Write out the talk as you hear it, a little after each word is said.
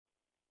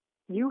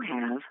You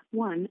have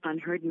one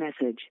unheard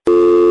message.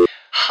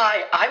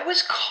 Hi, I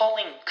was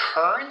calling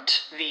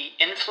Current, the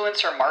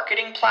influencer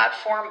marketing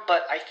platform,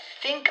 but I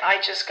think I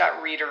just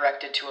got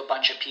redirected to a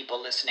bunch of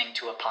people listening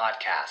to a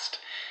podcast.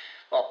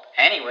 Well,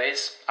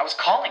 anyways, I was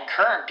calling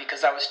Current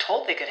because I was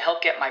told they could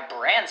help get my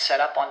brand set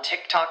up on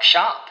TikTok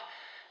Shop,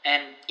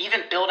 and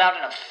even build out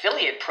an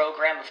affiliate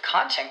program of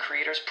content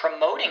creators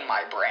promoting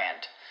my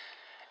brand,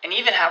 and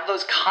even have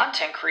those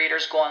content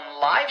creators go on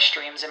live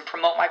streams and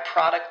promote my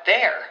product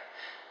there.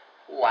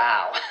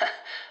 Wow,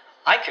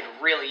 I could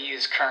really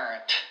use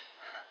Current.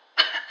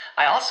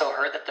 I also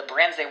heard that the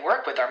brands they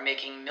work with are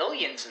making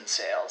millions in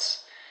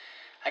sales.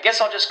 I guess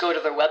I'll just go to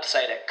their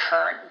website at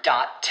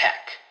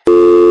current.tech.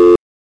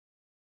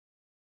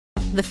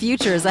 The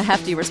future is a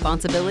hefty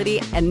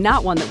responsibility and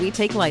not one that we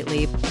take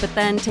lightly. But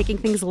then taking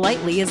things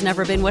lightly has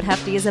never been what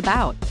Hefty is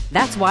about.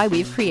 That's why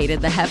we've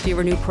created the Hefty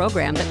Renew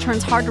program that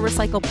turns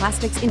hard-to-recycle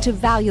plastics into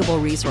valuable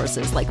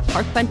resources like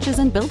park benches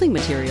and building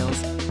materials.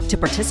 To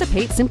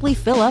participate, simply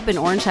fill up an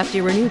orange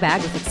Hefty Renew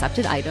bag with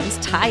accepted items,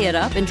 tie it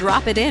up, and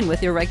drop it in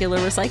with your regular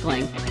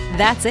recycling.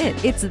 That's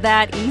it. It's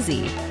that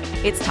easy.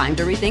 It's time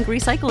to rethink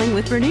recycling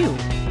with Renew.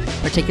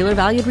 Particular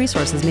valued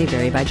resources may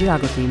vary by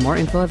geography. More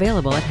info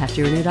available at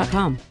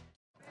heftyrenew.com.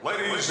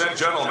 Ladies and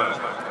gentlemen,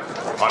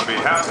 on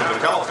behalf of the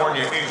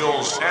California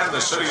Angels and the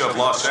city of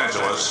Los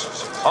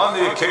Angeles, on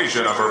the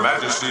occasion of Her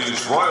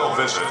Majesty's royal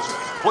visit,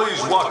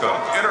 please welcome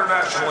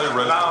internationally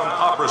renowned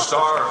opera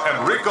star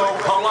Enrico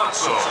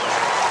Palazzo.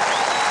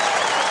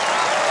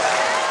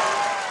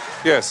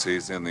 Yes,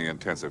 he's in the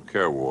intensive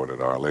care ward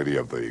at Our Lady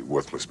of the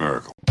Worthless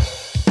Miracle. You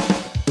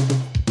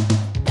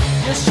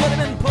should have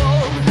been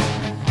pulled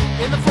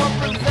in the front,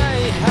 but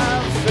they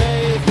have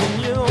faith in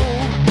you.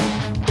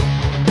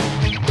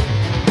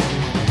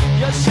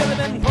 You should have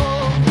been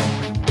pulled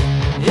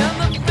in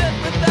the fit,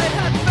 but they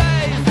had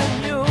faith in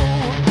you.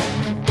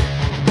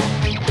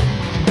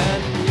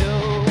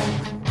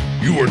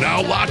 And You are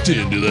now locked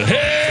into the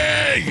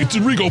Hey, it's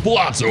Enrico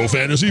Palazzo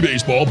Fantasy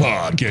Baseball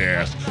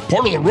Podcast,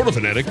 part of the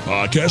RotoFanatic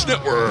Podcast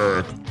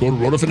Network. Go to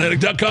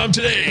rotofanatic.com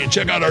today and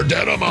check out our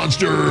data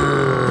monster.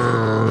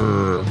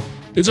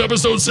 It's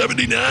episode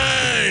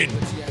 79,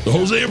 the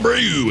Jose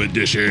Abreu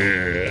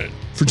edition.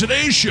 For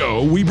today's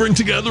show, we bring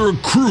together a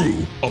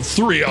crew of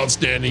 3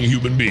 outstanding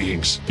human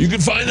beings. You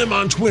can find them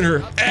on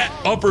Twitter at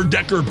Upper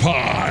Decker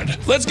Pod.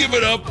 Let's give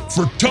it up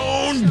for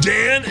Tone,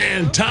 Dan,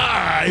 and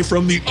Ty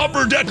from the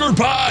Upper Decker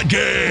Podcast.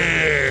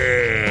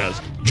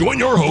 Join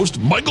your host,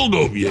 Michael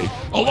Gobier,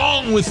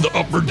 along with the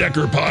Upper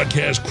Decker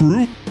Podcast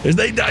crew as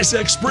they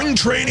dissect spring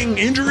training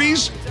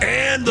injuries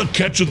and the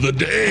catch of the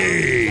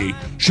day.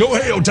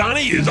 Shohei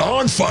Ohtani is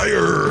on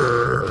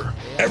fire.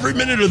 Every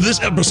minute of this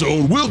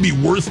episode will be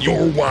worth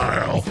your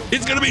while.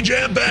 It's going to be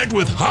jam-packed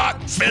with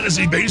hot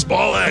fantasy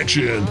baseball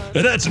action,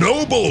 and that's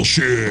no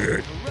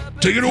bullshit.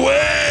 Take it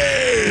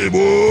away,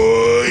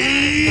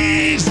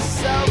 boys!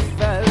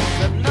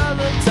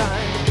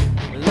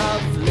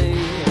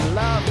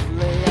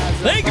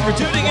 Thank you for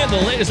tuning in to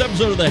the latest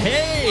episode of the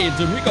Hey, it's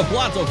Enrico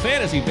Palazzo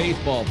Fantasy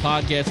Baseball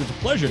Podcast. It's a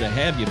pleasure to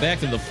have you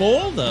back in the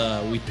fold.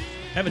 We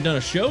haven't done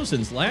a show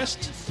since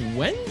last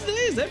Wednesday.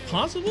 Is that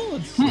possible?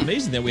 It's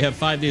amazing that we have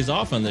 5 days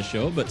off on this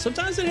show, but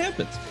sometimes it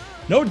happens.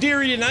 No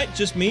Deary tonight,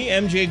 just me,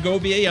 MJ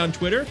Gobier on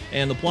Twitter,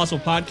 and the Palazzo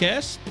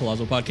Podcast at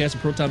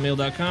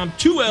protonmail.com.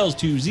 2 L's,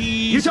 2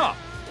 Z's. Utah,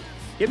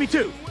 give me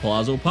 2.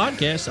 Palazzo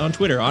Podcast on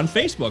Twitter, on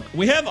Facebook.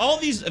 We have all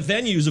these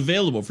venues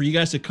available for you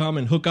guys to come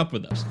and hook up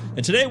with us.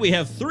 And today we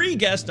have 3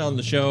 guests on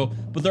the show,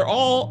 but they're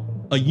all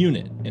a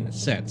unit in a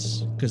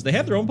sense, because they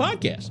have their own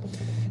podcast.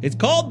 It's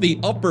called the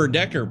Upper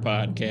Decker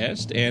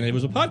Podcast, and it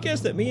was a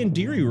podcast that me and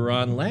Deary were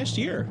on last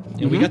year.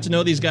 And we got to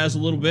know these guys a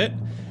little bit,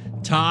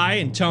 Ty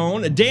and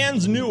Tone.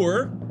 Dan's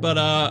newer, but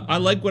I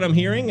like what I'm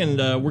hearing,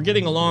 and we're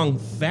getting along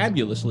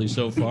fabulously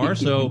so far.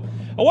 So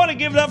I want to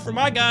give it up for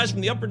my guys from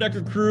the Upper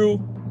Decker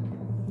crew,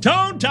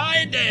 Tone, Ty,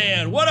 and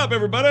Dan. What up,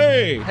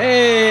 everybody?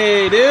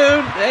 Hey,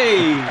 dude.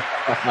 Hey.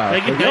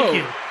 Thank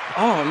you.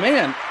 Oh,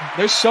 man.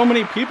 There's so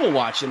many people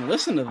watching.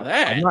 Listen to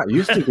that. I'm not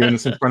used to doing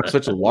this in front of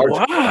such a large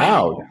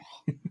crowd.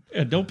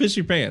 Yeah, don't piss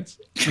your pants.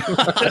 So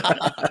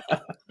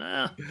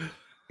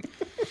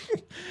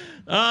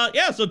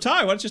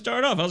Ty, why don't you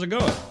start off? How's it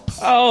going?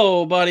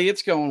 Oh, buddy,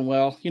 it's going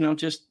well. You know,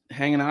 just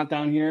hanging out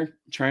down here,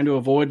 trying to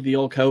avoid the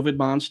old COVID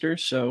monster.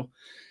 So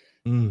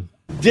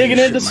digging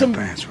into some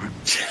pants, right?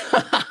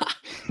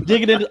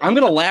 Digging into, I'm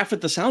going to laugh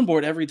at the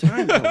soundboard every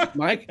time, though,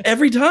 Mike,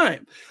 every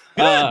time.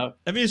 That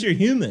means you're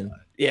human.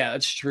 Yeah,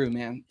 that's true,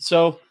 man.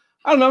 So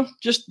I don't know,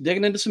 just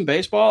digging into some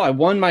baseball. I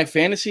won my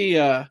fantasy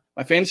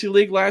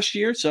league last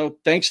year. So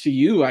thanks to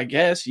you, I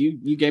guess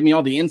you gave me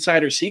all the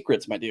insider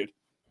secrets, my dude.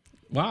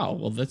 Wow.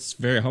 Well, that's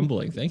very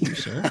humbling. Thank you,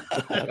 sir.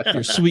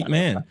 You're a sweet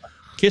man.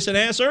 Kissing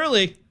ass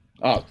early.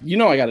 Oh, you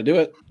know I got to do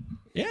it.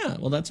 Yeah.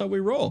 Well, that's how we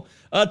roll.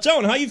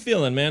 Tone, how you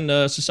feeling,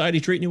 man? Society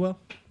treating you well?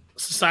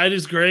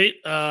 Society's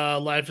great.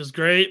 Life is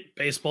great.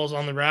 Baseball's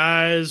on the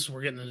rise.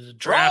 We're getting into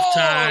draft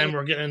time.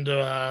 We're getting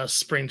into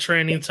spring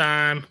training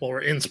time. Well,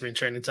 we're in spring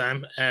training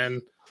time,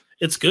 and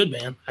it's good,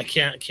 man. I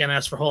can't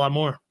ask for a whole lot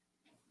more.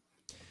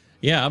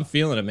 Yeah, I'm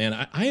feeling it,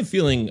 man. I am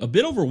feeling a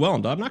bit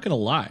overwhelmed. I'm not going to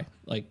lie.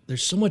 Like,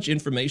 there's so much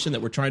information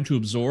that we're trying to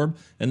absorb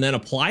and then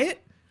apply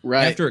it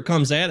after it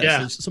comes at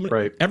us.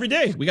 Yeah. Every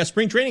day, we got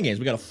spring training games.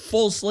 We got a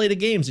full slate of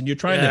games, and you're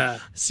trying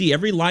to see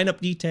every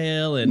lineup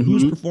detail and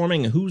who's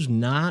performing and who's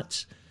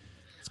not.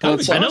 It's kind of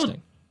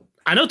exhausting.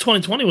 I know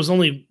 2020 was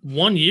only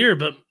 1 year,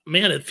 but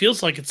man, it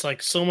feels like it's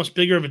like so much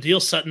bigger of a deal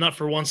setting up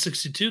for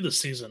 162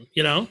 this season,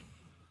 you know?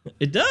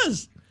 It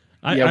does.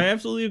 I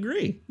absolutely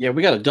agree. Yeah,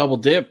 we got a double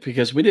dip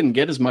because we didn't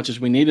get as much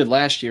as we needed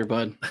last year,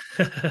 bud.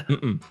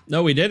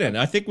 No, we didn't.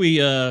 I think we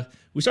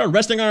started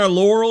resting on our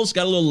laurels,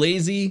 got a little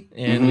lazy,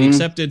 and we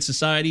accepted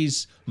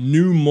society's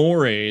new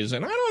mores.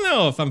 And I don't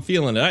know if I'm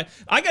feeling it.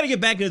 I got to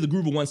get back into the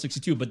groove of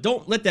 162, but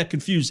don't let that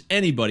confuse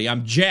anybody.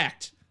 I'm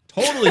jacked.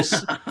 Totally.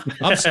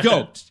 I'm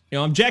stoked.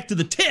 I'm jacked to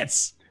the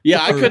tits.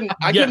 Yeah, I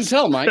couldn't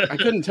tell, Mike. I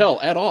couldn't tell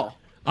at all.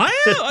 I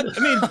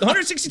mean,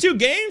 162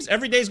 games,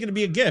 every day is going to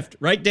be a gift.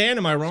 Right, Dan?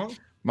 Am I wrong?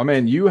 My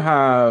man, you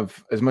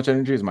have as much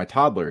energy as my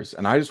toddlers,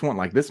 and I just want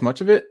like this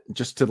much of it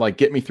just to like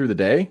get me through the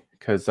day.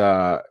 Because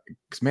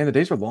man, the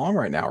days are long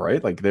right now,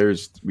 right? Like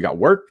we got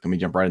work, then we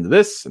jump right into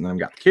this, and then we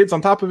got kids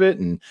on top of it,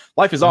 and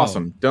life is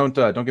awesome. Don't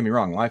get me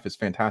wrong, life is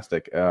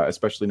fantastic,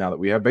 especially now that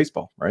we have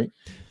baseball, right?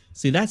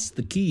 See, that's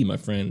the key, my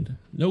friend.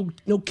 No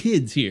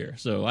kids here,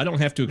 so I don't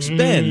have to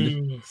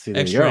expend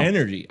extra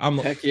energy.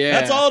 Heck yeah.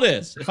 That's all it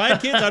is. If I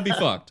had kids, I'd be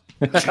fucked.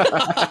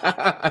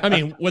 I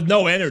mean, with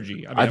no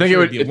energy. I think it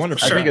would be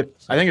wonderful.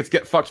 I think it's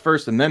get fucked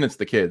first, and then it's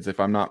the kids, if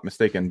I'm not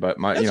mistaken. But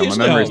my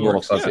memory is a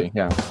little fuzzy.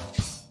 Yeah.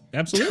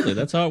 Absolutely,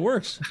 that's how it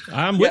works.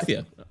 I'm with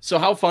you. So,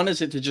 how fun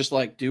is it to just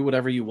like do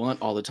whatever you want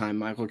all the time,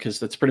 Michael? Because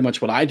that's pretty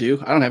much what I do.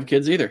 I don't have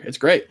kids either. It's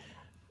great.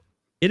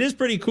 It is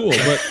pretty cool,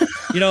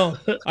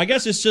 but I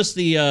guess it's just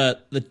the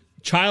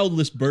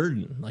childless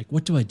burden. Like,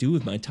 what do I do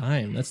with my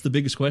time? That's the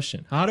biggest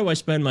question. How do I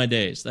spend my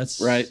days?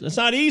 That's right. That's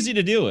not easy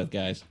to deal with,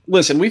 guys.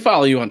 Listen, we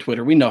follow you on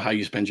Twitter. We know how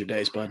you spend your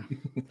days, bud.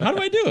 How do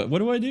I do it? What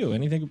do I do?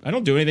 Anything? I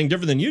don't do anything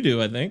different than you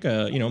do. I think.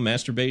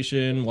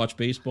 Masturbation, watch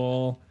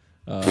baseball,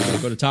 go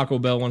to Taco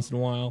Bell once in a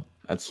while.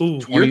 That's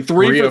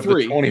 23 for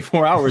 3.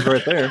 24 hours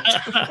right there.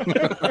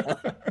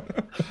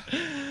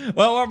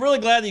 Well, I'm really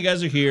glad that you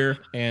guys are here,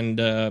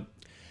 and.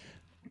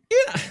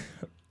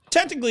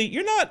 Technically,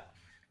 you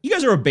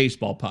guys are a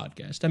baseball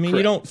podcast. I mean,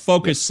 you don't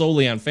focus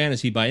solely on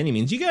fantasy by any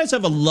means. You guys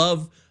have a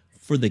love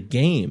for the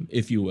game,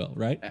 if you will,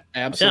 right?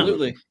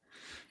 Absolutely.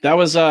 That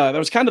was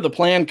kind of the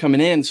plan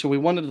coming in. So we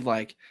wanted to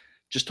like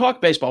just talk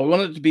baseball. We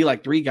wanted it to be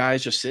like 3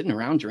 guys just sitting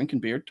around drinking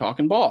beer,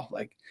 talking ball.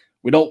 Like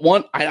we don't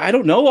want, I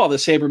don't know all the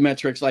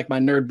sabermetrics like my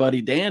nerd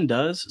buddy Dan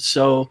does.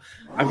 So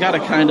I've got to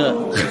kind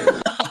of,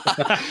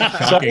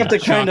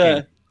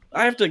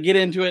 I have to get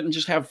into it and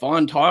just have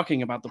fun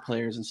talking about the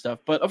players and stuff.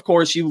 But of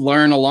course, you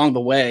learn along the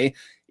way,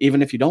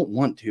 even if you don't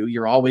want to.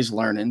 You're always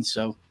learning.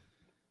 So,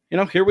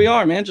 here we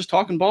are, man, just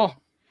talking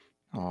ball.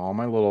 Oh,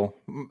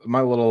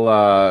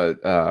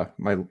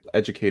 my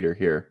educator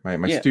here,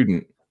 my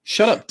student.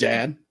 Shut up,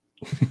 Dad.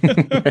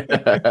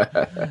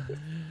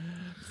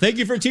 Thank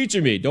you for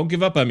teaching me. Don't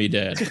give up on me,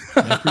 Dad.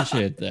 I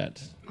appreciate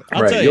that.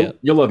 I'll tell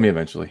you'll love me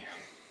eventually.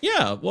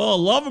 Yeah, well,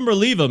 love him or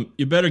leave him,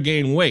 you better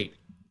gain weight.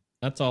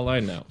 That's all I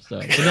know. So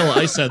Vanilla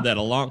Ice said that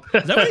is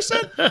that what he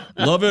said?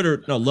 Love it or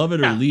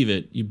leave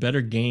it. You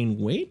better gain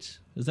weight.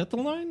 Is that the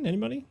line?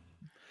 Anybody?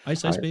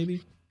 Ice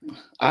baby.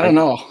 I don't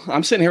know.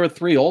 I'm sitting here with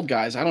 3 old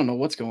guys. I don't know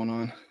what's going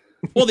on.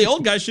 Well, the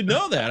old guys should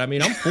know that. I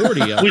mean, I'm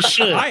 40. We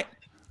should.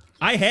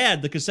 I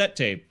had the cassette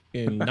tape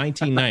in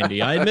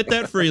 1990. I admit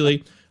that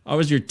freely. I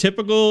was your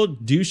typical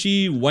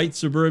douchey white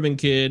suburban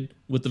kid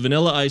with the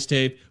Vanilla Ice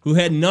tape who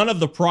had none of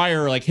the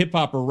prior like hip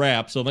hop or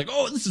rap. So I'm like,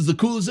 oh, this is the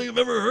coolest thing I've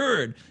ever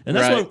heard. And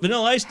that's what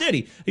Vanilla Ice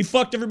did. He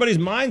fucked everybody's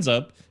minds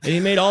up, and he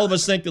made all of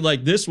us think that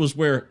like this was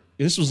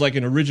like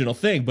an original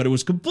thing, but it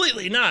was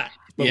completely not.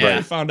 But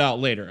we found out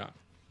later on.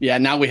 Yeah,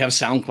 now we have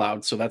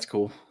SoundCloud, so that's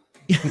cool.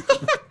 We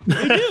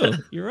do.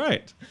 You're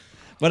right.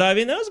 But I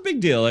mean, that was a big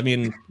deal. I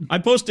mean, I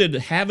posted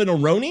Having a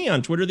Roni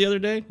on Twitter the other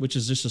day, which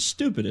is just the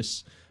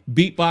stupidest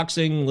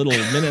beatboxing little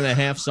minute and a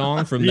half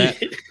song from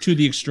that to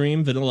the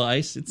extreme Vanilla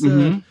Ice. It's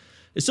it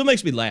still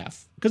makes me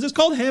laugh because it's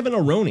called Having a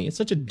Roni. It's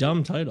such a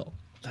dumb title.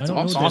 That's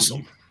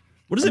awesome.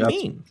 What does it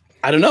mean?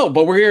 I don't know,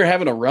 but we're here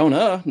having a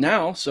Rona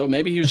now, so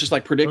maybe he was just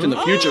like predicting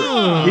the future.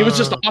 He was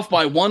just off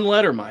by 1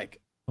 letter,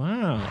 Mike.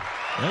 Wow.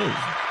 No,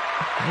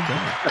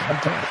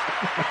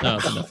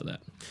 that's enough of that.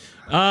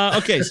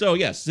 Okay, so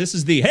yes, this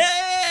is the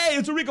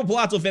it's a Rico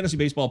Palazzo Fantasy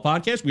Baseball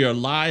Podcast. We are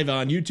live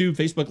on YouTube,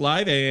 Facebook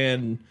Live,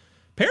 and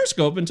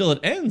Periscope until it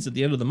ends at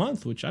the end of the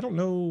month, which I don't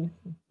know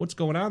what's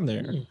going on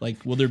there.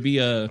 Like, will there be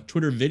a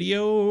Twitter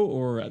video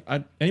or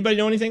anybody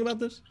know anything about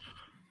this?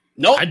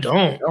 No, I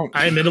don't.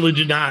 I admittedly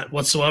do not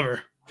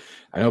whatsoever.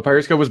 I know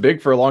Periscope was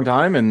big for a long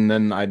time, and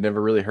then I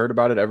never really heard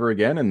about it ever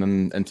again, and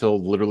then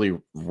until literally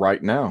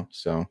right now.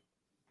 So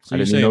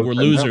you're saying we're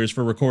losers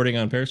for recording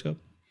on Periscope?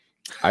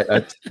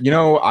 I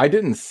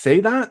didn't say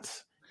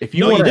that. If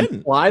you want to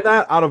imply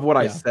that out of what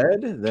I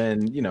said,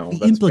 then, the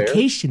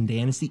implication, fair.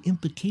 Dan, it's the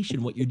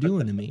implication what you're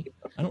doing to me.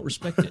 I don't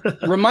respect it.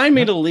 Remind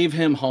me to leave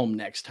him home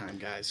next time,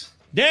 guys.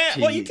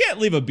 Dan, well, you can't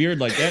leave a beard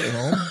like that at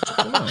home.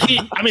 Come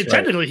on.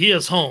 Technically he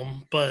is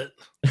home, but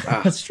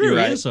that's true.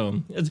 Right. He is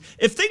home.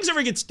 If things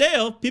ever get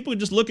stale, people would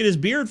just look at his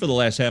beard for the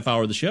last half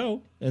hour of the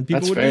show, and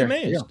people would be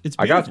amazed. Yeah. It's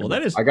I beautiful. got you.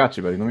 That is. I got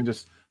you, buddy. Let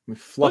me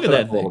fluff Look at it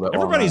that up a little thing. bit.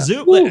 Everybody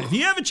zoom. If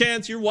you have a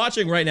chance, you're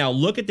watching right now.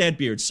 Look at that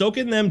beard. Soak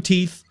in them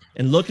teeth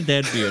and look at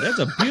that beard. That's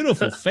a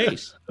beautiful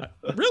face.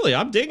 Really,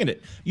 I'm digging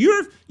it. You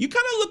kind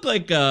of look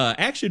like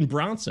Action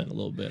Bronson a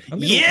little bit.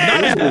 Not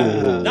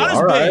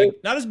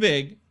as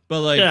big,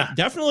 but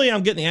definitely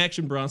I'm getting the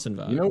Action Bronson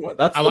vibe. You know what?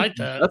 I like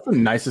that. That's the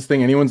nicest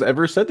thing anyone's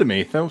ever said to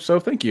me. So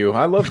thank you.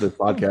 I love this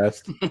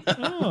podcast.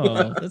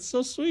 Oh, that's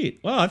so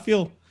sweet. Wow, I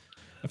feel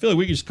like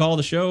we could just call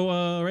the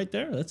show right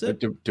there. That's it.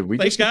 Did we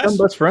Thanks, just guys.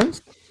 become best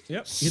friends?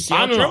 Yep. Hit the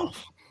outro.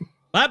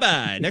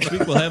 Bye-bye. Next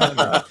week we'll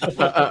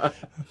have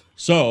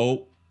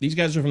So these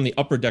guys are from the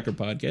Upper Decker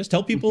podcast.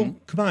 Tell people,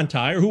 come on,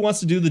 Ty, or who wants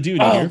to do the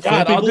duty here?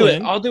 God, I'll do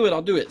it. I'll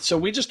do it. So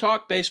we just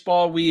talk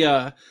baseball. We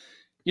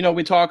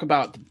we talk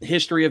about the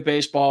history of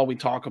baseball. We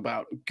talk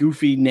about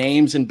goofy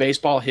names in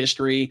baseball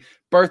history,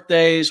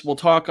 birthdays. We'll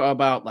talk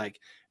about like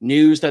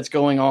news that's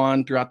going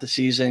on throughout the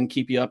season,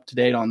 keep you up to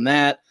date on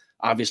that.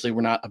 Obviously, we're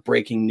not a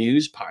breaking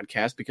news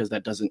podcast because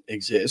that doesn't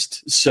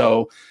exist.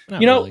 So,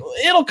 really.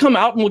 It'll come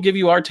out and we'll give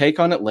you our take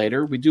on it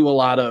later. We do a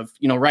lot of,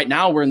 right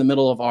now we're in the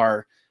middle of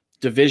our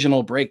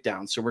divisional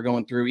breakdown. So we're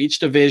going through each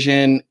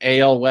division,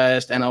 AL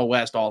West, NL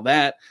West, all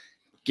that,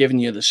 giving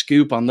you the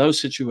scoop on those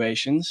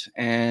situations.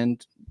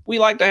 And we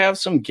like to have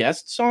some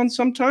guests on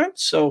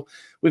sometimes. So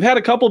we've had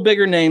a couple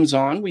bigger names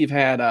on. We've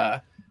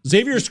had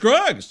Xavier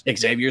Scruggs.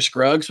 Xavier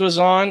Scruggs was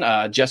on.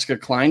 Jessica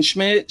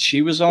Kleinschmidt,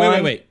 she was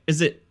on. Wait.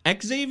 Is it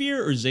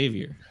Xavier or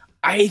Xavier?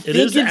 I think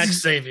it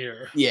is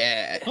Xavier.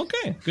 Yeah.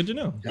 Okay, good to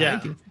know.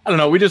 Yeah. I don't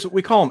know.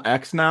 We call him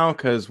X now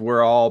because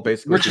we're all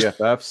basically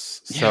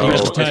BFFs. So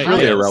it's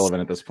really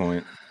irrelevant at this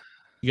point.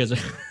 You guys are.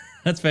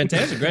 That's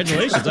fantastic.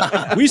 Congratulations.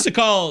 We used to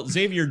call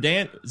Xavier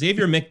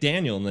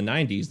McDaniel in the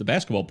 90s, the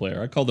basketball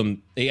player. I called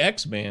him the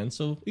X-Man,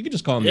 so you could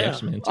just call him the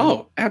X-Man too.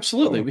 Oh,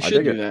 absolutely. We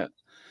should do that.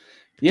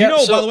 Yeah.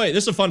 By the way,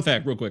 this is a fun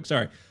fact real quick.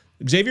 Sorry.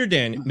 Xavier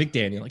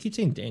McDaniel. I keep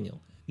saying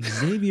Daniel.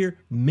 Xavier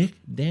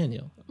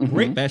McDaniel.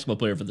 Great basketball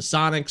player for the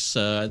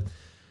Sonics.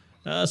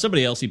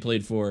 Somebody else he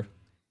played for.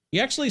 He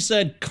actually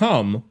said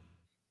come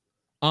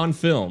on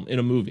film in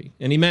a movie,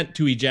 and he meant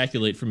to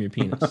ejaculate from your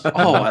penis.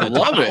 Oh, I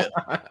love it.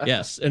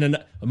 Yes, and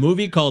a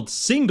movie called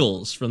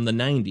Singles from the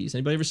 90s.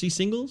 Anybody ever see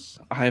Singles?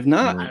 I have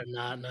not. I have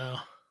not, no.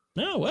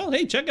 No, well,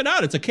 hey, check it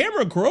out. It's a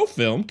Cameron Crowe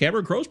film.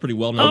 Cameron Crowe's pretty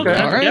well known.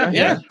 Okay, all right,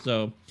 yeah.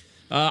 So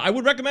I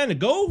would recommend it.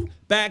 Go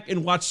back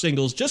and watch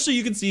Singles just so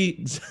you can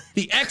see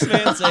the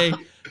X-Man say,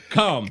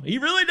 come. He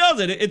really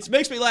does it. It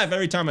makes me laugh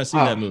every time I see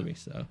that movie.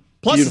 So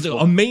plus, Beautiful.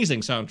 It's an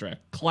amazing soundtrack.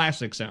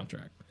 Classic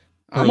soundtrack.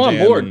 I'm on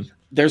board.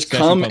 There's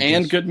come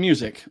and good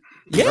music.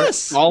 Yes.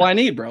 That's all I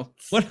need, bro.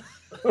 What?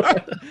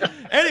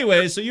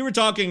 Anyway, so you were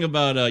talking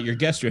about your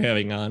guest you're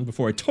having on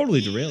before I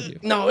totally derailed you.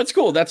 No, it's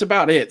cool. That's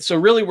about it. So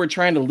really, we're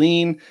trying to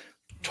lean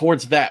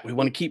towards that. We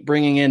want to keep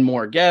bringing in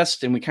more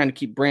guests, and we kind of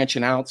keep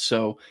branching out.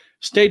 So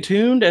stay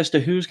tuned as to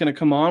who's going to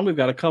come on. We've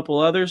got a couple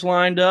others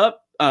lined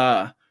up.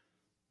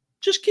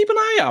 Just keep an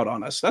eye out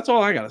on us. That's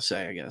all I got to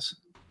say, I guess.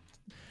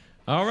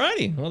 All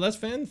righty. Well, that's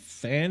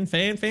fantastic.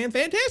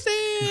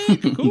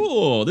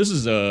 Cool. This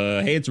is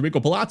hey, it's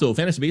Rico Pilato,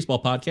 Fantasy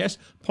Baseball Podcast,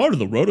 part of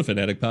the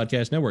RotoFanatic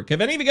Podcast Network. Have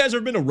any of you guys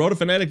ever been to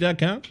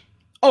rotofanatic.com?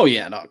 Oh,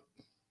 yeah, dog.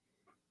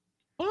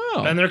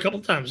 Wow. Been there a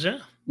couple times, yeah.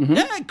 Mm-hmm.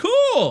 Yeah,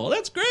 cool.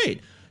 That's great.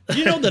 Did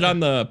you know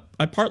that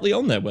I partly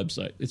own that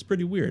website? It's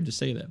pretty weird to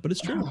say that, but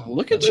it's true. Oh,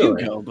 look at you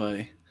go,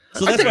 buddy.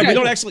 So that's why we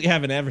don't actually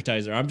have an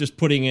advertiser. I'm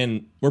just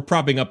we're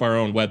propping up our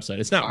own website.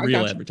 It's not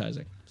real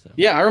advertising. So.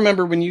 Yeah, I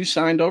remember when you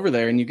signed over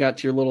there and you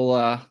got your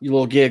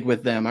little gig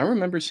with them. I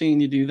remember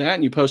seeing you do that,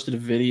 and you posted a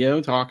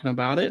video talking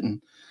about it.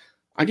 And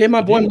I gave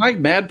my boy Mike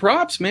mad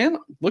props, man.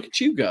 Look at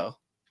you go.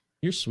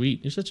 You're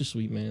sweet. You're such a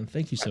sweet man.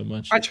 Thank you so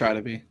much. I try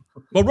to be.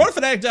 Well,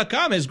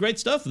 RotoFanatic.com has great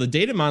stuff. The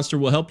Data Monster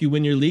will help you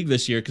win your league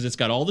this year because it's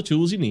got all the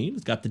tools you need.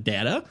 It's got the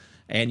data,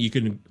 and you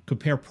can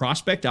compare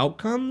prospect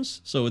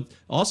outcomes. So it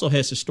also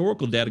has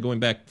historical data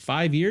going back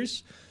 5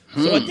 years.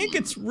 So I think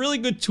it's a really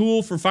good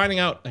tool for finding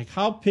out like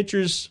how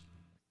pitchers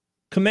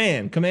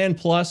Command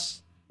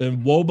Plus,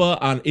 and WOBA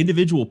on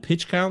individual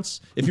pitch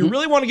counts. If you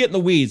really want to get in the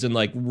weeds and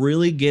like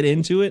really get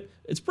into it,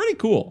 it's pretty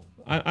cool.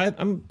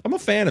 I'm a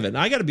fan of it. And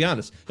I got to be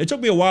honest, it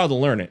took me a while to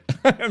learn it.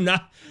 I'm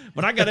not,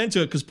 but I got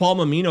into it because Paul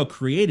Mamino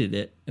created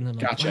it, and I'm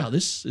like, wow,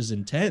 this is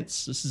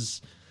intense. This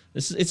is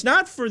it's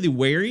not for the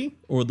wary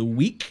or the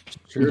weak,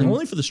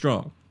 only for the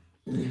strong.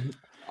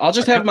 I'll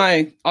just have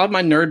my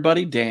nerd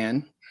buddy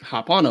Dan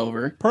hop on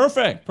over.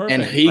 Perfect.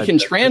 And he can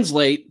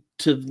translate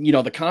to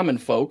the common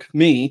folk,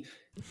 me,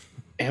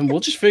 and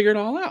we'll just figure it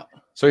all out.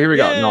 So here we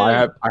go. No,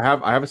 I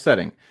have a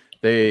setting.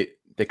 They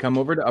come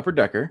over to Upper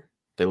Decker.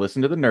 They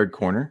listen to the Nerd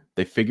Corner.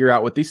 They figure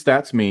out what these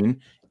stats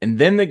mean, and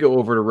then they go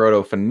over to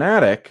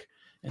RotoFanatic,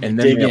 and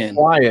then they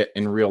apply it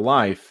in real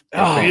life.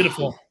 Oh,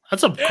 beautiful!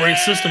 That's a great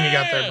system you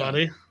got there,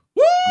 buddy.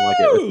 I like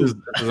it. This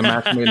is a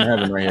match made in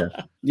heaven right here.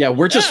 Yeah,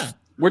 we're just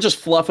We're just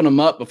fluffing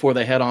them up before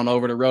they head on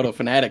over to Roto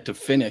Fanatic to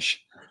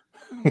finish.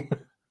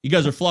 You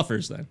guys are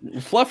fluffers then.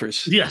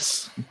 Fluffers.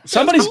 Yes.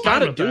 Somebody's got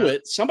to do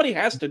it. Somebody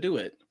has to do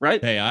it,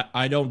 right? Hey,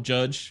 I don't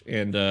judge,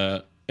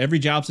 and every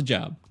job's a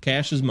job.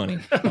 Cash is money.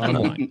 Bottom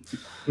line.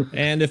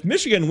 And if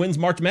Michigan wins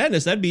March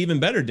Madness, that'd be even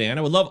better, Dan.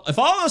 I would love if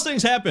all those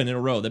things happen in a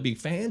row. That'd be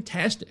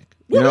fantastic.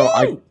 You know,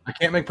 I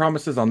can't make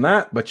promises on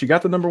that, but you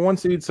got the number 1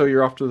 seed, so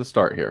you're off to the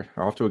start here.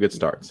 Off to a good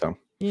start. So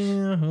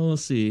yeah, well, we'll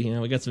see. You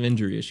know, we got some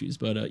injury issues,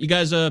 but you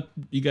guys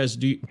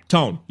do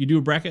Tone. You do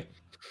a bracket?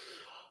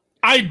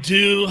 I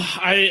do.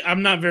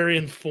 I'm not very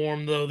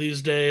informed though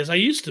these days. I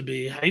used to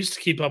be. I used to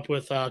keep up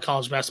with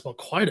college basketball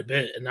quite a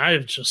bit, and I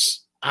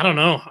don't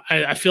know.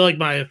 I feel like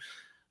my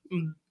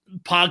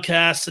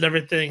podcasts and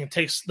everything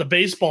takes the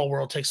baseball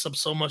world takes up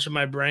so much of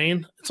my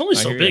brain. It's only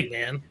so big,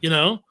 man. You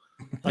know,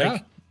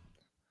 like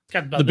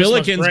got the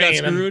Billikens got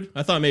screwed.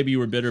 I thought maybe you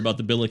were bitter about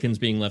the Billikens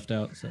being left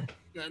out. So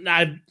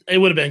it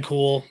would have been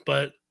cool,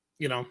 but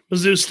you know,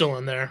 Mizzou's still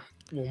in there.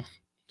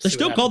 They're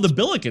still called the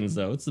Billikens,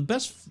 though. It's the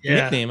best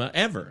nickname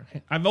ever.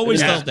 I've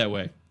always felt that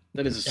way.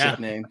 That is a sick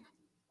name.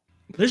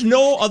 There's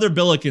no other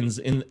Billikens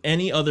in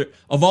any other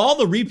of all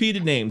the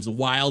repeated names: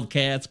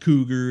 Wildcats,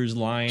 Cougars,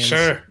 Lions.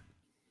 Sure,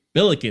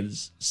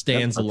 Billikens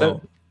stands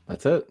alone.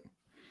 That's it.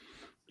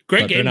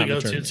 Great game to go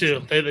to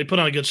too. They put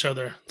on a good show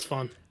there. It's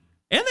fun.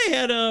 And they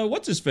had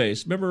what's his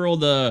face? Remember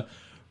old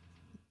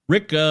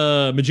Rick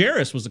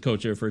Majerus was the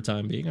coach there for a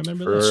time being. I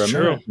remember that.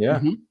 True.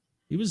 Yeah,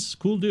 he was a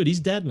cool dude. He's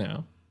dead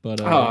now. But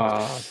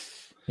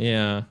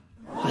yeah,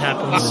 it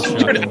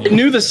happens. I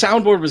knew the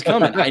soundboard was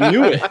coming. I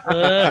knew it.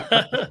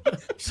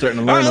 Starting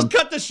to learn. All right, let's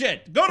cut the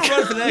shit. Go to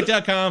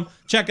RotoFanatic.com.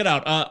 Check it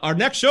out. Our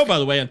next show, by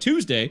the way, on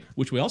Tuesday,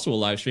 which we also will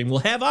live stream, we'll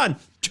have on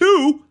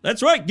 2.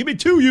 That's right. Give me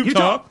 2,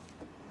 Utah.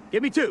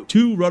 Give me 2.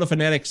 2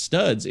 RotoFanatic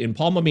studs in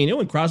Paul Mabino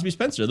and Crosby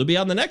Spencer. They'll be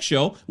on the next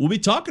show. We'll be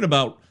talking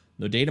about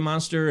the Data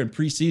Monster and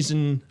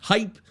preseason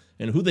hype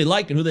and who they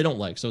like and who they don't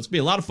like. So it's going to be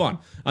a lot of fun.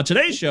 On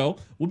today's show,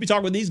 we'll be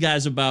talking with these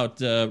guys about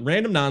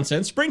random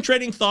nonsense, spring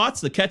trading thoughts,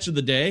 the catch of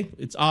the day.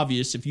 It's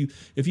obvious if you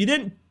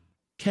didn't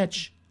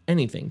catch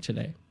anything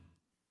today.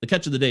 The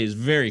catch of the day is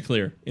very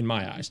clear in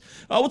my eyes.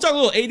 We'll talk a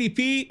little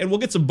ADP, and we'll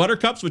get some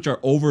buttercups, which are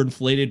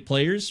overinflated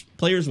players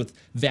with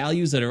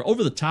values that are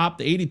over the top.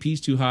 The ADP is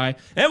too high.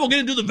 And we'll get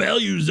into the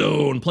value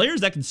zone,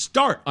 players that can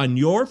start on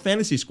your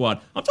fantasy squad.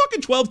 I'm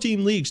talking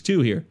 12-team leagues, too,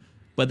 here.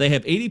 But they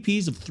have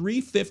ADPs of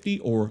 350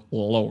 or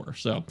lower.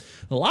 So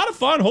a lot of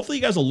fun. Hopefully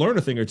you guys will learn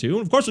a thing or two.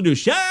 And of course we'll do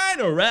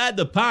Shine or Ride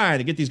the Pine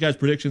to get these guys'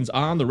 predictions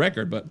on the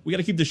record. But we got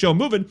to keep the show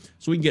moving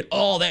so we can get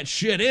all that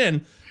shit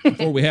in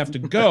before we have to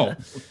go.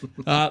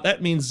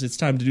 That means it's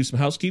time to do some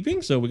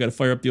housekeeping. So we got to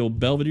fire up the old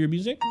Belvedere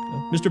music.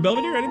 Mr.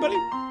 Belvedere, anybody?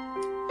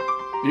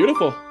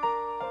 Beautiful.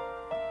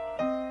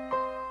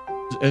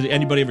 Has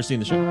anybody ever seen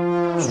the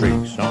show?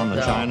 Streaks on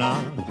the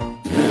China.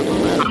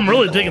 I'm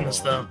really digging this,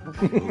 though.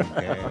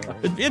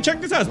 Yeah,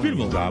 check this out. It's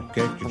beautiful. Drop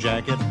kick your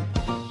jacket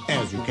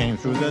as you came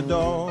through the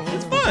door.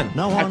 It's fun.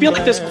 I feel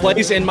like this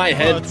plays in my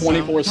head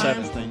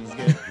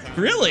 24/7.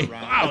 Really?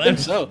 Wow. I think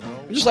so.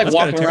 I'm just like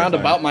walking around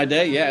about my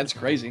day. Yeah, it's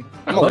crazy.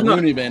 I'm a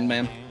loony bin,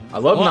 man. I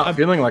love not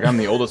feeling like I'm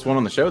the oldest one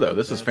on the show, though.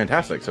 This is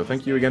fantastic. So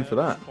thank you again for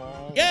that.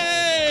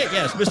 Yay!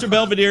 Yes, Mr.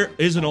 Belvedere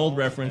is an old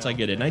reference. I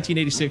get it.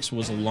 1986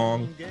 was a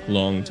long,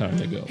 long time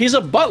ago. He's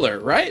a butler,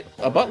 right?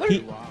 A butler?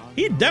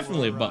 He's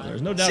definitely a butler.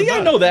 There's no doubt See,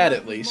 about I know that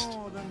at least.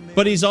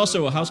 But he's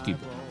also a housekeeper.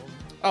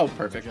 Oh,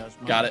 perfect.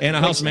 Got it. And a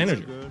house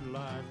manager.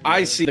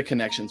 I see the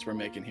connections we're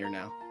making here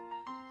now.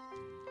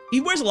 He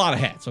wears a lot of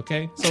hats,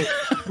 okay? So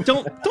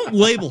don't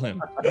label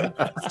him.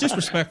 It's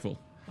disrespectful.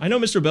 I know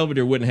Mr.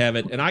 Belvedere wouldn't have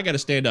it, and I got to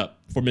stand up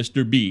for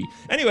Mr. B.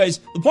 Anyways,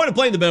 the point of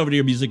playing the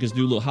Belvedere music is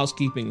do a little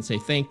housekeeping and say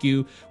thank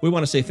you. We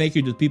want to say thank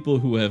you to the people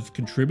who have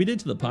contributed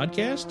to the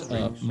podcast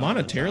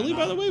monetarily,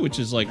 by the way, which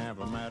is like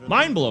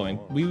mind-blowing.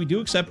 We do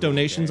accept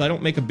donations. I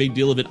don't make a big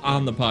deal of it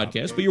on the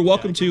podcast, but you're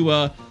welcome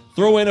to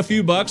throw in a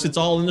few bucks. It's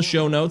all in the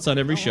show notes on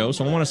every show.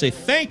 So I want to say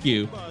thank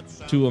you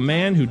to a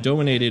man who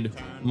donated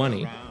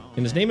money.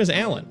 And his name is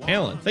Alan.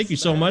 Alan, thank you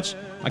so much.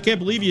 I can't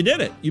believe you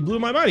did it. You blew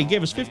my mind. He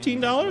gave us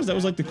 $15. That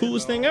was like the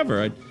coolest thing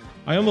ever.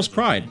 I almost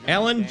cried.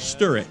 Alan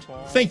Sturrett,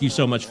 thank you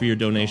so much for your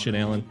donation,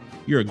 Alan.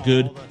 You're a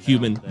good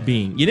human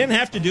being. You didn't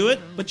have to do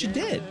it, but you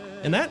did.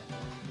 And that,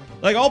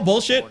 like all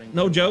bullshit,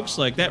 no jokes,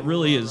 like that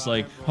really is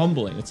like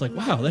humbling. It's like,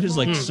 wow, that is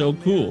like so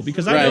cool.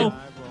 Because I know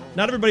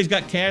not everybody's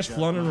got cash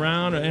floating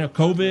around, and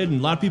COVID, and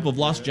a lot of people have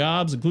lost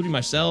jobs, including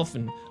myself,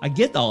 and I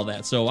get all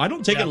that. So I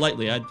don't take it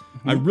lightly.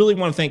 I really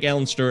want to thank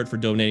Alan Sturrett for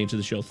donating to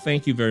the show.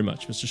 Thank you very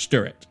much, Mr.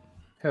 Sturrett.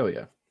 Hell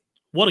yeah.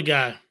 What a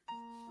guy.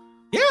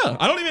 Yeah,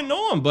 I don't even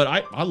know him, but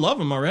I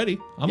love him already.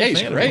 I'm a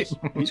fan of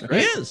him. He's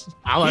great. He is.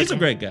 I like He's him. a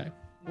great guy.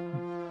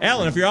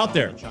 Alan, if you're out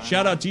there,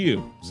 shout out to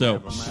you.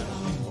 So,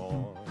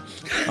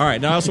 all right.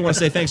 Now I also want to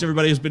say thanks to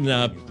everybody who's been,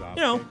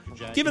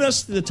 giving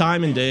us the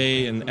time and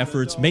day and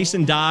efforts.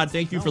 Mason Dodd,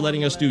 thank you for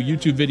letting us do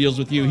YouTube videos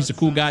with you. He's a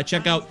cool guy.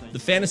 Check out the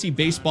Fantasy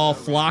Baseball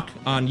Flock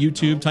on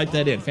YouTube. Type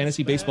that in,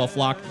 Fantasy Baseball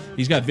Flock.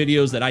 He's got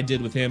videos that I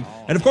did with him.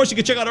 And, of course, you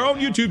can check out our own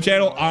YouTube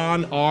channel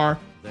on our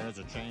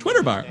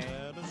Twitter bar.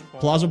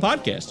 Palazzo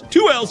Podcast.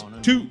 2 L's,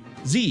 2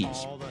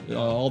 Z's.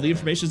 All the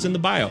information is in the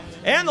bio.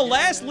 And the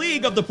last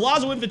league of the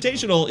Palazzo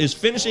Invitational is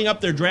finishing up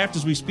their draft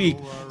as we speak.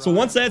 So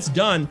once that's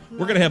done,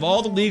 we're going to have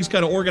all the leagues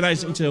kind of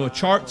organized into a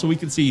chart so we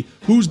can see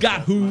who's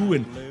got who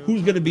and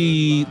who's going to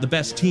be the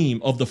best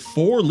team of the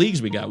 4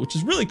 leagues we got, which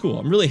is really cool.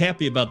 I'm really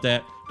happy about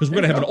that because we're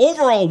going to have an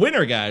overall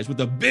winner, guys, with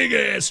a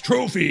big-ass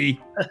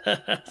trophy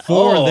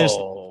for this.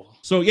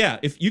 So, yeah,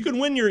 if you can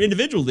win your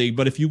individual league,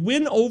 but if you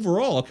win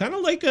overall, kind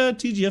of like a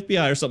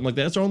TGFBI or something like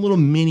that, it's our own little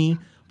mini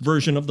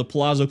version of the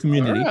Palazzo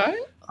community. All right.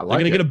 They're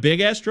going to get a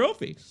big-ass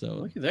trophy. So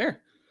Looky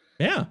there.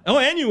 Yeah. Oh,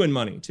 and you win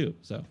money, too.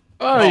 So.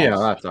 Oh, yeah,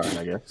 that's all right,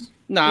 I guess.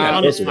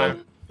 Nah, Yeah,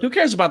 who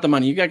cares about the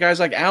money? You got guys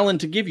like Alan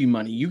to give you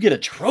money. You get a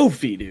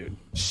trophy, dude.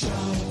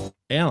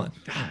 Alan,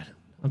 God,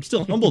 I'm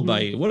still humbled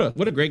by you.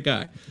 What a great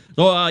guy.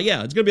 So,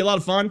 yeah, it's going to be a lot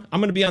of fun. I'm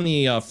going to be on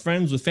the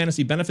Friends with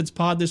Fantasy Benefits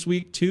pod this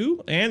week,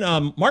 too. And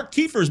Mark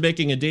Kiefer is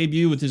making a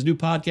debut with his new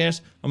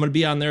podcast. I'm going to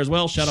be on there as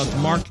well. Shout out to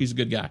Mark. He's a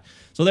good guy.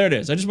 So there it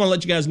is. I just want to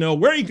let you guys know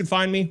where you can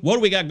find me, what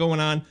do we got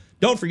going on.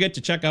 Don't forget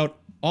to check out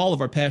all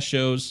of our past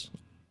shows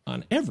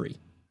on every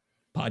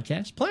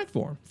podcast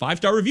platform.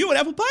 5-star review on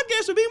Apple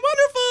Podcasts would be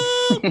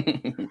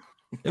wonderful.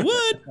 It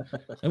would.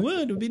 It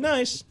would be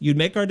nice. You'd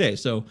make our day.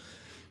 So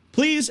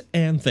please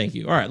and thank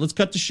you. All right, let's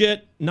cut the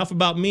shit. Enough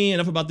about me.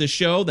 Enough about this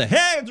show. The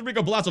Hey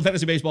Rico Palazzo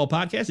Fantasy Baseball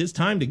Podcast. It's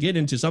time to get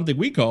into something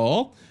we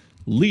call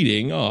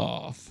Leading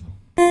Off.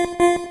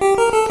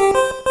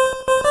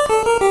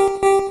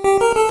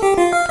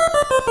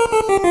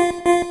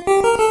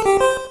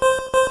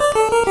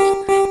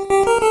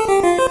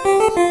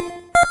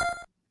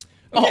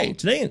 Okay,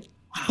 today.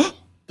 That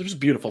was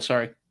beautiful.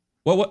 Sorry.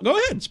 What? Go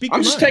ahead. Speak.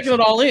 I'm just taking it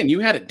all in. You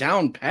had it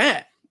down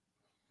pat.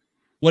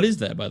 What is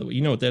that, by the way?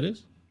 You know what that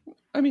is?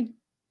 I mean,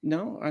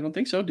 no, I don't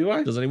think so. Do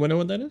I? Does anyone know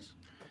what that is?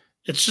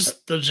 It's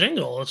just the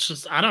jingle. It's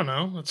just, I don't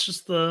know. It's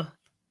just the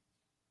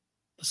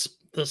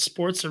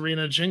sports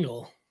arena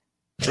jingle.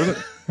 I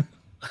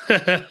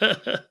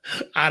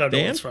don't know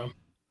where it's from.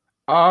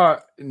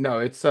 No,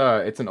 it's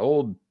an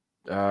old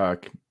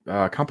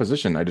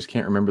composition. I just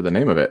can't remember the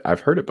name of it.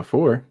 I've heard it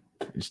before.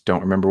 I just don't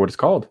remember what it's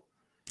called.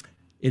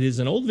 It is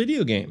an old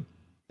video game,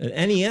 an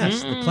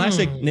NES, the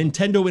classic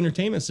Nintendo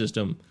Entertainment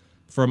System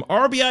from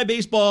RBI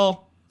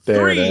Baseball 3.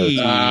 There it is.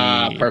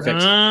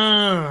 Perfect.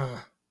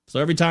 So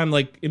every time,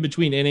 like in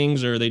between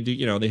innings, or they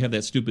do, they have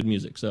that stupid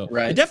music. So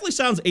it definitely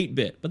sounds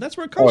 8-bit, but that's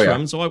where it comes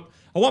from. So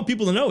I want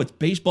people to know it's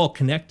baseball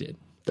connected.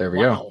 There we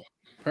go.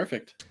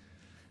 Perfect.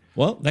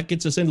 Well, that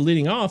gets us into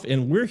leading off,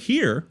 and we're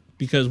here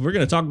because we're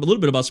going to talk a little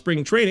bit about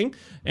spring training,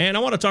 and I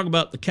want to talk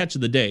about the catch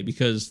of the day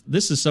because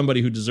this is somebody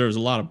who deserves a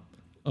lot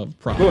of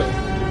props.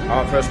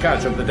 Our first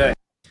catch of the day.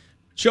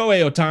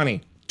 Shohei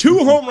Ohtani.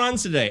 2 home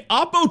runs today.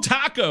 Oppo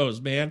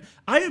tacos, man.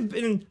 I have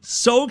been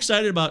so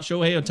excited about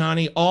Shohei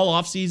Ohtani all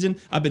offseason.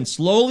 I've been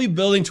slowly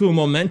building to a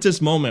momentous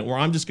moment where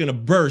I'm just going to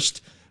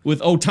burst with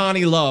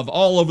Ohtani love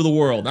all over the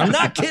world. I'm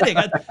not kidding.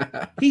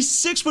 He's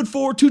 6'4",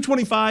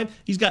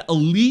 225. He's got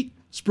elite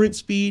sprint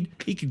speed.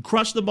 He can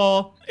crush the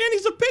ball. And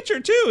he's a pitcher,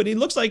 too. And he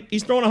looks like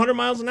he's throwing 100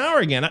 miles an hour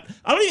again. I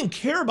don't even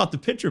care about the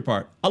pitcher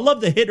part. I love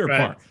the hitter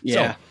part.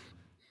 Yeah. So,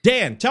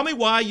 Dan, tell me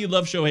why you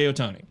love Shohei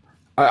Ohtani.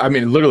 I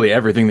mean, literally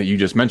everything that you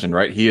just mentioned,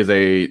 right? He is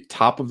a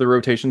top of the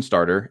rotation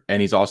starter,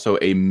 and he's also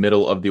a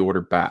middle of the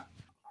order bat.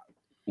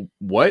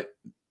 What?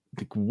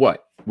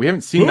 We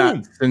haven't seen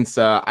that since,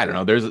 I don't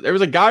know. There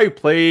was a guy who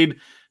played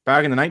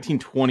back in the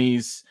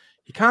 1920s.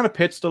 He kind of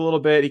pitched a little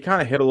bit. He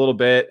kind of hit a little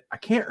bit. I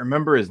can't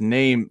remember his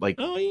name. Like,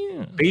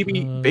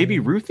 Baby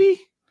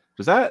Ruthie?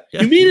 Was that?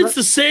 You mean it's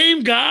the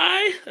same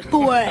guy?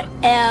 Forever.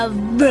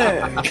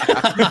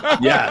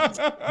 Yes.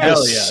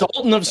 Hell yeah.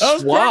 Sultan of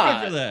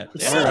SWAT.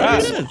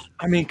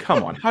 I mean,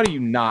 come on. How do you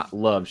not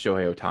love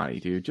Shohei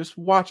Ohtani, dude? Just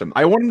watch him.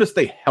 I want him to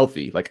stay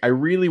healthy. Like, I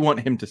really want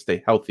him to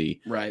stay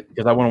healthy. Right.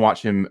 Because I want to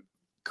watch him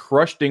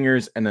crush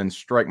dingers and then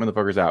strike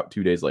motherfuckers out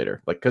 2 days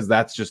later. Like, because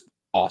that's just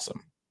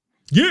awesome.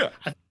 Yeah.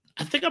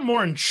 I think I'm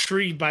more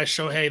intrigued by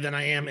Shohei than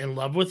I am in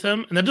love with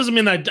him, and that doesn't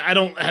mean I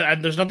don't.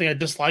 There's nothing I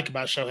dislike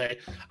about Shohei.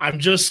 I'm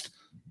just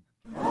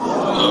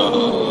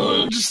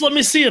let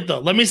me see it though.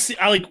 Let me see.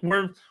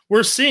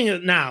 We're seeing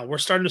it now. We're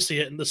starting to see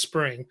it in the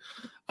spring,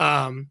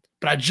 but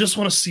I just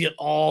want to see it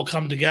all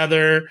come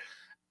together,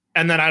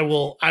 and then I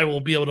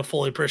will be able to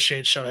fully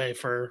appreciate Shohei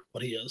for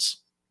what he is.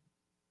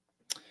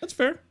 That's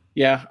fair.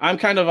 Yeah, I'm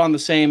kind of on the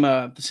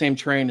same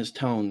train as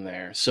Tone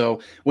there.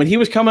 So when he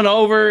was coming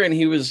over and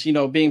he was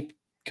being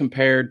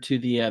compared to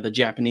the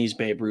Japanese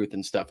Babe Ruth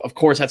and stuff. Of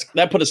course,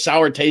 that put a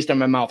sour taste in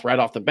my mouth right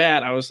off the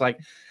bat. I was like,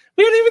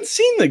 we haven't even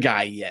seen the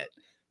guy yet.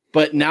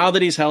 But now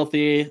that he's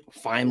healthy,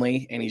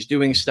 finally, and he's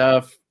doing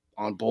stuff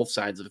on both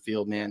sides of the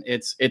field, man,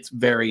 it's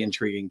very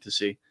intriguing to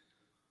see.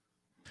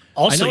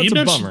 Also, I know it's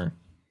a bummer.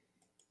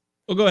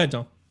 Oh, go ahead,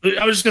 Tom.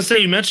 I was just gonna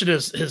say, you mentioned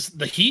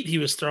the heat he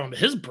was throwing, but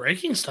his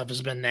breaking stuff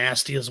has been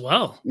nasty as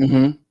well.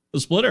 Mm-hmm. The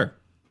splitter.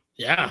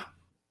 Yeah.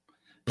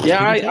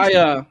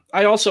 Yeah,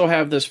 I also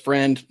have this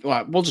friend.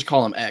 Well, we'll just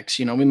call him X.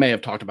 We may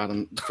have talked about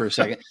him for a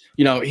second.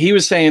 He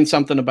was saying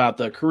something about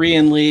the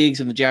Korean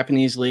leagues and the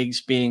Japanese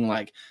leagues being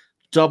like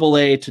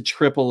AA to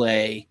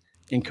AAA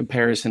in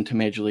comparison to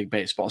Major League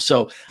Baseball.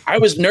 So I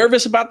was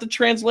nervous about the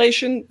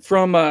translation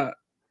from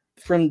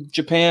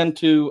Japan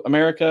to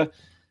America.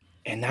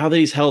 And now that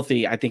he's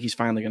healthy, I think he's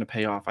finally going to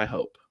pay off. I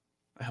hope.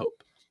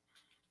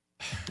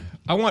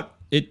 I want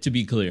it to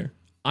be clear.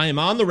 I am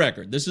on the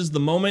record. This is the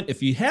moment.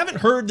 If you haven't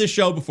heard this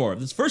show before, if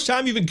this is the first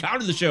time you've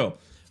encountered the show,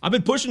 I've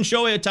been pushing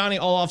Shohei Ohtani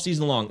all off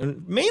season long,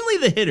 and mainly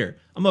the hitter.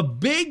 I'm a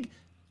big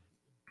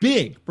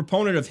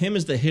proponent of him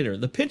as the hitter.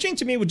 The pitching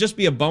to me would just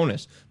be a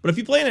bonus. But if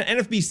you play in an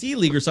NFBC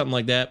league or something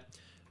like that,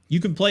 you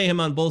can play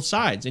him on both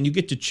sides, and you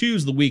get to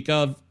choose the week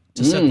of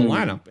to set the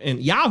lineup.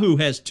 And Yahoo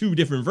has 2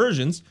 different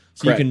versions,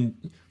 so Correct. you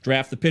can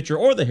draft the pitcher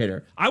or the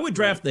hitter. I would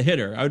draft the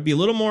hitter. I would be a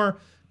little more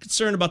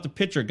concerned about the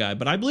pitcher guy,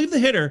 but I believe the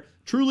hitter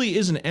truly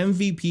is an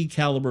MVP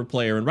caliber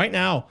player. And right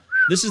now,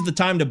 this is the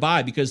time to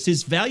buy because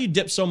his value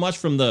dipped so much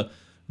from the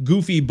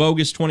goofy,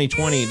 bogus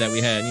 2020 that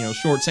we had,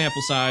 short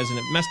sample size, and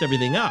it messed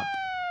everything up.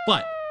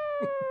 But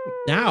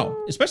now,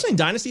 especially in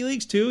dynasty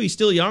leagues too, he's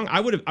still young. I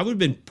would have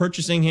been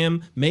purchasing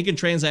him, making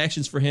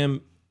transactions for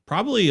him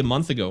probably a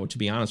month ago, to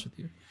be honest with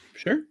you.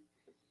 Sure.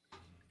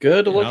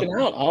 Good looking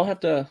out. I'll have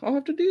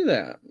to do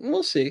that.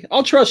 We'll see.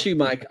 I'll trust you,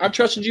 Mike. I've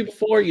trusted you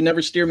before. You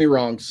never steer me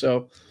wrong.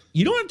 So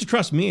you don't have to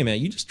trust me, man.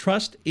 You just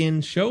trust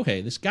in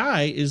Shohei. This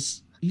guy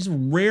he's a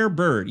rare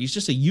bird. He's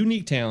just a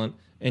unique talent,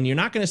 and you're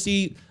not going to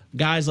see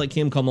guys like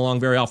him come along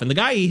very often. The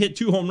guy he hit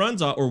 2 home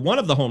runs off, or one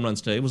of the home runs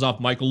today, was off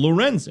Michael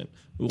Lorenzen,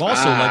 who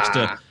also likes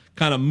to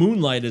kind of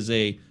moonlight as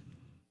a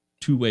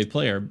two-way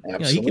player.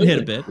 He can hit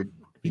a bit.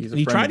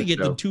 He tried to get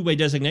the two-way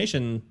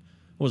designation.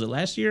 What was it,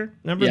 last year?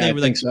 Remember? Yeah, they were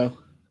I think so.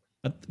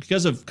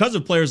 Because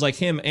of players like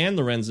him and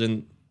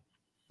Lorenzen,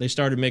 they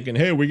started making,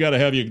 hey, we got to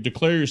have you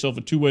declare yourself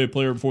a two-way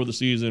player before the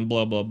season,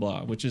 blah, blah,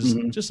 blah, which is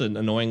just an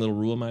annoying little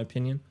rule in my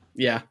opinion.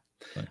 Yeah.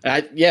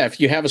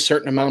 If you have a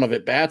certain amount of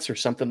at-bats or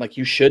something, like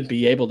you should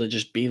be able to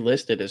just be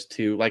listed as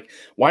to, like,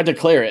 why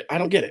declare it? I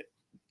don't get it.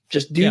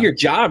 Just do your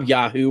job,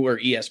 Yahoo or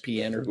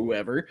ESPN or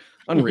whoever.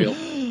 Unreal.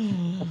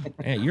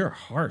 Man, you're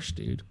harsh,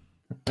 dude.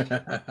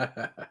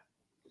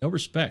 No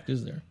respect,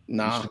 is there?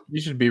 Nah. You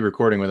should be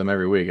recording with him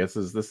every week. This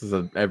is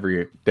a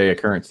everyday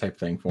occurrence type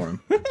thing for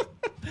him.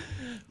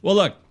 Well,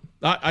 look,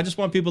 I just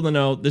want people to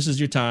know this is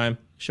your time.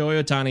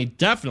 Shohei Ohtani,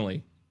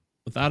 definitely,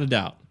 without a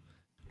doubt,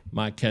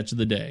 my catch of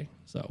the day.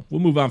 So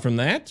we'll move on from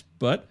that.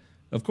 But,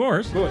 of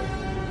course, Good.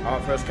 Our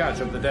first catch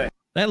of the day.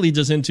 that leads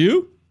us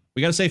into,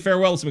 we got to say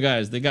farewell to some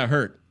guys. They got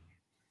hurt.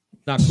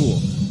 Not cool.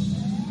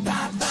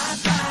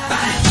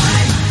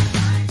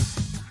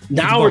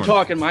 Now we're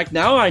talking, Mike.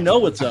 Now I know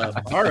what's up.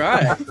 All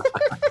right.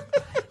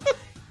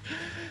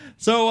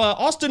 So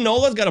Austin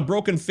Nola's got a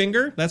broken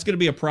finger. That's going to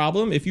be a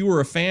problem. If you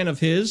were a fan of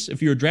his,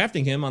 if you were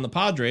drafting him on the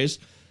Padres,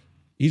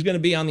 he's going to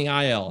be on the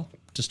IL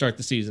to start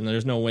the season.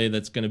 There's no way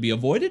that's going to be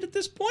avoided at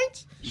this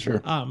point.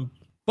 Sure.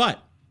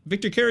 But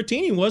Victor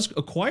Caratini was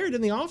acquired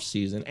in the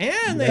offseason,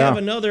 and they have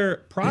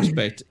another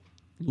prospect,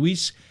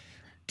 Luis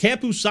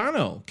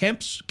Campusano.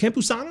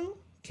 Campusano?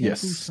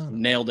 Yes.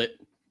 Nailed it.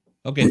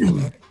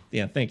 Okay.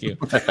 Yeah, thank you.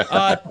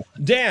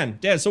 Dan,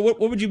 so what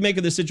would you make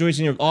of the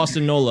situation here with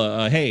Austin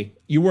Nola? Hey,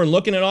 you weren't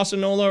looking at Austin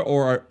Nola,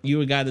 or are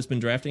you a guy that's been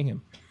drafting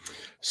him?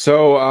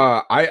 So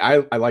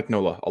I like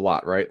Nola a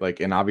lot, right? Like,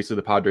 and obviously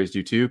the Padres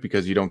do too,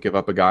 because you don't give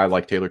up a guy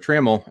like Taylor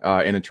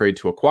Trammell in a trade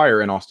to acquire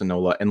an Austin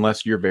Nola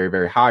unless you're very,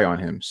 very high on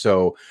him.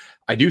 So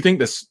I do think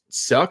this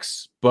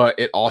sucks, but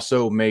it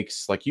also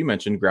makes, like you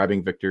mentioned,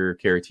 grabbing Victor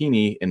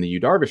Caratini in the Yu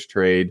Darvish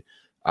trade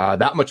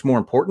that much more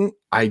important.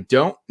 I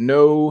don't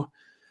know,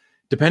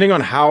 depending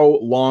on how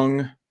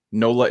long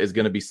Nola is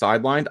going to be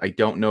sidelined, I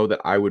don't know that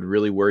I would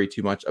really worry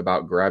too much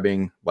about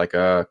grabbing like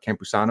a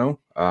Campusano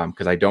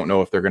because I don't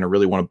know if they're going to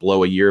really want to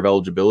blow a year of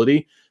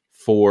eligibility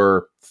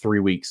for 3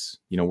 weeks,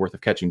 worth of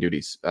catching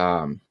duties.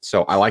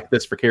 So I like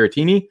this for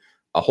Caratini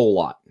a whole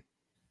lot.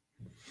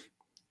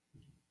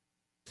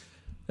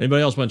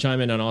 Anybody else want to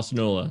chime in on Austin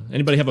Nola?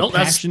 Anybody have a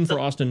passion for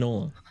Austin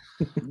Nola?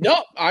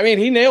 No, I mean,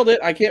 he nailed it.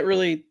 I can't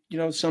really,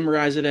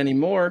 summarize it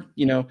anymore.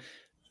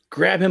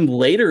 Grab him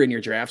later in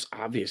your drafts,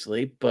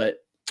 obviously,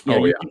 but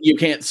you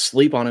can't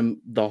sleep on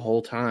him the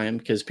whole time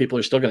because people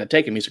are still going to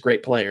take him. He's a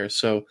great player.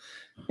 So,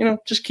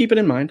 just keep it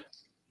in mind.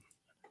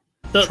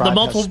 The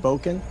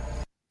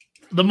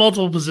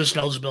multiple position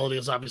eligibility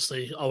is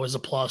obviously always a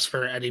plus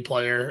for any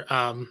player,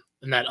 and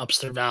that ups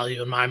their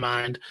value in my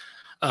mind.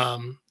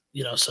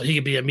 So he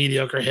could be a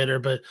mediocre hitter,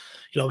 but,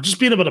 just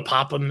being able to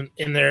pop him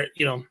in there,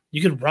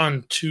 you could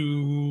run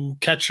 2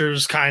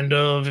 catchers kind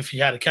of if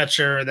you had a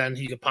catcher, and then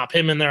you could pop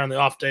him in there on the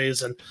off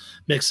days and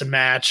mix and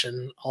match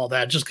and all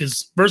that, just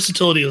because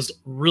versatility is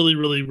really,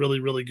 really, really,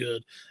 really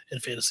good in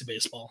fantasy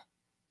baseball.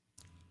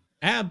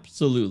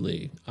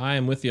 Absolutely. I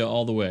am with you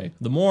all the way.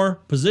 The more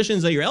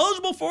positions that you're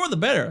eligible for, the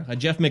better. A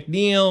Jeff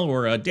McNeil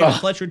or a David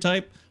Fletcher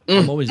type,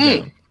 I'm always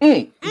down.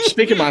 You're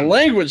speaking my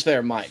language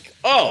there, Mike.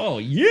 Oh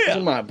yeah. Those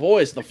are my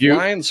boys, the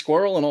flying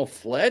squirrel and old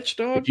Fletch,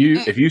 dog.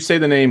 If you say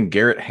the name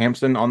Garrett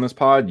Hampson on this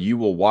pod, you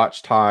will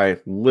watch Ty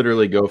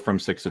literally go from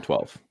 6 to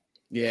 12.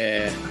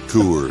 Yeah.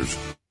 Coors.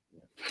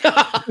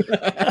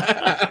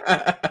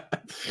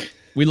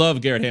 We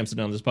love Garrett Hampson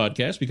on this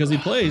podcast because he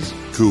plays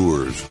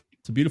Coors.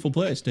 It's a beautiful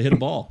place to hit a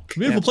ball. It's a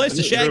beautiful place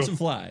to shag some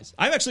flies.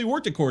 I've actually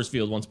worked at Coors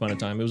Field once upon a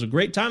time. It was a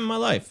great time in my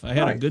life. I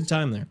had a good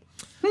time there.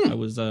 I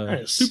was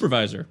a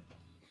supervisor.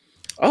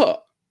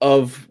 Oh,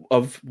 of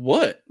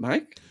what,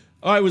 Mike?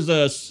 I was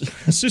a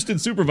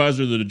assistant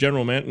supervisor to the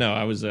general man. No,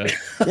 I was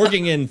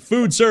working in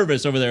food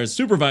service over there as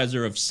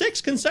supervisor of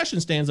 6 concession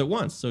stands at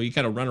once. So you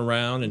kind of run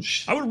around, and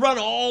I would run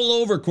all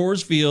over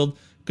Coors Field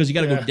because you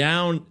got to go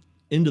down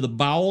into the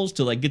bowels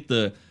to like get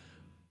the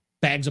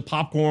bags of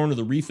popcorn or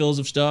the refills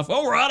of stuff.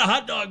 Oh, we're out of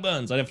hot dog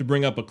buns. I'd have to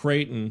bring up a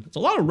crate, and it's a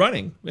lot of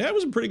running. Yeah, it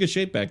was in pretty good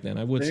shape back then,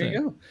 I would say. There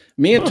you go.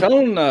 Me and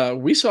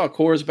Tone, we saw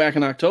Coors back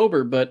in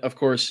October, but of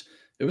course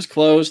it was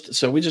closed,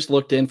 so we just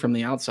looked in from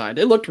the outside.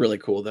 It looked really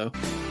cool, though.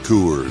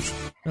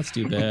 Coors. That's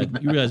too bad.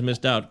 You guys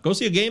missed out. Go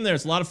see a game there.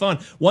 It's a lot of fun.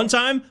 One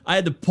time, I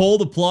had to pull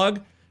the plug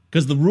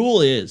because the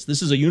rule is,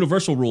 this is a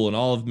universal rule in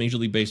all of Major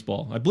League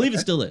Baseball. I believe it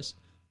still is.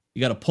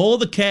 You got to pull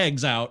the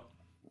kegs out,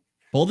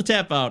 pull the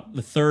tap out,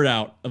 the third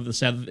out of the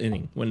 7th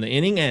inning. When the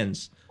inning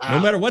ends,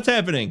 no matter what's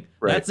happening,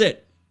 that's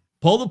it.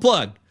 Pull the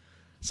plug.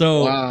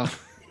 So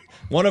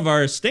one of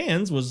our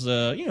stands was,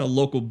 a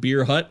local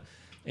beer hut,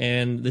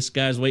 and this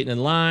guy's waiting in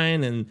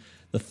line, and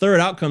the third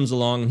out comes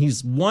along, and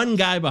he's one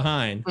guy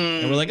behind.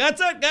 And we're like, that's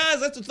it,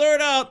 guys. That's the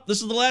third out.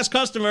 This is the last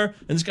customer.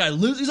 And this guy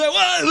loses. He's like,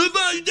 what?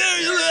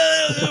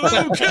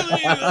 I'm killing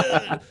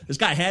you. This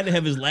guy had to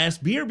have his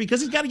last beer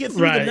because he's got to get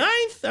through the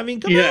 9th. I mean,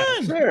 come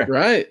on. Sure.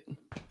 Right.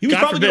 He was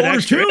probably going to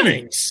order 2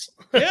 innings.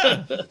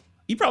 Yeah.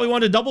 He probably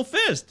wanted a double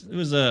fist. It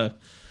was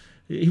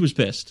he was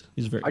pissed.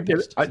 He's very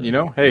pissed. Hey, you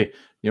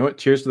know what?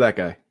 Cheers to that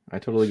guy. I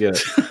totally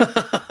get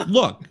it.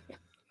 Look,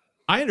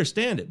 I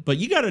understand it, but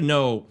you got to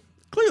know.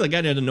 Clearly,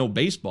 got to know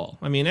baseball.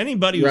 I mean,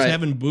 anybody who's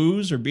having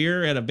booze or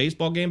beer at a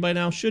baseball game by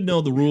now should know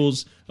the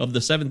rules of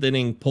the 7th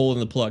inning pulling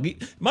the plug.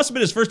 It must have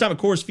been his first time at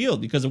Coors Field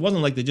because it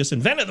wasn't like they just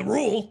invented the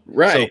rule.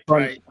 Right.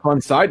 So,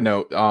 fun side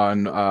note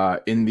on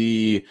in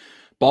the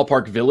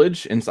Ballpark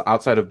Village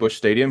outside of Busch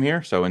Stadium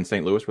here, so in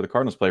St. Louis where the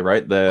Cardinals play,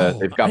 right?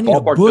 They've got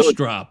Ballpark Busch Village.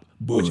 Drop.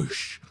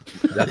 Busch.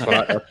 That's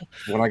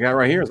what I got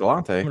right here is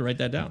Alante. I'm gonna write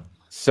that down.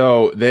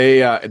 So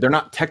they're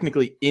not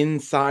technically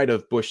inside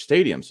of Busch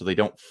Stadium, so they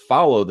don't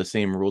follow the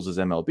same rules as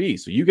MLB.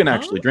 So you can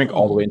actually drink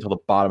all the way until the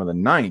bottom of the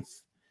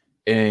 9th,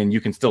 and you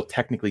can still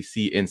technically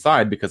see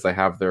inside because they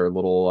have their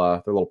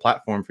little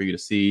platform for you to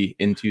see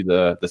into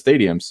the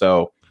stadium.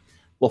 So,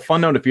 well,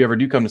 fun note: if you ever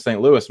do come to St.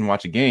 Louis and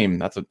watch a game,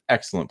 that's an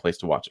excellent place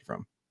to watch it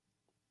from.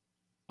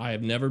 I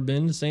have never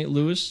been to St.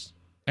 Louis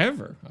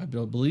ever, I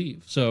don't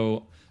believe.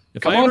 So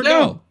if Come I on ever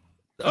down.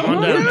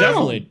 go,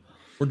 definitely.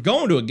 We're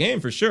going to a game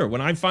for sure. When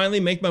I finally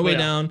make my way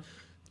down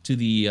to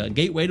the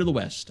gateway to the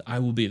West, I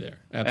will be there.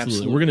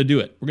 Absolutely. We're going to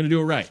do it. We're going to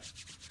do it right.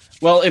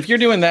 Well, if you're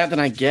doing that, then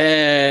I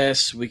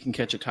guess we can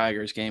catch a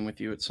Tigers game with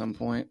you at some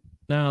point.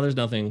 No, there's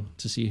nothing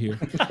to see here.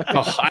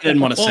 I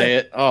didn't want to say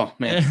it. Oh,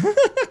 man.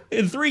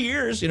 In 3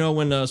 years,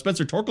 when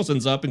Spencer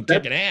Torkelson's up and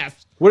kicking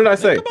ass. What did I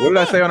say? What did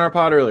I say on our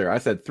pod earlier? I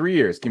said 3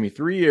 years. Give me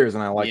 3 years,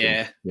 and I like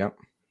it. Yep.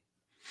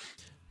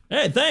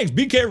 Hey, thanks.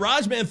 BK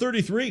Rajman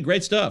 33.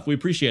 Great stuff. We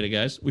appreciate it,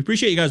 guys. We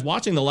appreciate you guys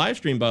watching the live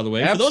stream, by the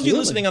way. Absolutely. For those of you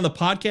listening on the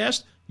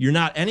podcast, you're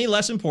not any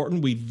less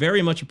important. We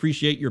very much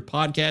appreciate your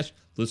podcast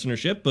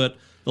listenership, but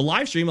the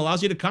live stream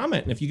allows you to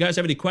comment. And if you guys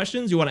have any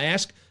questions you want to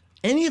ask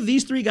any of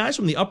these 3 guys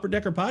from the Upper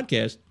Decker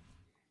podcast,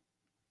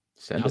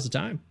 now's the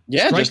time.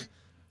 Yeah, just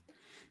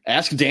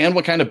ask Dan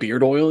what kind of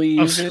beard oil he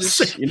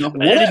uses.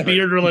 Any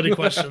beard-related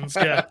questions.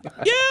 Yeah.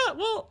 Yeah,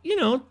 well,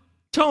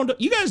 Tone,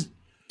 you guys...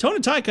 Tone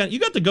and Ty, you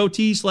got the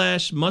goatee /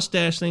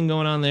 mustache thing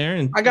going on there,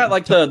 and I got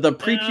like the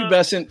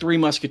prepubescent 3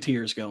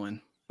 Musketeers going.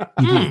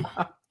 I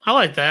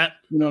like that.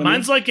 You know what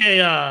Mine's like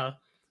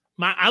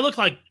I look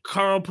like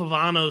Carl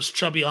Pavano's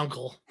chubby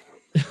uncle.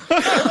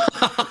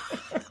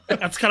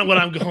 That's kind of what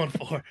I'm going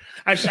for.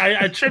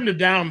 I trimmed it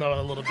down though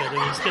a little bit. It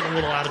was getting a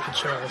little out of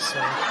control. So,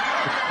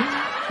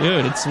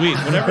 dude, it's sweet.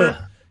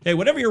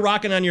 Whatever you're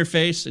rocking on your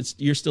face,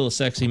 you're still a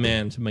sexy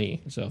man to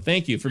me. So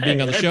thank you for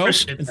being on the show.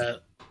 Appreciate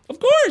that. Of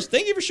course.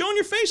 Thank you for showing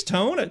your face,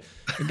 Tone.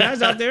 The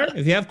guys out there,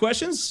 if you have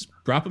questions,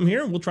 drop them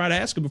here, and we'll try to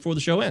ask them before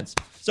the show ends.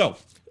 So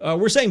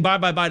we're saying bye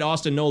to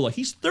Austin Nola.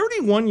 He's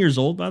 31 years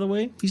old, by the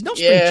way. He's no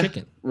spring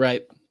chicken.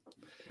 Right.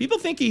 People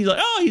think he's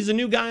like, he's a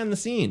new guy on the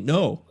scene.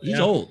 No, he's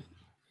old.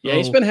 Yeah,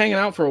 he's been hanging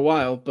out for a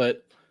while,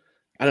 but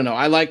I don't know.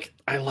 I like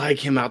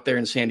him out there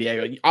in San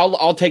Diego.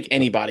 I'll take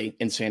anybody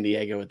in San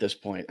Diego at this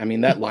point. I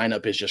mean, that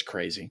lineup is just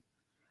crazy.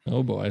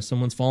 Oh boy,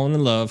 someone's falling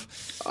in love.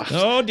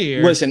 Oh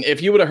dear. Listen,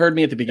 if you would have heard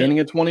me at the beginning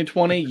of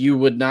 2020, you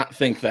would not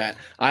think that.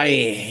 I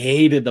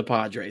hated the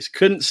Padres.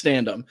 Couldn't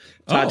stand them.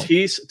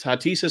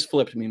 Tatis has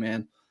flipped me,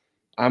 man.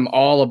 I'm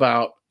all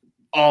about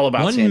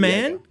one San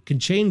man Diego. Can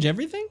change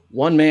everything?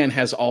 One man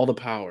has all the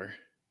power.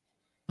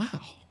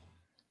 Wow.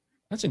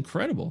 That's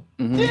incredible.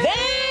 Mm-hmm.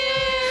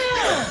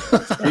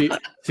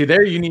 See,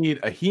 there you need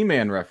a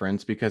He-Man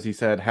reference because he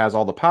said has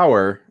all the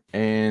power,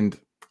 and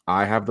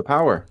I have the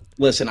power.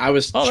 Listen, I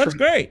was... that's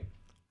great.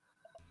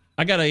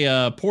 I got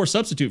a poor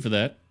substitute for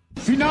that.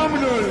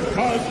 Phenomenal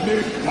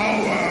cosmic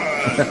power.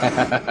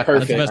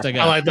 That's the best I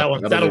got. I like that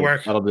one. That'll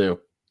work. That'll do.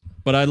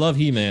 But I love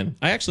He-Man.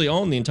 I actually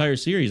own the entire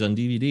series on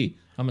DVD.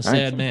 I'm a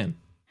sad man.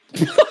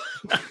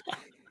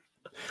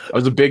 I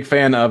was a big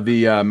fan of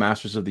the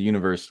Masters of the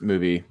Universe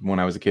movie when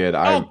I was a kid.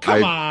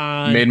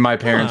 I made my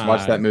parents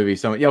watch that movie.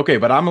 So yeah, okay,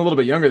 but I'm a little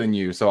bit younger than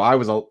you, so I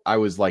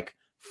was like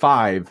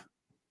 5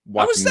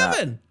 watching I was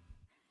 7. That.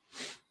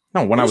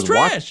 No, when I was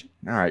trash.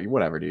 All right,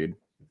 whatever, dude.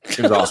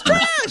 It was awesome.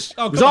 Trash.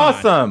 Oh, it was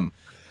awesome.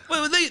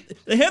 Well,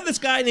 they have this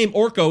guy named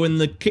Orko in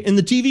the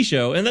TV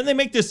show, and then they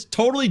make this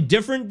totally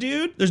different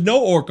dude. There's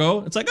no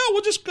Orko. It's like, oh,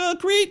 we'll just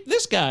create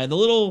this guy, the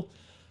little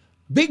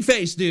big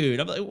face dude.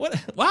 I'm like, what?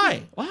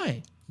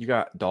 Why? You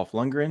got Dolph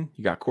Lundgren.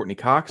 You got Courtney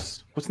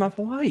Cox. What's not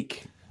to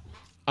like?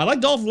 I like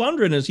Dolph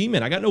Lundgren as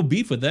He-Man. I got no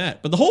beef with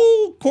that. But the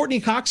whole Courtney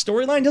Cox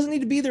storyline doesn't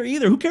need to be there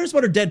either. Who cares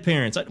about her dead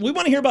parents? We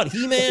want to hear about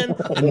He-Man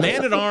and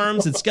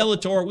Man-at-Arms and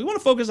Skeletor. We want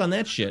to focus on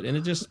that shit. And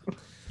it just...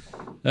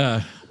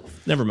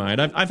 never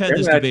mind. I've had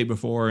this debate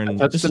before, and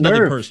this is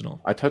nothing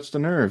personal. I touched a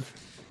nerve.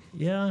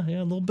 Yeah,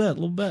 a little bit.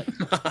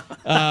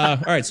 All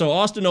right, so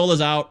Austin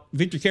Nola's out.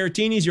 Victor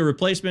Caratini's your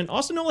replacement.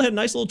 Austin Nola had a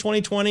nice little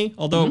 2020,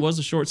 although it was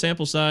a short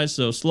sample size,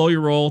 so slow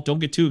your roll. Don't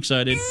get too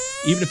excited,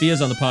 even if he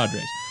is on the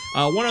Padres.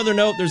 One other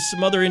note, there's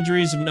some other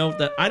injuries of note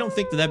that I don't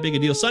think they're that big a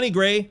deal. Sonny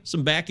Gray,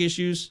 some back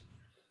issues.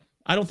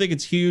 I don't think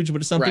it's huge, but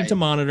it's something to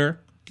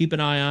monitor. Keep an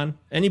eye on.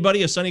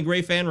 Anybody a Sonny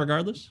Gray fan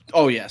regardless?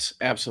 Oh, yes,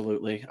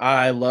 absolutely.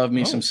 I love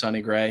me some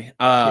Sonny Gray.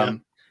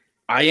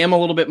 I am a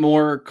little bit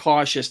more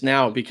cautious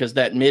now because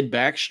that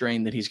mid-back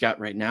strain that he's got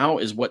right now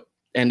is what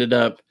ended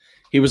up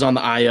he was on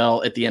the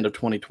IL at the end of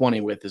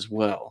 2020 with as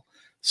well.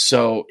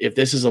 So if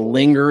this is a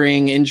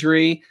lingering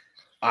injury,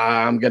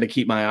 I'm going to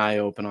keep my eye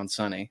open on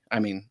Sonny. I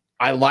mean,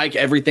 I like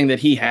everything that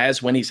he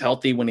has when he's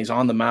healthy, when he's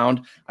on the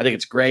mound. I think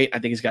it's great. I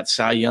think he's got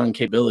Cy Young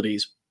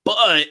capabilities.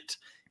 But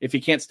if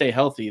he can't stay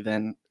healthy,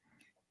 then,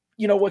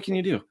 what can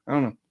you do? I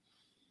don't know.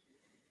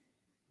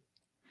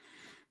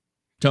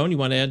 Tone, you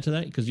want to add to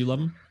that because you love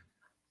him?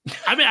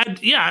 I mean,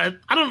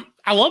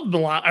 I love him a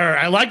lot, or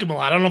I like him a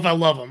lot. I don't know if I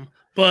love him,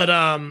 but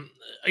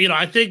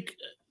I think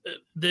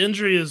the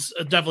injury is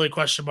definitely a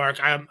question mark.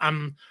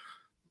 I'm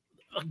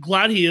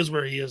glad he is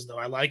where he is, though.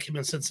 I like him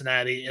in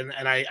Cincinnati, and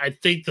I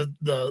think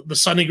the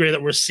Sonny Gray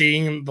that we're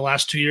seeing in the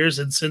last 2 years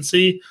in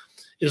Cincy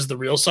is the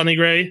real Sonny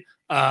Gray.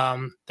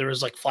 There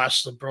was like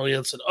flashes of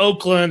brilliance in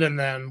Oakland, and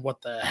then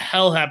what the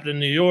hell happened in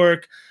New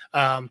York.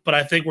 But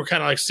I think we're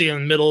kind of like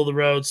seeing middle of the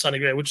road Sonny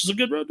Gray, which is a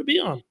good road to be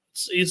on.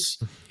 He's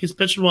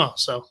pitching well,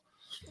 so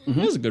it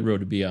is a good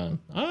road to be on.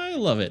 I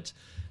love it.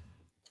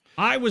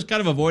 I was kind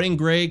of avoiding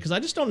Gray because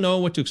I just don't know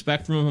what to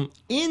expect from him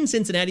in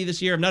Cincinnati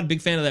this year. I'm not a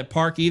big fan of that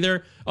park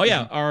either. Oh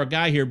yeah, our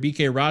guy here,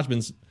 BK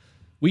Rajmans,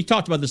 we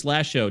talked about this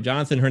last show.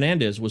 Jonathan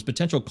Hernandez was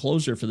potential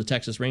closer for the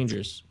Texas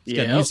Rangers. He's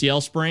got an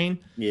UCL sprain.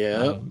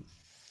 Yeah.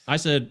 I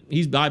said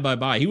he's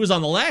bye. He was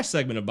on the last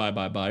segment of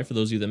bye. For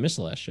those of you that missed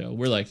the last show,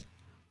 we're like,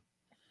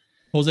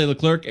 Jose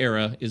Leclerc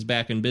era is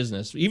back in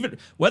business. Even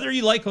whether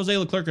you like Jose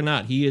Leclerc or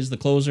not, he is the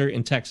closer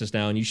in Texas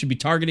now, and you should be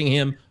targeting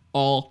him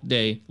all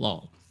day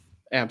long.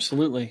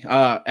 Absolutely.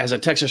 As a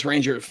Texas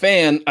Ranger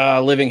fan,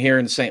 living here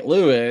in St.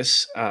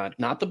 Louis,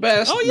 not the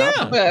best. Oh, yeah.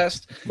 Not the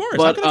best. Of course.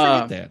 How could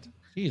I forget that?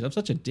 Jeez, I'm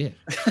such a dick.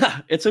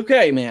 It's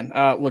okay, man.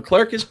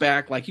 Leclerc is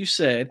back, like you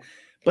said,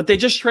 but they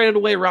just traded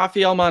away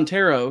Rafael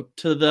Montero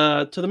to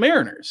the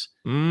Mariners.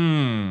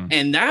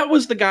 And that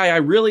was the guy I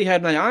really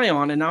had my eye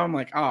on, and now I'm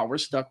like, we're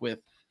stuck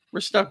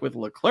with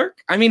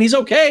Leclerc. I mean, he's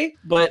okay,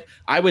 but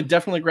I would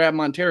definitely grab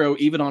Montero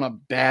even on a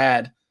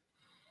bad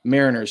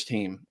Mariners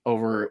team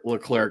over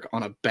Leclerc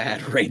on a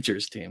bad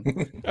Rangers team.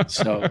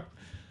 So,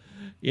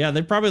 yeah,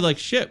 they're probably like,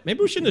 shit,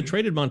 maybe we shouldn't have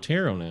traded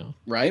Montero now.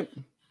 Right?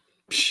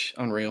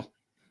 Unreal.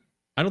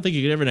 I don't think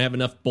you could ever have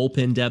enough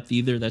bullpen depth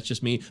either. That's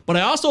just me. But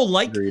I also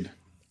like,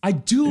 I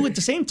do at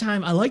the same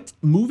time, I like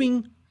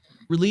moving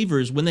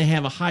relievers when they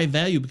have a high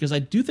value because I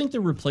do think they're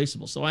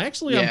replaceable. So I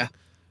actually,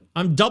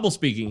 I'm double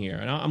speaking here,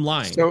 and I'm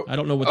lying. So, I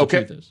don't know what the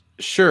truth is.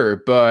 Sure,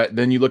 but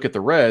then you look at the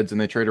Reds,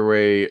 and they trade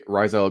away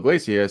Raisel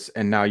Iglesias,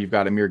 and now you've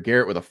got Amir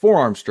Garrett with a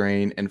forearm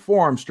strain, and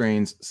forearm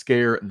strains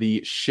scare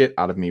the shit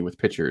out of me with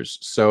pitchers.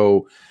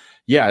 So,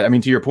 yeah, I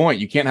mean, to your point,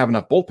 you can't have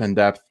enough bullpen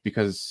depth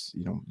because,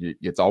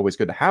 it's always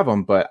good to have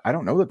them, but I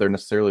don't know that they're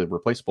necessarily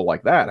replaceable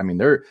like that. I mean,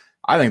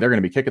 I think they're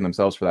going to be kicking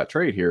themselves for that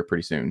trade here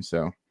pretty soon,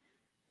 so...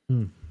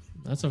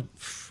 That's a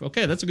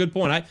good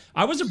point.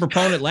 I was a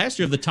proponent last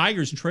year of the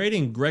Tigers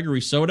trading Gregory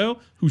Soto,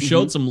 who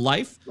showed some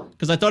life,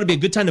 because I thought it'd be a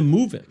good time to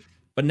move him.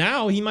 But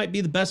now he might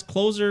be the best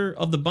closer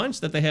of the bunch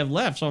that they have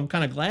left, so I'm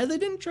kind of glad they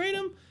didn't trade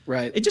him.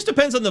 Right. It just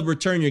depends on the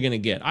return you're going to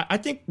get. I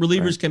think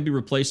relievers can be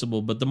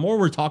replaceable, but the more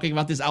we're talking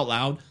about this out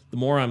loud, the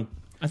more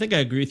I think I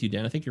agree with you,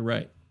 Dan. I think you're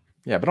right.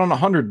 Yeah, but on a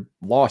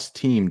 100-loss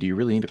team, do you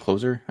really need a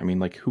closer? I mean,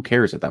 like, who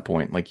cares at that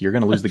point? Like, you're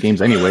going to lose the games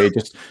anyway.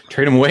 Just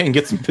trade them away and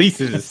get some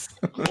pieces.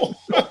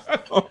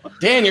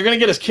 Dan, you're gonna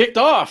get us kicked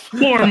off.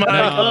 Poor Mike.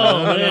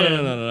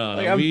 No.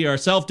 Like, We are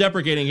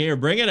self-deprecating here.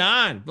 Bring it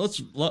on.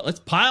 Let's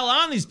pile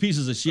on these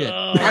pieces of shit.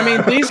 I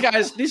mean, these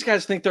guys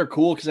think they're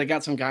cool because they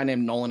got some guy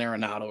named Nolan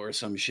Arenado or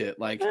some shit.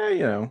 Like,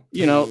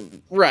 you know,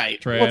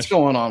 right? Trash. What's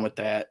going on with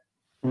that?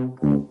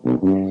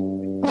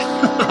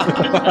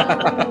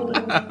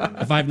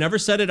 If I've never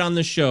said it on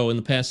this show in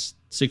the past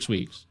 6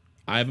 weeks,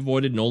 I've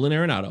avoided Nolan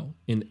Arenado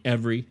in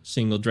every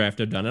single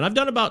draft I've done, and I've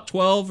done about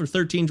 12 or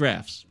 13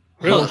 drafts.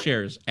 Really? No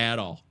shares at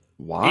all.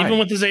 Why? Even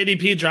with his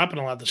ADP dropping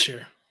a lot this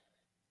year.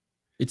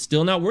 It's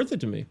still not worth it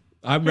to me.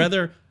 I'd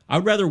rather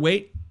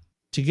wait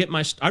to get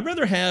my. I'd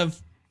rather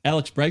have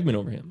Alex Bregman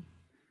over him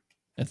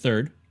at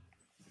third.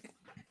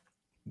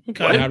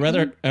 Okay. And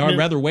I'd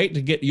rather wait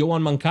to get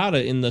Yoan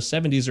Moncada in the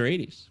 70s or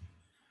 80s.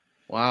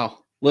 Wow.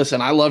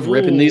 Listen, I love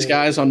ripping these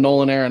guys on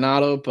Nolan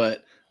Arenado,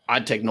 but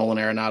I'd take Nolan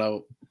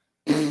Arenado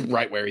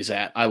right where he's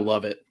at. I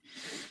love it.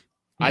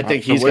 I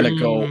think he's going to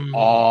go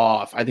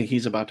off. I think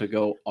he's about to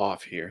go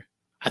off here.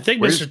 I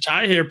think Mr.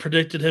 Ty here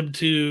predicted him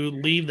to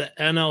lead the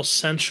NL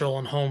Central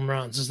in home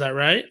runs. Is that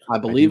right? I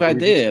believe I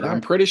did.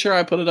 I'm pretty sure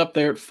I put it up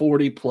there at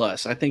 40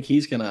 plus. I think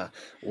he's going to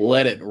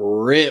let it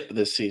rip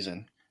this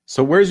season.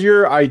 So where's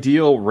your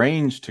ideal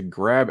range to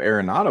grab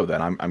Arenado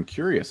then? I'm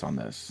curious on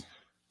this.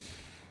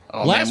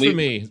 Oh,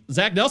 Blasphemy.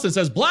 Zach Nelson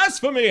says,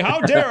 blasphemy. How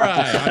dare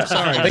I? I'm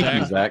sorry,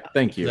 Thank you, Zach.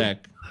 Thank you.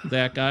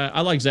 Zach, I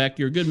like Zach.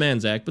 You're a good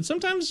man, Zach. But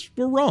sometimes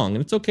we're wrong,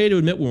 and it's okay to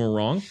admit when we're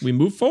wrong. We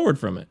move forward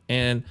from it.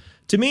 And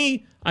to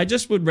me, I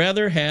just would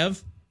rather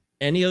have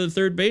any other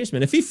third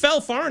baseman. If he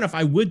fell far enough,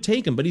 I would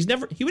take him. But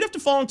he would have to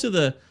fall into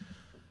the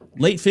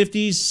late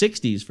 50s,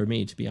 60s for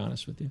me, to be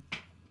honest with you.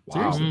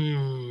 Wow.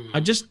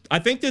 I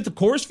think that the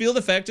Coors Field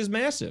effect is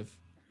massive.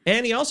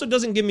 And he also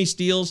doesn't give me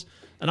steals.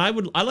 And I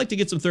like to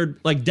get some third,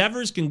 like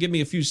Devers can give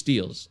me a few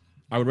steals.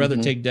 I would rather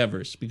take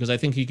Devers because I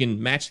think he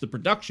can match the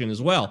production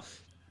as well.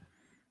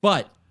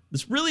 But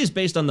this really is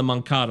based on the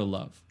Moncada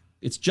love.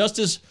 It's just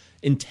as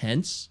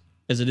intense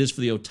as it is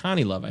for the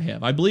Ohtani love I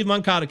have. I believe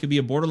Moncada could be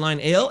a borderline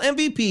AL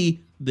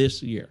MVP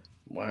this year.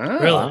 Wow.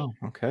 Really?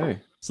 Okay.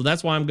 So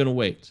that's why I'm going to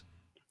wait.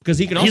 Because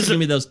he can also give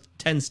me those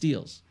 10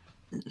 steals.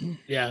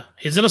 Yeah,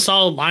 he's in a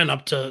solid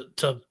lineup to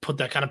put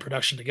that kind of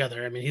production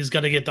together. I mean, he's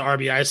going to get the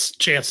RBI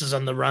chances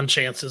and the run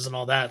chances and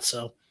all that.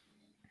 So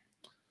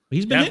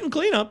he's been hitting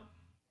cleanup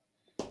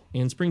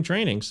in spring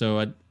training.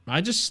 So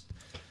I just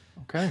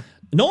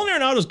Nolan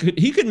Arenado's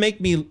he could make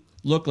me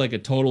look like a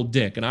total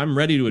dick, and I'm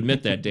ready to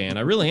admit that, Dan.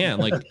 I really am.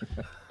 Like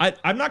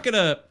I'm not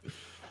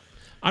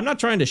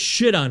trying to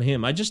shit on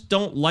him. I just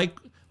don't like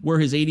where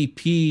his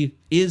ADP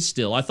is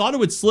still. I thought it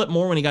would slip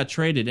more when he got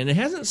traded, and it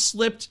hasn't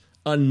slipped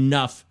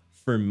enough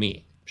for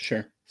me.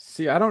 Sure.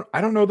 See, I don't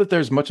know that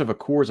there's much of a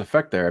Coors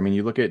effect there. I mean,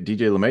 you look at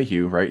DJ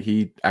LeMahieu, right?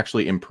 He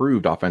actually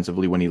improved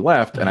offensively when he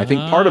left. And I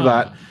think part of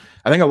that,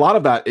 I think a lot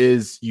of that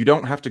is you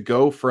don't have to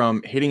go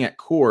from hitting at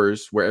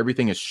Coors where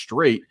everything is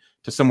straight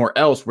to somewhere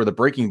else where the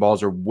breaking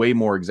balls are way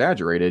more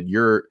exaggerated.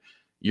 You're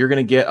going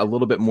to get a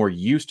little bit more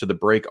used to the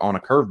break on a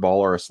curveball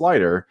or a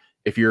slider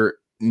if you're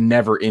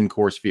never in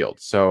Coors Field.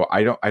 So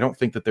I don't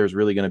think that there's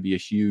really going to be a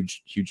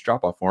huge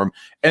drop off for him.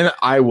 And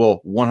I will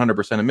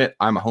 100% admit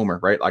I'm a homer,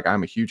 right? Like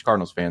I'm a huge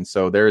Cardinals fan.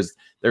 So there's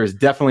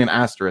definitely an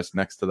asterisk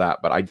next to that,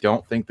 but I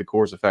don't think the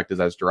Coors effect is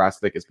as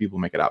drastic as people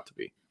make it out to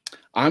be.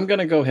 I'm going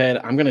to go ahead.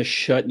 I'm going to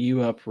shut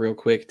you up real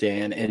quick,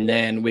 Dan, and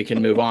then we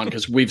can move on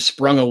because we've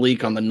sprung a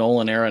leak on the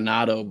Nolan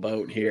Arenado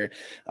boat here.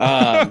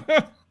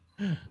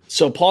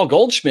 So Paul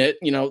Goldschmidt,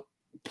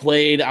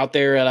 played out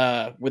there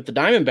at with the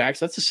Diamondbacks.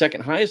 That's the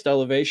second highest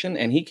elevation,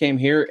 and he came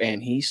here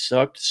and he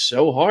sucked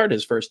so hard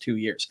his first 2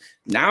 years.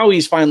 Now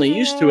he's finally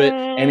used to it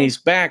and he's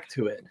back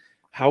to it.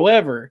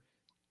 However,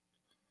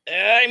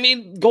 I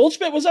mean,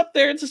 Goldschmidt was up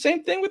there. It's the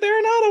same thing with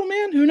Arenado,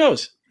 man. Who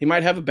knows? He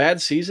might have a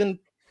bad season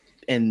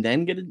and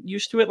then get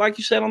used to it, like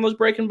you said, on those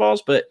breaking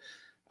balls. But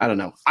I don't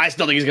know. I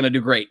still think he's going to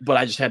do great, but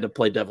I just had to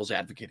play devil's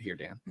advocate here,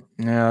 Dan.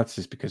 Yeah, that's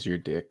just because you're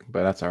a dick,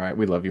 but that's all right.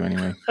 We love you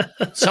anyway.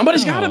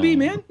 Somebody's got to be,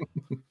 man.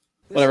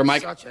 Whatever,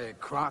 Mike. Such a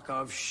crock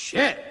of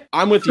shit.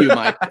 I'm with you,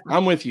 Mike.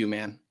 I'm with you,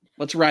 man.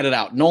 Let's ride it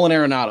out. Nolan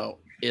Arenado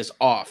is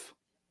off.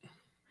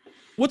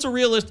 What's a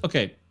realistic?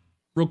 Okay,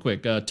 real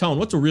quick, Tone.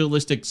 What's a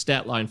realistic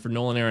stat line for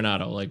Nolan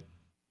Arenado? Like,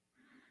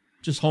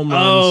 just home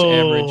runs,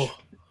 average.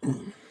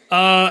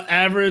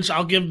 Average.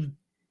 I'll give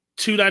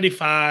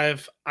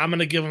 295. I'm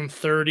gonna give him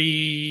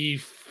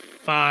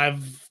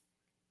 35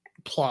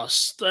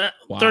 plus.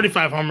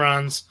 35 home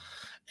runs,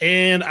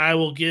 and I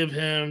will give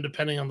him,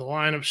 depending on the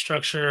lineup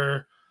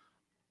structure,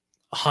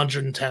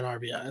 110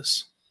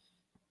 RBIs.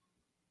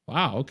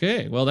 Wow.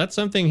 Okay. Well, that's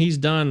something he's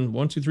done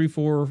 1, 2, 3,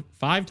 4,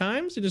 5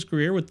 times in his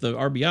career with the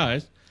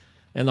RBIs,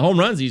 and the home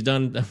runs he's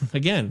done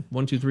again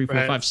 1, 2, 3,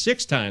 4, 5,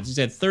 6 times. He's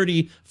had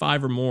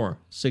 35 or more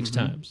 6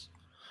 times.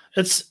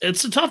 It's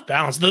a tough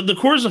balance. The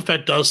Coors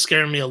effect does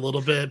scare me a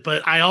little bit,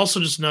 but I also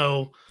just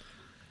know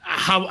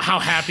how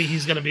happy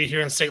he's going to be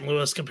here in St.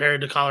 Louis compared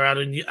to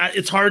Colorado. And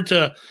it's hard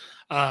to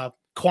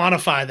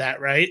quantify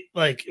that, right?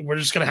 Like we're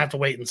just going to have to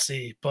wait and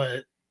see.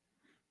 But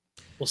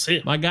We'll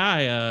see. My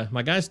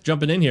guy's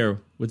jumping in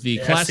here with the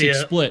classic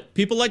split.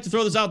 People like to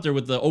throw this out there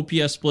with the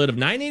OPS split of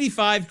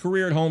 985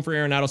 career at home for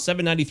Arenado,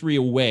 793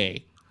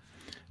 away.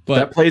 But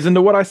that plays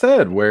into what I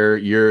said, where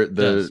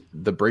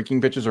the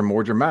breaking pitches are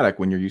more dramatic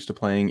when you're used to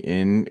playing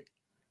in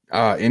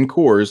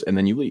Coors and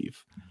then you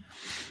leave.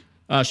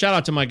 Shout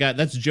out to my guy.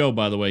 That's Joe,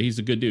 by the way. He's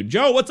a good dude.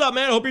 Joe, what's up,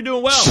 man? I hope you're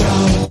doing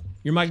well.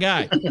 You're my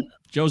guy.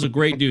 Joe's a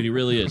great dude. He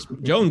really is.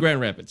 Joe in Grand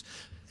Rapids.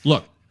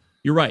 Look,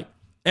 you're right.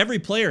 Every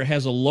player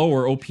has a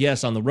lower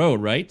OPS on the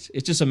road, right?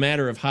 It's just a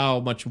matter of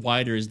how much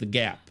wider is the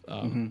gap.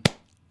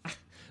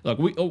 Look,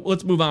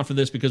 let's move on for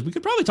this because we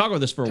could probably talk about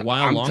this for a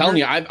while longer. I'm telling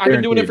you, I've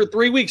been doing it for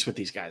 3 weeks with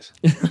these guys.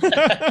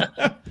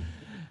 The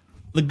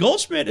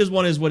Goldschmidt is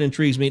what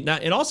intrigues me. Now,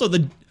 and also,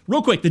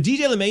 real quick, the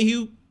DJ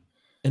LeMahieu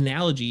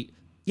analogy,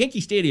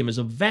 Yankee Stadium is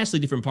a vastly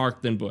different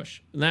park than Busch.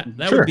 And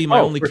that would be my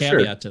only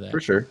caveat to that. For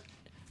sure.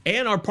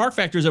 And our park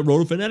factors at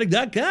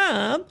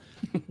rotofanatic.com.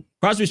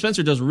 Crosby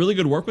Spencer does really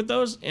good work with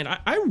those, and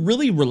I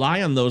really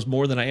rely on those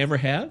more than I ever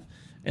have.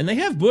 And they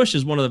have Busch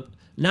as one of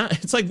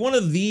it's like one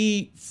of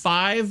the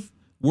 5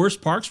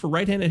 worst parks for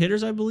right-handed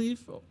hitters, I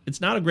believe.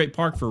 It's not a great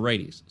park for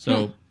righties.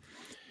 So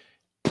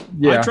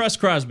I trust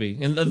Crosby.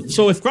 And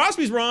so if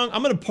Crosby's wrong,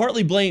 I'm going to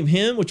partly blame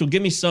him, which will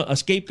give me a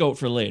scapegoat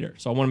for later.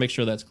 So I want to make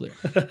sure that's clear.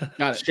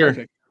 Got it. Sure.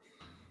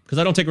 Because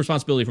I don't take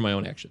responsibility for my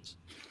own actions.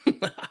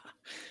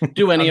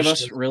 Do any of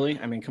us, really?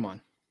 I mean, come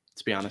on.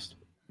 Let's be honest.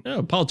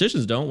 No,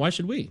 politicians don't. Why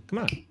should we? Come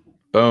on.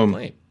 Boom.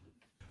 Boom!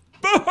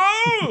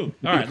 All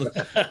right.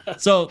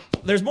 So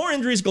there's more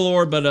injuries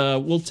galore, but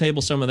we'll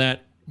table some of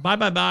that.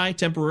 Bye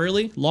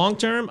temporarily. Long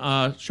term,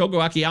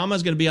 Shogo Akiyama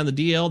is going to be on the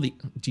DL. The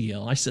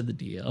DL. I said the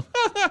DL.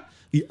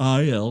 The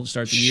IL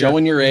start the year.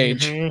 Showing your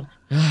age.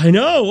 I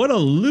know. What a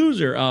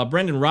loser.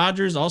 Brendan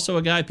Rodgers, also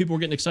a guy people were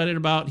getting excited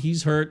about.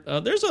 He's hurt.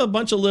 There's a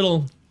bunch of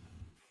little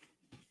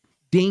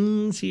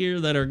dings here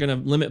that are going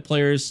to limit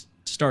players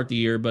to start the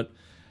year, but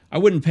I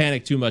wouldn't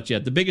panic too much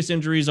yet. The biggest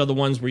injuries are the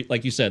ones where,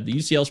 like you said, the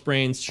UCL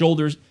sprains,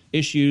 shoulders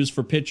issues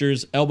for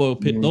pitchers, elbow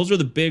pit. Those are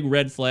the big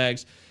red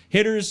flags.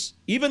 Hitters,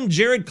 even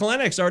Jared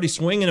Kelenic already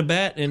swinging a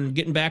bat and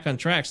getting back on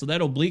track. So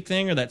that oblique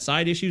thing or that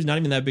side issue is not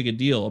even that big a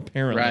deal,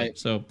 apparently. Right.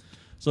 So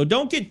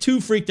don't get too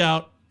freaked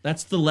out.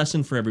 That's the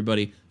lesson for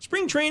everybody.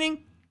 Spring training,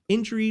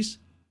 injuries,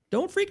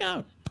 don't freak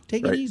out.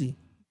 Take it easy.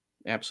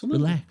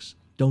 Absolutely. Relax.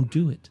 Don't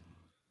do it.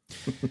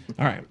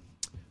 All right.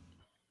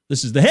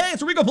 This is the Hey,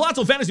 it's Rico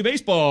Palazzo Fantasy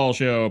Baseball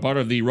Show, part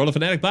of the Roto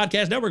Fanatic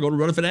Podcast Network. Go to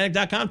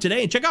rotofanatic.com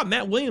today and check out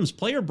Matt Williams'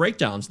 player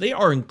breakdowns. They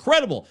are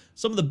incredible.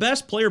 Some of the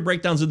best player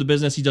breakdowns in the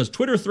business. He does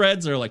Twitter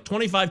threads that are like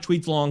 25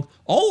 tweets long,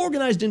 all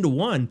organized into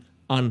one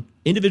on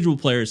individual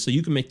players so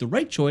you can make the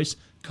right choice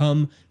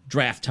come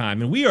draft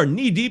time. And we are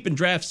knee-deep in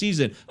draft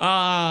season.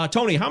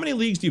 Tony, how many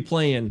leagues do you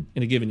play in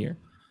a given year?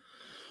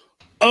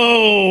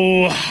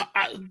 Oh,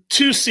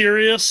 2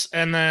 serious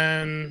and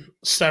then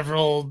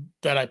several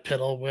that I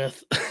piddle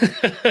with.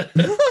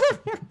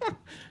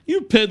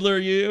 You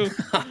piddler, you.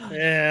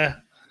 Yeah.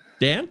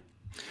 Dan?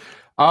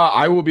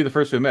 I will be the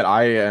first to admit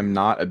I am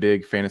not a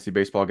big fantasy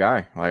baseball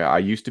guy. Like I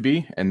used to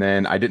be, and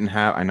then I didn't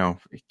have. I know.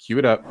 Cue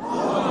it up.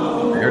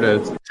 There it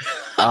is.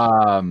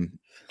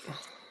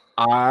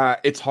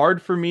 It's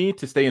hard for me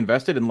to stay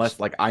invested unless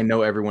like I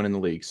know everyone in the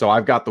league. So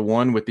I've got the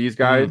one with these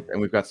guys, and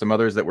we've got some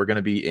others that we're going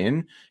to be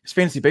in. It's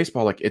fantasy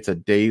baseball, like it's a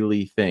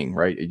daily thing,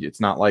 right?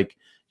 It's not like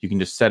you can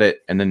just set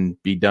it and then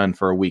be done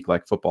for a week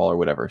like football or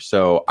whatever.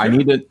 So I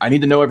need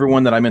to know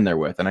everyone that I'm in there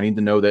with, and I need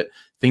to know that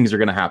things are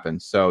going to happen.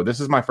 So this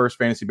is my first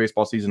fantasy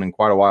baseball season in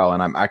quite a while,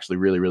 and I'm actually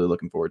really, really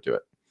looking forward to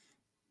it.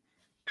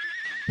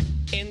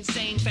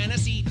 Insane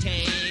fantasy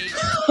take.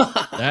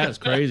 That's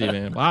crazy,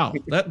 man. Wow.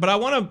 But I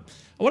want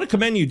to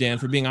commend you, Dan,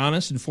 for being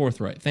honest and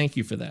forthright. Thank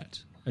you for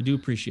that. I do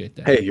appreciate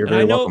that. Hey, you're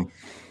very welcome.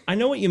 I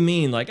know what you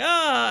mean. Like,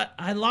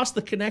 I lost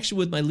the connection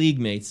with my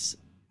league mates.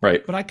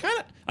 Right. But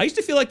I used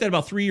to feel like that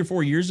about 3 or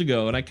 4 years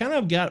ago, and I kind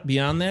of got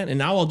beyond that, and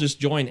now I'll just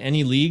join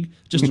any league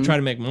just to try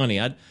to make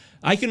money.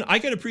 I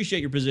can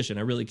appreciate your position.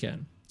 I really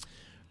can.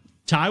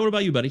 Ty, what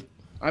about you, buddy?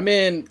 I'm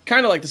in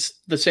kind of like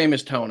the same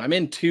as Tone. I'm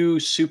in 2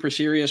 super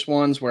serious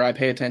ones where I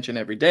pay attention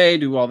every day,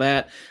 do all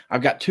that.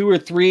 I've got 2 or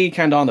 3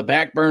 kind of on the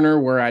back burner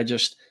where I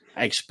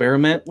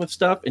experiment with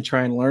stuff and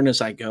try and learn as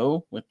I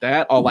go with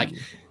that. I'll like,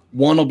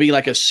 one will be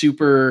like a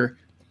super,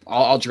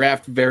 I'll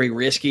draft very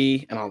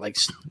risky, and I'll like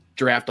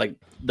draft like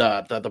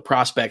the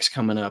prospects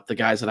coming up, the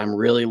guys that I'm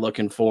really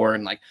looking for,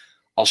 and like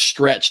I'll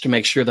stretch to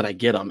make sure that I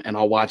get them, and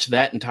I'll watch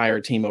that entire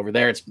team over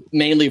there. It's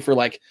mainly for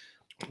like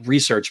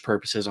research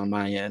purposes on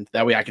my end.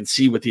 That way I can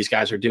see what these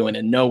guys are doing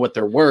and know what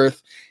they're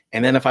worth.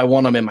 And then if I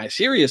want them in my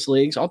serious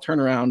leagues, I'll turn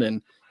around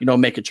and,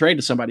 make a trade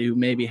to somebody who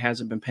maybe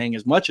hasn't been paying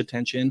as much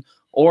attention,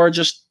 or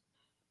just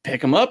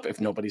pick them up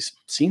if nobody's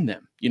seen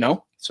them,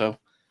 So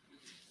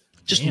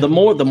just the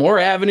more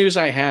avenues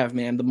I have,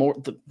 man,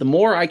 the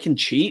more I can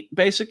cheat,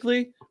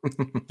 basically,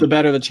 the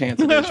better the chance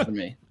it is for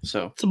me.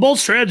 So it's a bold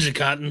strategy,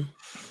 Cotton.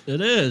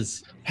 It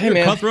is. Hey, You're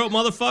man. a cutthroat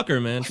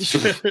motherfucker, man.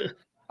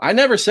 I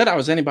never said I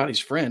was anybody's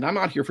friend. I'm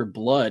out here for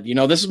blood.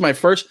 This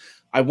is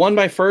I won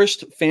my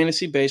first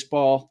fantasy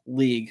baseball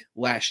league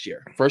last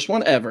year. First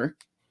one ever.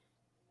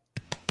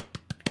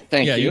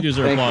 Thank you. Yeah, you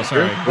deserve Thank applause.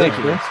 you. All right. Thank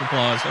Good. you.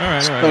 Applause. All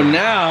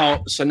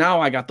right. So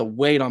now I got the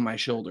weight on my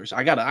shoulders.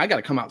 I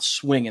gotta come out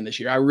swinging this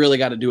year. I really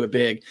got to do it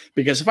big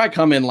because if I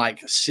come in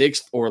like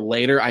 6th or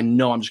later, I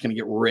know I'm just gonna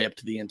get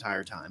ripped the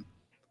entire time.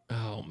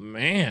 Oh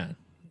man.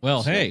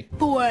 Well, hey.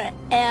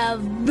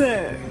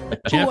 Forever.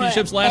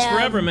 Championships last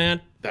forever, man.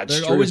 That's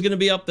They're true. always going to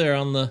be up there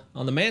on the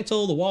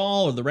mantle, the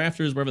wall, or the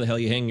rafters, wherever the hell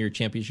you hang your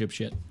championship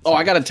shit. Oh,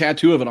 I got a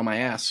tattoo of it on my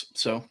ass.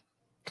 So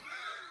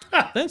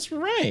That's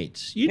right.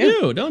 You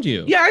do, don't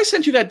you? Yeah, I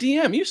sent you that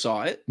DM. You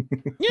saw it.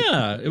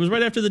 Yeah, it was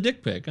right after the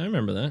dick pic. I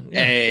remember that.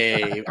 Yeah.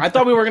 Hey, I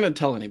thought we were going to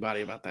tell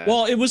anybody about that.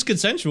 Well, it was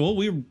consensual.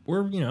 We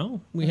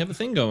have a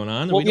thing going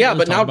on. That Well, we don't yeah, really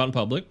but talk now- about in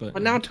public.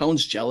 But now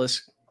Tone's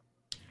jealous.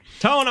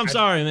 Tone, I'm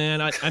sorry, man.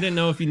 I didn't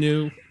know if you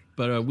knew,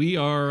 but we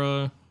got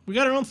our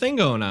own thing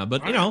going on.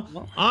 But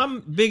I'm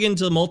big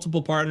into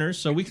multiple partners,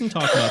 so we can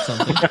talk about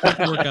something. We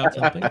can work out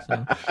something.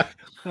 So.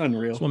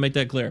 Unreal. Just want to make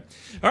that clear.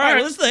 All right,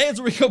 well, this is the Hands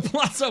Rico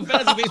Palazzo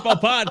Fantasy Baseball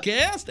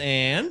Podcast,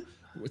 and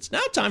it's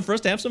now time for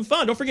us to have some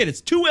fun. Don't forget,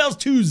 it's 2 L's,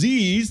 2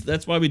 Z's.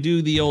 That's why we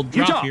do the old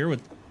drop Utah. here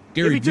with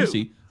Gary Give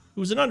me Busey,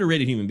 who's an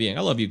underrated human being.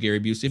 I love you, Gary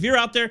Busey. If you're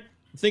out there,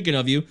 I'm thinking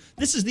of you.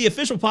 This is the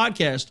official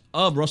podcast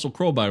of Russell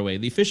Crowe, by the way,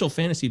 the official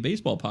fantasy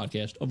baseball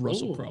podcast of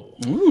Russell Crowe.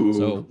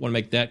 So want to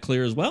make that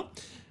clear as well.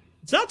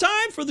 It's now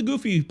time for the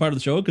goofy part of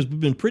the show because we've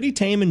been pretty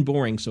tame and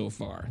boring so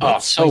far. Oh,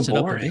 Let's so spice it up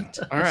a boring. bit.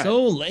 All right.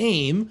 So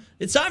lame.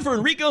 It's time for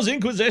Enrico's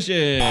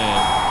Inquisition.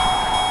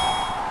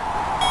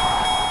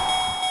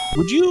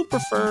 Would you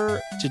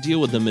prefer to deal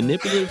with a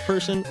manipulative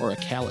person or a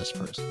callous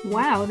person?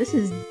 Wow, this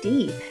is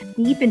deep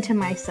into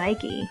my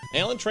psyche.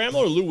 Alan Trammell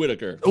or Lou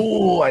Whitaker?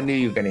 Oh, I knew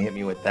you were going to hit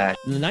me with that.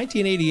 The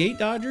 1988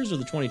 Dodgers or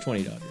the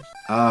 2020 Dodgers?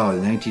 Oh,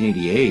 the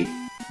 1988,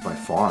 by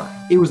far.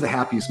 It was the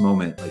happiest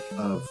moment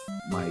of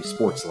my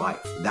sports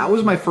life. That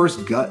was my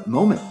first gut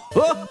moment.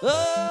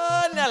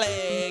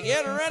 Nelly,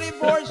 get ready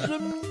for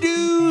some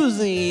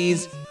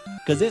doozies,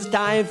 because it's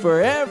time for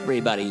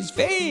everybody's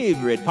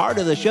favorite part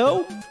of the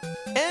show,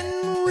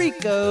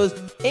 Enrico's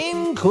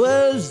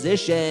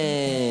Inquisition.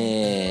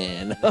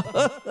 God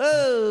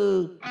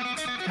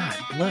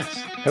bless.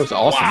 That was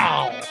awesome.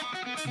 Wow.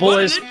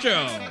 Boys, What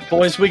an intro.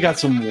 boys, we got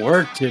some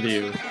work to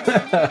do.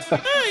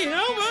 Hey,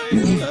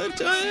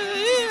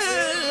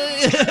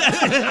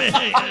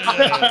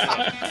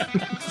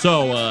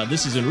 So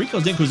this is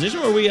Enrico's Inquisition,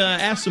 where we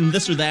ask some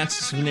this or that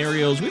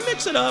scenarios. We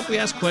mix it up. We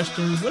ask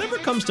questions. Whatever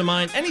comes to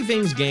mind.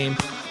 Anything's game.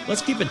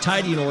 Let's keep it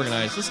tidy and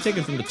organized. Let's take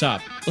it from the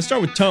top. Let's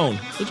start with Tone.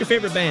 What's your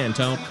favorite band,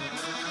 Tone?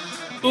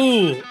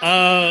 Ooh,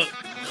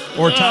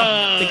 Or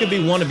top. It could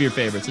be one of your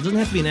favorites. It doesn't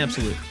have to be an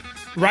absolute.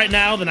 right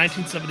now, the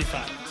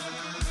 1975.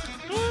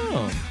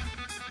 Oh.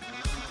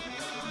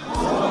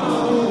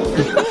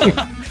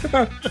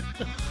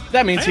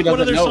 That means I he have one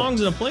of doesn't their know.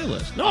 songs in a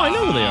playlist. No, I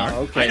know who they are.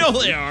 Okay. I know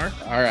who they are.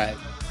 All right.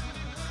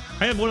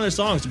 I have one of their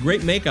songs. It's a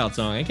great makeout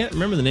song. I can't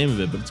remember the name of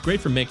it, but it's great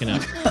for making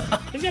out.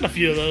 I got a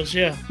few of those,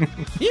 yeah.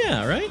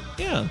 Yeah, right?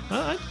 Yeah,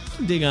 I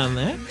can dig on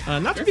that.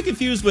 Not to be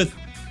confused with,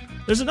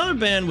 there's another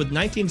band with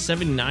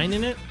 1979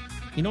 in it.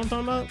 You know what I'm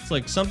talking about? It's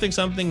like something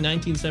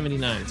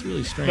 1979. It's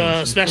really strange.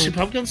 The Smashing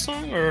Pumpkins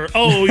song? Or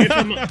you're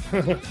talking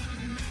about...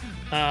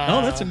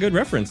 Oh, that's a good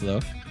reference, though.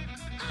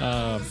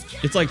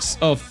 It's like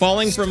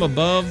Falling From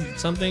Above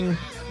something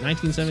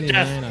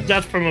 1979.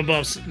 Death from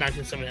Above,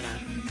 1979.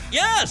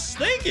 Yes,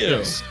 thank you.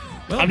 Yes.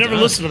 Well I've never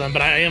done. listened to them,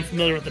 but I am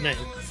familiar with the name.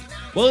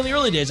 Well, in the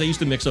early days, I used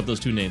to mix up those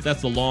two names.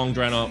 That's the long,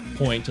 drawn-out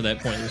point to that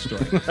point in the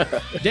story.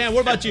 Dan,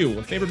 what about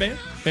you? Favorite band?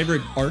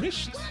 Favorite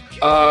artist?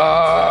 If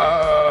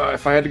I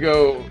had to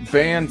go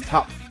band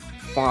top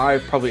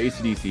 5, probably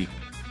AC/DC.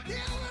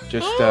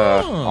 Just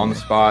on the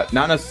spot.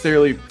 Not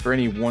necessarily for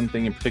any one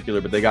thing in particular,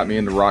 but they got me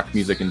into rock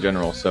music in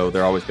general, so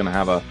they're always going to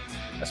have a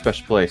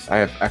special place. I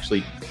have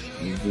actually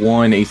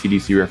one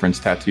AC/DC reference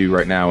tattoo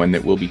right now, and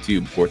it will be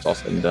 2 before it's all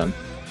said and done.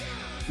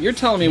 You're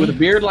telling me with a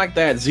beard like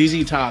that,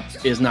 ZZ Top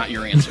is not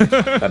your answer.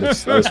 That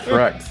is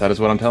correct. That is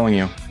what I'm telling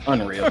you.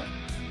 Unreal.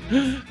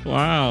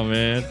 Wow,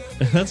 man.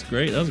 That's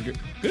great. That was a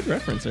good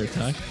reference there,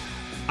 Ty.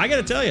 I got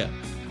to tell you,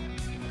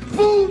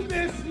 Fool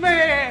this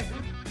man!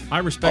 I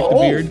respect the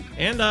beard,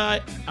 and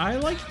I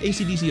like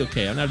AC/DC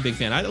okay. I'm not a big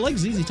fan. I like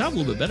ZZ Top a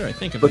little bit better, I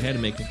think, if I had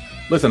to make it.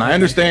 Listen, I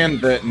understand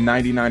that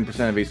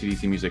 99% of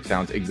AC/DC music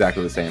sounds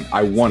exactly the same.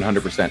 I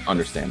 100%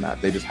 understand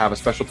that. They just have a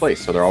special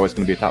place, so they're always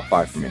going to be a top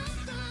 5 for me.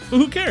 Well,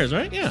 who cares,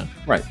 right? Yeah.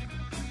 Right.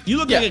 You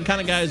look like a kind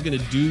of guy who's going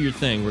to do your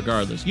thing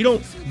regardless. You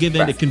don't give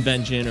in to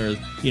convention or,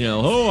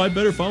 I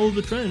better follow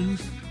the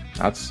trends.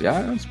 That's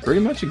pretty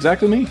much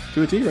exactly me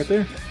to a T right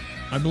there.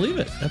 I believe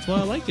it. That's why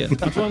I like you.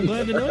 That's why I'm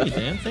glad to know you,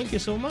 Dan. Thank you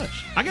so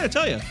much. I got to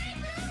tell you,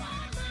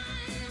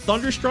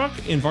 Thunderstruck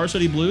in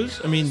Varsity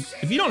Blues, I mean,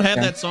 if you don't have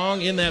that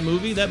song in that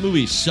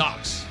movie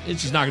sucks.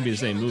 It's just not going to be the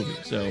same movie.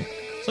 So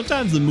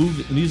sometimes the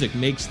music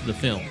makes the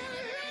film.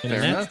 And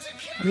Fair in enough. that,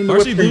 I mean, the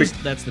Varsity whipped cream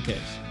Blues, that's the case.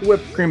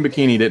 Whipped cream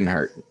bikini didn't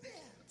hurt.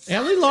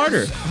 Allie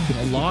Larder,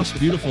 a lost,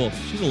 beautiful.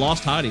 She's a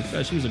lost hottie.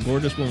 God, she was a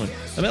gorgeous woman.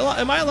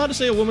 Am I allowed to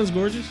say a woman's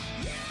gorgeous?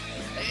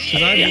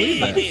 Because I believe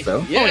that.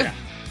 So? Yeah.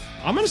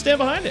 I'm going to stand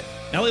behind it.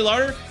 Allie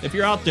Larder, if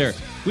you're out there,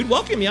 we'd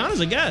welcome you on as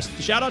a guest.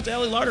 Shout out to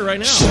Ellie Larder right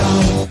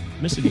now.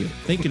 Missing you.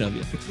 Thinking of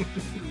you.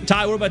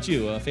 Ty, what about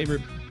you?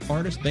 Favorite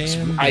artist,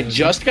 band? I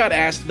just got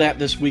asked that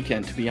this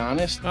weekend, to be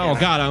honest. Oh,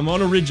 God, I'm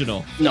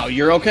unoriginal. No,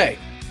 you're okay.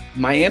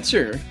 My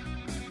answer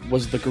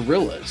was the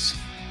Gorillaz.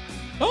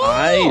 Oh.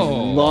 I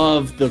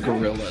love the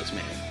Gorillaz,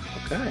 man.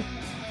 Okay.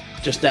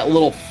 Just that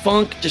little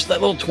funk, just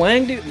that little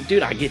twang,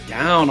 dude. I get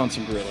down on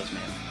some Gorillaz,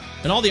 man.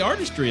 And all the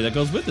artistry that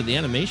goes with it, the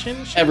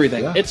animation. Shit.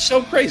 Everything. Yeah. It's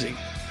so crazy.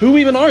 Who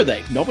even are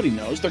they? Nobody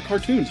knows. They're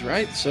cartoons,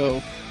 right?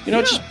 So,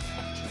 just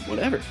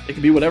whatever. It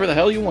can be whatever the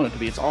hell you want it to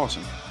be. It's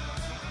awesome.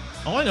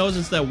 All I know is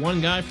it's that one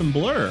guy from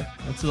Blur.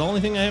 That's the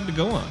only thing I have to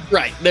go on.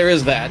 Right. There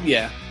is that,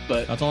 yeah.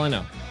 But that's all I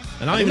know.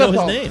 And I don't even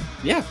know his name.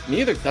 Yeah,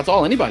 me either. That's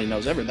all anybody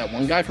knows ever. That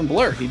one guy from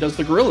Blur. He does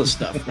the Gorillaz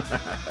stuff.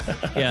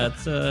 Yeah,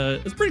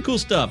 it's pretty cool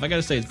stuff. I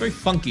gotta say, it's very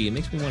funky. It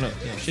makes me want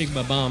to shake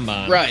my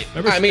bonbon. Right.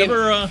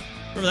 Remember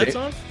that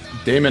song?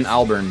 Damon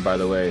Albarn, by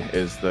the way,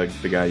 is the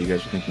guy you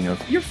guys are thinking of.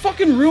 You're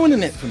fucking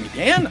ruining it for me,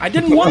 Dan. I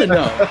didn't want to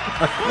know.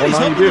 Well, he's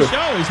helping the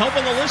show. He's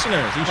helping the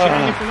listeners. He's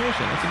sharing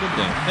information. That's a good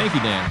thing. Thank you,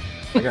 Dan.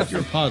 I got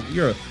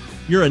you.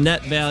 You're a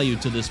net value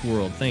to this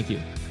world. Thank you.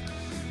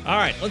 All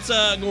right, let's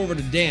go over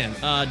to Dan.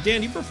 Dan,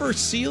 do you prefer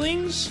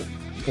ceilings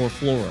or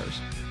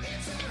floors?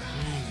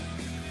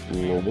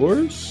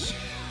 Floors.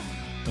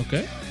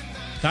 Okay.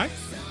 Ty?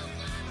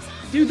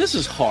 Dude, this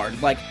is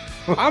hard. Like,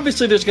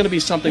 obviously there's going to be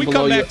something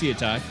below you. We come back to you,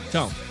 Ty.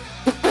 Tell him.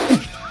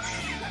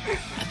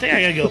 I think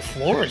I got to go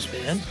floors,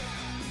 man.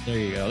 There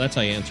you go. That's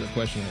how you answer a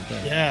question like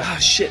that. Yeah. Ah,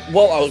 shit.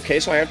 Well, okay,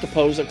 so I have to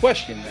pose a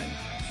question then.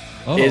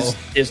 Uh-oh.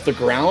 Is the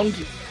ground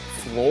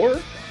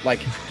floor? Like,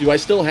 do I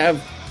still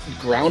have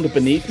ground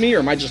beneath me, or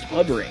am I just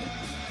hovering?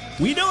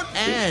 We don't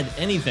add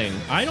anything.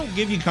 I don't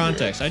give you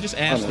context. I just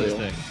ask these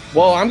things.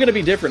 Well, I'm going to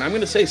be different. I'm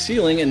going to say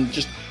ceiling and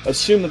just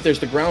assume that there's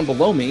the ground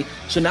below me.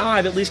 So now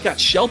I've at least got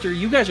shelter.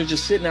 You guys are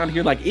just sitting out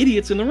here like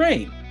idiots in the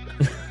rain.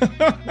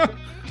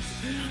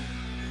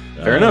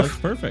 Fair enough. That's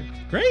perfect.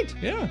 Great.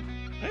 Yeah.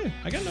 Hey,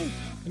 I got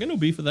no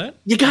beef with that.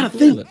 You got to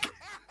think.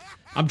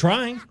 I'm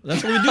trying.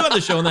 That's what we do on the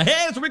show. And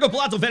hey, it's Enrico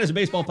Palazzo Fantasy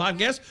Baseball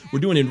Podcast. We're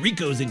doing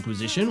Enrico's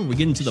Inquisition. We're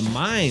getting to the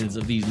minds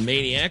of these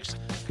maniacs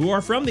who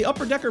are from the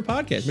Upper Decker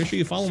Podcast. Make sure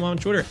you follow them on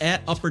Twitter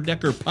at Upper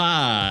Decker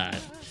Pod.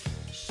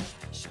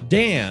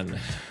 Dan,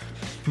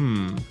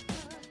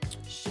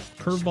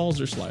 curveballs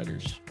or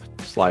sliders?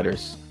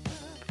 Sliders.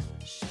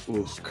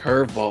 Ooh,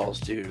 curveballs,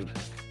 dude.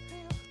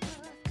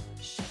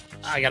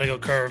 I gotta go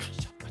curve.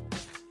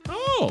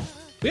 Oh,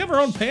 we have our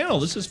own panel.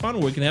 This is fun.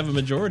 We can have a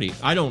majority.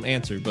 I don't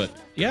answer, but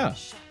yeah,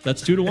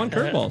 that's 2-1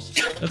 curveballs.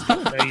 That's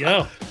cool. There you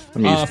go.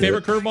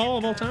 Favorite curveball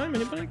of all time?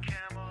 Anybody?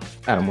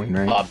 Adam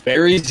Wainwright.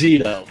 Barry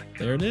Zito.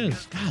 There it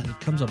is. God, it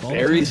comes up all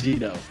Barry the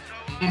time.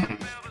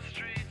 Zito.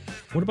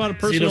 What about a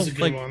personal Zito's a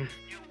good one.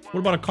 What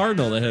about a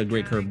Cardinal that had a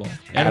great curveball?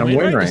 Adam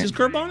Wainwright. Is his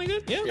curveball any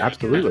good? Yeah,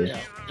 absolutely. Yeah.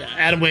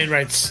 Adam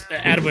Wainwright's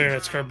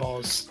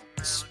curveball is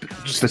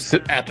just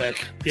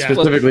epic. Yeah.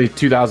 Specifically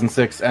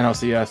 2006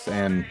 NLCS,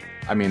 and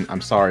I mean, I'm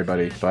sorry,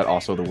 buddy, but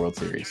also the World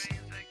Series.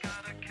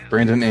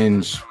 Brandon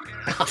Inge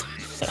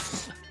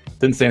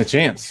didn't stand a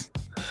chance.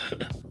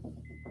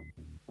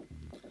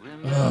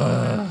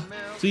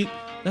 See,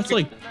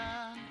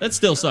 that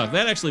still sucked.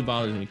 That actually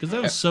bothers me because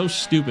that was so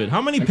stupid.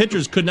 How many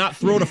pitchers could not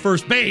throw to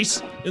first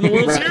base in the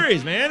World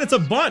Series, man? It's a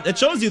bunt. It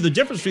shows you the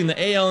difference between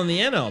the AL and the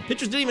NL.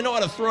 Pitchers didn't even know how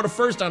to throw to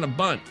first on a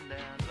bunt.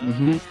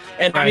 Mm-hmm.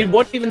 And I mean,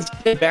 what even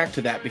say back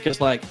to that?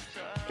 Because like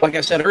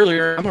I said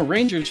earlier, I'm a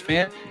Rangers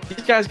fan.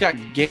 These guys got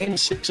Game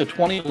 6 of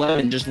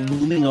 2011 just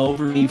looming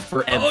over me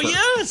forever. Oh,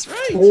 yes,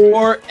 right.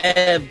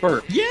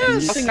 Forever. Yes.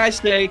 And nothing I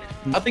say,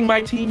 nothing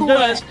my team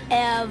does.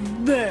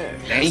 Forever.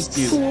 Thank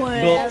you.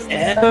 Will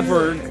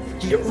ever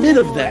get rid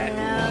of that.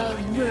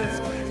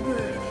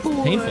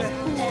 Painful.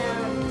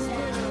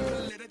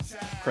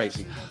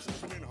 Crazy.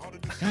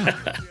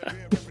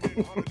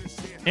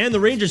 And the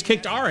Rangers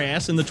kicked our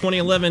ass in the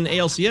 2011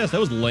 ALCS. That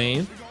was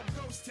lame.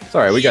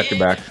 Sorry, we got your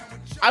back.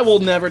 I will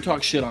never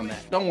talk shit on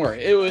that. Don't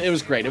worry. It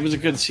was great. It was a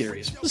good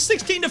series. It was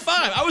 16-5.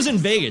 I was in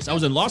Vegas. I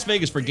was in Las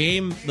Vegas for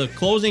the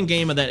closing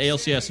game of that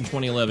ALCS in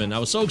 2011. I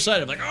was so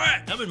excited. I'm like, all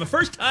right, I'm in my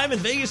first time in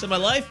Vegas in my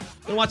life. I'm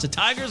going to watch the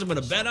Tigers. I'm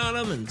going to bet on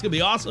them, and it's going to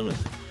be awesome. And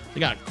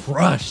they got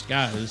crushed.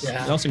 God,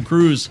 Nelson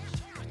Cruz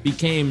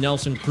became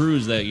Nelson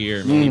Cruz that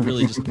year. He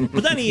really just,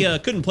 but then he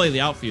couldn't play the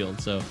outfield,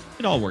 so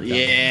it all worked out.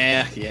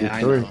 Yeah,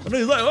 I know. But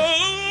he's like,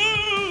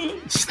 oh,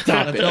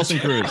 stop it. Nelson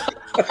Cruz.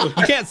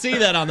 You can't see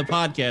that on the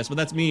podcast, but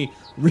that's me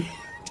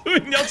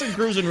doing Nelson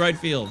Cruz in right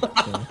field.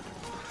 So.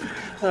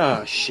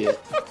 Oh, shit.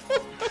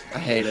 I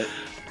hate it.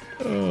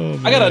 Oh,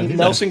 I got a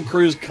Nelson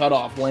Cruz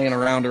cutoff laying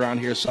around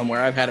here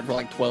somewhere. I've had it for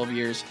like 12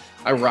 years.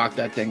 I rock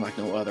that thing like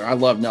no other. I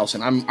love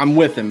Nelson. I'm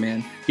with him,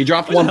 man. He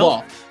dropped one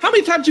ball. How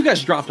many times you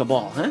guys dropped a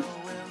ball, huh?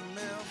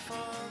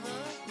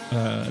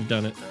 I've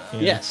done it.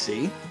 Yeah,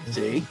 see?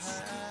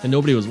 And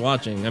nobody was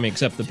watching. I mean,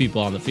 except the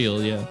people on the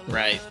field, yeah.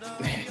 Right.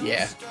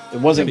 Yeah. It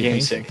wasn't That'd be Game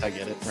painful. 6. I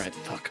get it. Right.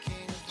 Fuck.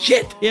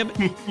 Shit. Yeah, but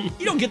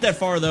you don't get that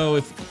far, though.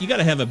 If you got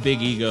to have a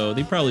big ego,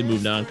 they probably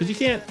moved on. Because you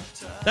can't,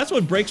 that's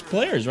what breaks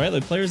players, right?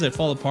 Like players that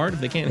fall apart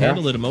if they can't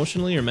handle it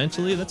emotionally or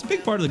mentally. That's a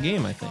big part of the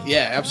game, I think.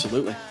 Yeah,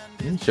 absolutely.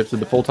 He shifted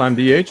to full-time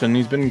DH, and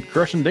he's been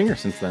crushing dingers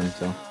since then.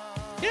 So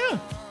yeah.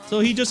 So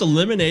he just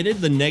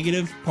eliminated the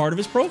negative part of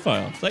his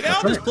profile. It's like,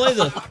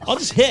 I'll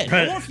just hit.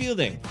 No more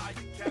fielding.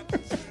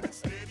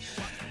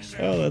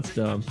 Oh, that's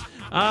dumb.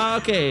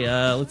 Okay,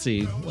 let's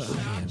see. Well,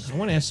 man, I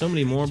want to ask so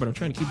many more, but I'm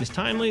trying to keep this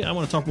timely. I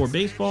want to talk more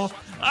baseball.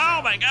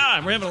 Oh my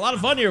God, we're having a lot of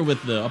fun here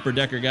with the Upper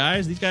Decker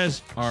guys. These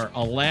guys are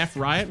a laugh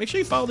riot. Make sure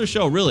you follow their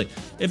show, really.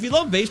 If you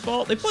love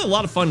baseball, they play a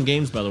lot of fun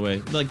games, by the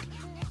way. Like,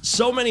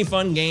 so many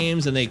fun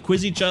games, and they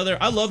quiz each other.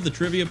 I love the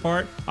trivia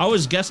part. I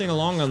was guessing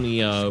along on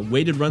the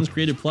weighted runs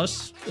created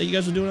plus that you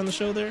guys were doing on the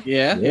show there.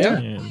 Yeah.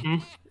 Mm-hmm.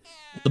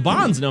 The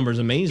Bonds number is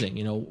amazing.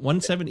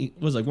 170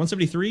 was like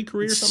 173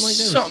 career, something like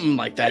that. Something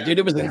like that, dude.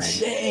 It was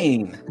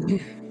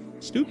insane.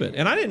 Stupid.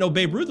 And I didn't know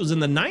Babe Ruth was in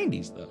the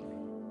 90s though.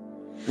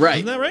 Right.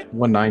 Isn't that right?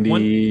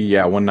 190,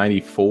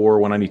 194,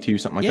 192,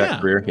 something like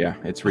that career. Yeah,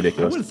 it's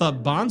ridiculous. I would have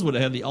thought Bonds would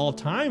have had the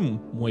all-time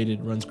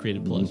weighted runs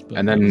created plus. But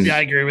and then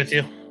I agree with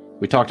you.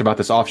 We talked about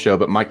this off show,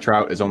 but Mike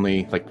Trout is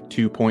only like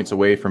 2 points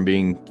away from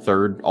being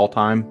third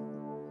all-time.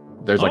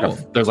 There's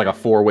like a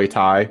four-way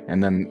tie,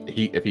 and then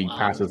if he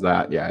passes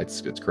that,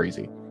 it's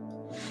crazy.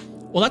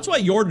 Well, that's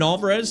why Yordan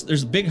Alvarez.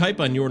 There's big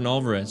hype on Yordan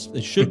Alvarez.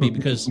 It should be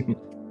because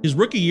his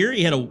rookie year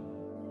he had a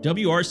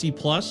WRC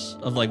plus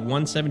of like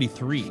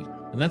 173,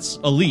 and that's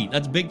elite.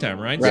 That's big time,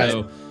 right?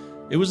 So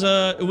it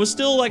was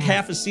still like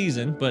half a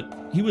season, but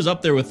he was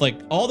up there with like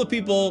all the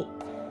people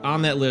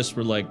on that list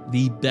were like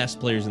the best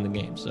players in the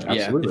game. So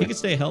if he could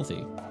stay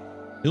healthy,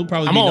 he'll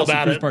probably be Nelson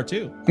Cruz Part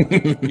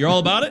 2. You're all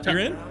about it? You're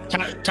in?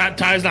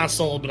 Ty's not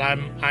sold, but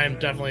I'm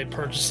definitely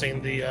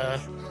purchasing the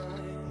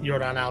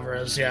Yordan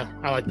Alvarez. Yeah,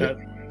 I like that.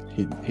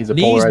 He's a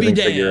polarizing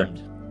figure.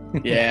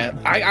 Yeah,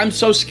 I'm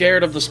so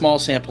scared of the small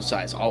sample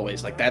size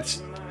always. Like,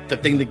 that's the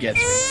thing that gets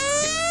me.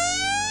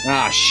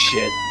 Ah,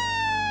 shit.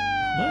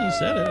 Well, you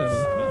said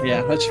it.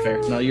 Yeah, that's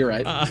fair. No, you're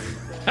right.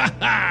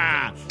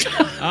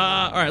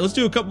 All right, let's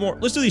do a couple more.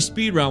 Let's do these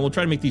speed round. We'll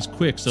try to make these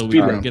quick so we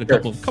can get a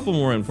couple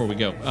more in before we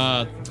go.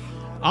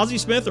 Ozzie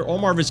Smith or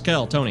Omar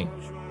Vizquel, Tony?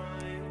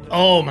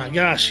 Oh my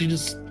gosh, you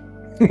just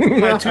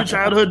my two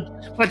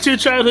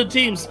childhood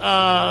teams.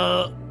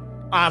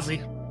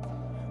 Ozzie.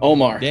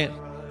 Omar. Dan.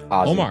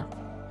 Ozzie. Omar.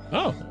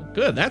 Oh,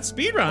 good. That's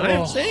speed round. I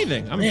didn't say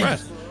anything. I'm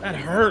impressed. That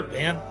hurt,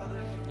 man.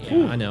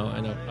 Yeah, I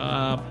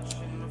know.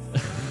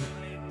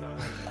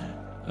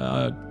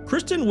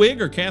 Kristen Wiig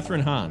or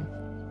Catherine Hahn?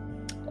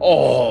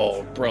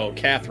 Oh, bro,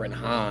 Catherine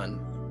Hahn.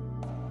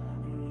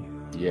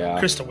 Yeah.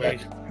 Kristen Wiig.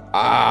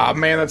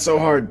 Man, that's so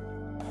hard.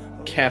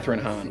 Catherine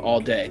Hahn all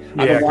day.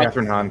 Yeah,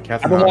 Catherine Hahn.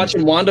 I've been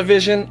watching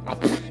WandaVision.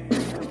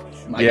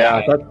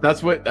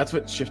 That's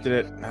what shifted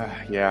it.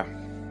 Yeah.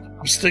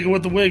 I'm sticking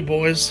with the Wig,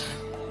 boys.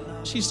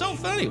 She's so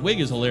funny. Wig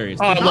is hilarious.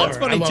 Oh, I love her.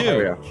 Funny too.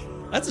 Her, yeah.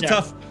 That's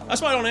tough.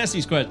 That's why I don't ask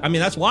these questions. I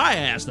mean, that's why I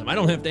ask them. I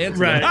don't have to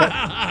answer them.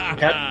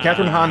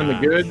 Catherine Hahn in The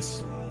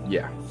Goods.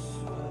 Yeah.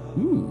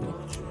 Ooh.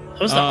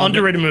 That was the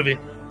underrated movie.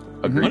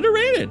 Agreed.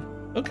 Underrated.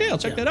 Okay, I'll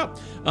check that out.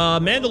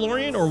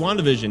 Mandalorian or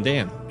WandaVision,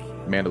 Dan?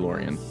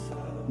 Mandalorian.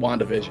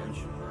 WandaVision.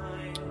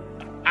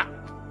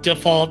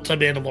 Default to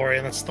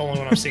Mandalorian. That's the only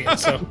one I've seen.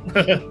 So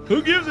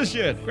who gives a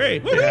shit?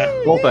 Great.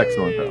 Yeah. Both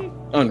excellent though.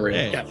 Unreal.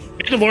 Hey. Yeah,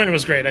 Mandalorian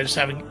was great. I just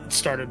haven't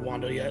started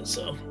Wanda yet.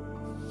 So.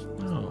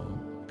 Oh,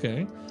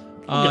 okay.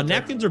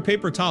 Napkins or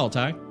paper towel,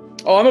 Ty?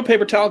 Oh, I'm a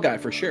paper towel guy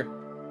for sure.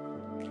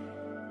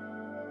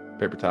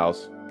 Paper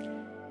towels.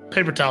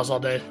 Paper towels all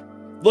day.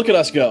 Look at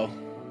us go.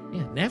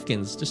 Yeah,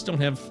 napkins just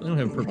don't have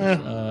purpose.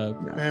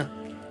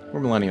 We're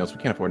millennials.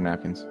 We can't afford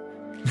napkins.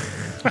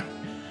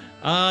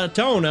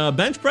 Tone,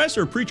 bench press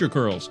or preacher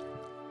curls?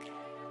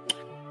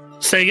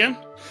 Say again?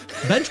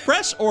 Bench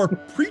press or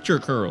preacher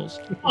curls?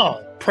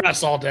 Oh,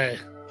 press all day.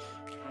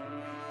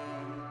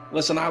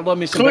 Listen, I love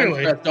me some bench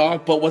press,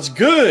 dog, but what's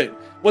good?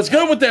 What's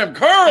good with them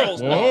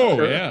curls?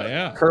 Oh,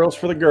 yeah. Curls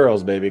for the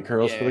girls, baby.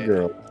 Curls for the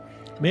girls.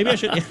 Maybe I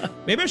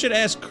should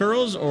ask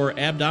curls or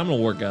abdominal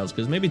workouts,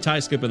 because maybe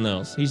Ty's skipping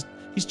those. He's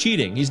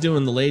cheating. He's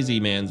doing the lazy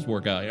man's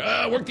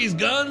workout. Work these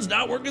guns,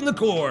 not working the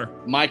core.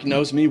 Mike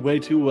knows me way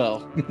too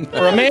well.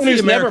 For a man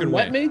who's never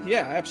met me,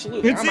 yeah,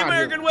 absolutely. It's the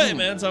American way,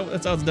 man.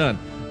 That's how it's done.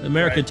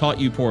 America taught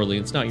you poorly.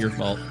 It's not your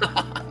fault.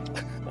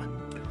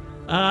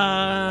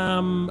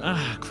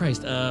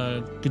 Christ.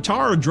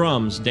 Guitar or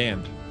drums,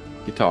 Dan?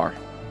 Guitar.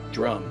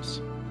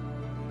 Drums.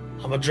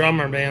 I'm a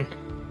drummer, man.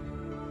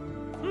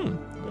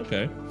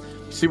 Okay.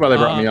 See why they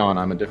brought me on.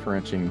 I'm a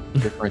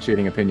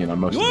differentiating opinion on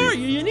most of these. You're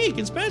unique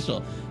and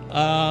special.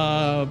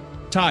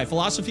 Ty,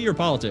 philosophy or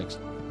politics?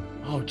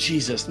 Oh,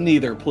 Jesus.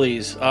 Neither,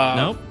 please.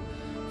 No?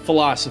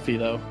 Philosophy,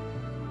 though.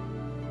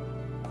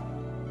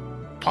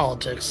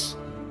 Politics.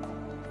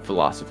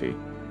 Philosophy.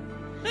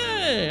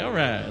 Hey, all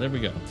right. There we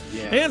go.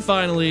 Yeah. And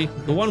finally,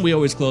 the one we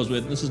always close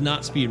with. This is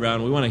not speed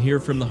round. We want to hear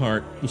from the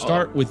heart. We'll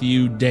start with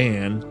you,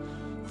 Dan.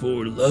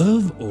 For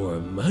love or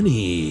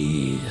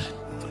money?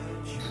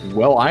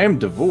 Well, I am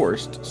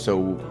divorced,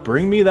 so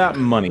bring me that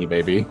money,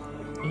 baby.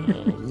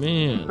 Oh,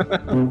 man.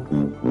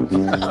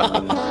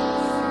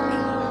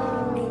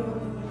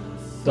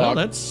 Well,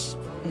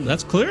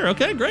 that's clear.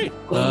 Okay, great.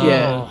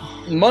 Yeah,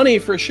 money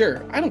for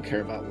sure. I don't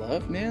care about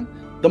love, man.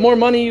 The more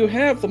money you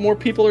have, the more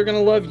people are going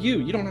to love you.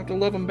 You don't have to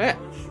love them back.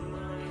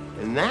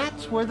 And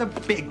that's where the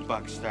big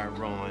bucks start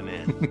rolling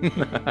in.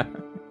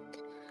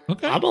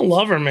 Okay. I'm a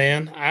lover,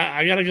 man.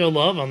 I gotta go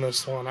love on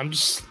this one. I'm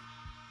just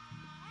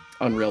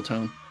Unreal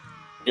Tone.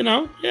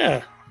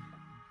 Yeah.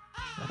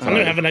 I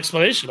don't have an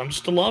explanation. I'm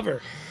just a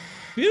lover.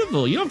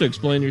 Beautiful. You don't have to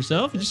explain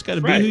yourself. You just got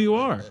to be who you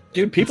are.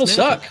 Dude, people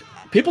suck.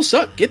 People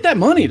suck. Get that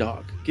money,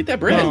 dog. Get that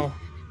bread. Well,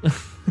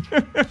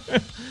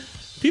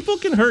 People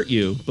can hurt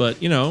you, but,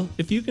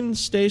 if you can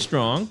stay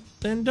strong,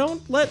 then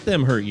don't let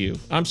them hurt you.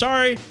 I'm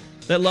sorry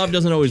that love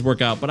doesn't always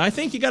work out, but I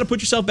think you got to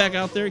put yourself back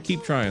out there and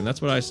keep trying.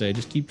 That's what I say.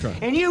 Just keep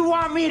trying. And you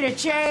want me to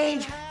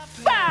change?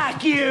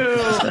 Fuck you!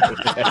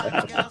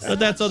 But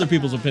that's other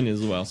people's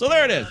opinions as well. So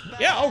there it is.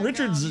 Yeah,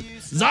 Richard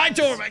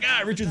Zitor, my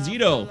guy. Richard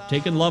Zito,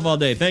 taking love all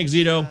day. Thanks,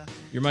 Zito.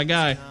 You're my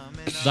guy.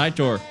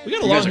 Zitor. We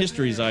got a long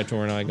history,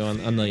 Zitor and I,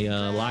 going on the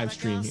live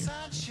stream here.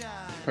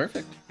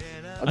 Perfect.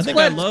 I think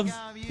I love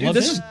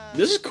this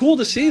is cool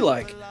to see,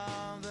 like,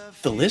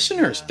 the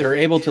listeners. They're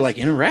able to, like,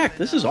 interact.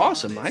 This is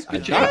awesome, Mike.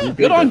 Good job.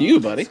 Good on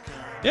you, buddy.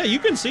 Yeah, you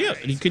can see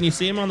it. Can you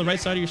see him on the right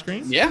side of your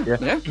screen? Yeah.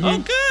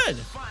 Oh, good.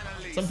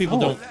 Some people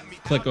don't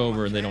click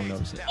over and they don't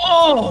notice it.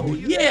 Oh,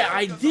 yeah,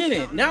 I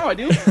didn't. Now I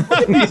do. Look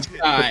at these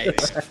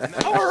guys.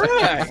 All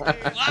right.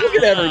 Look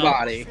at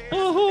everybody. A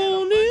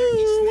whole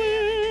new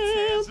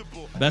world.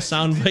 Best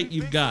soundbite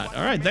you've got.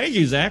 All right, thank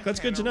you, Zach. That's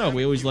good to know.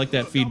 We always like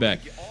that feedback.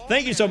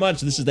 Thank you so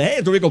much. This is the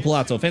Enrico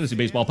Palazzo Fantasy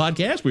Baseball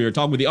Podcast. We are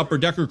talking with the Upper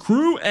Decker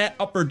crew at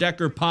Upper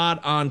Decker Pod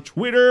on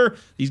Twitter.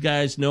 These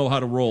guys know how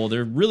to roll.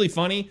 They're really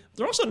funny.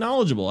 They're also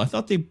knowledgeable. I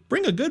thought they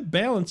bring a good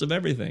balance of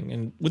everything.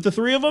 And with the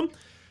three of them,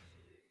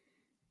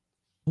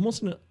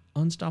 almost an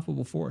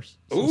unstoppable force.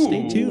 So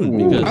stay tuned,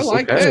 because I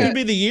like this that. could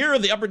be the year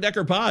of the Upper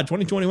Decker Pod.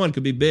 2021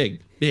 could be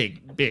big,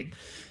 big, big.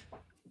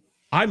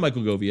 I'm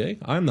Michael Govier.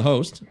 I'm the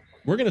host.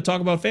 We're going to talk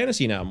about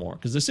fantasy now more,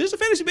 because this is a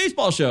fantasy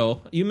baseball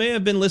show. You may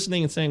have been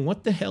listening and saying,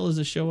 what the hell is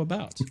this show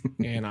about?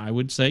 And I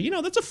would say,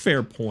 that's a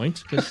fair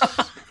point, because,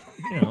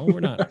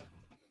 we're not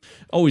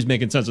always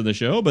making sense of the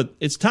show, but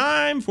it's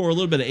time for a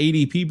little bit of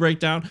ADP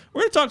breakdown.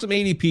 We're going to talk some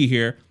ADP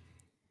here,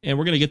 and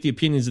we're going to get the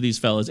opinions of these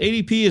fellas.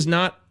 ADP is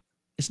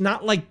it's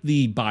not like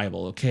the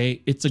Bible,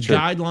 okay? It's a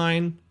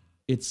guideline.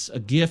 It's a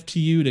gift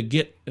to you to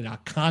get a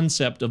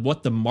concept of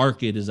what the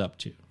market is up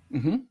to.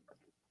 Mm-hmm.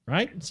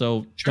 Right?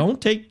 So don't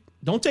take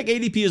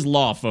ADP as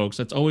law, folks.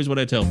 That's always what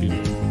I tell people.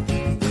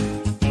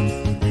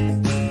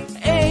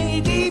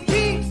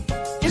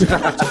 ADP is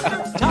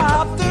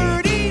top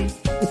 30.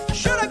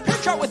 Should I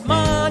pitch out with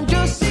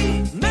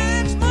Mondesi?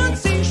 Max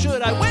Muncy?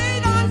 Should I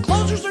wait on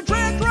closers or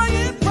draft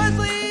Ryan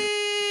Presley?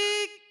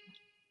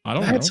 I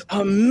don't know. That's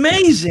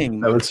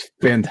amazing. That was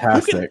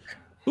fantastic.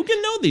 Who can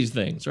know these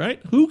things,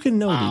 right? Who can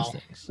know these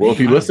things? Well,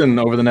 if you listen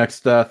over the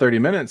next 30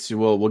 minutes,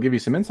 we'll give you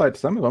some insight to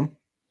some of them.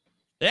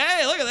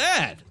 Hey, look at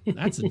that.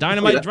 That's a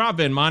dynamite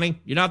drop in,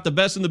 Monty. You're not the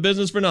best in the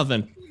business for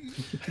nothing.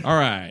 All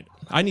right.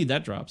 I need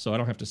that drop, so I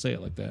don't have to say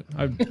it like that.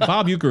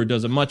 Bob Uecker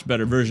does a much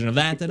better version of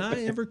that than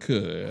I ever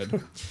could.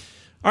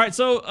 All right,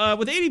 so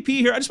with ADP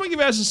here, I just want to give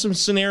you guys some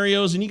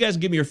scenarios, and you guys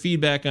give me your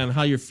feedback on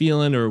how you're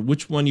feeling or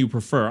which one you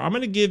prefer. I'm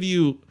going to give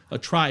you a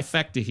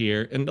trifecta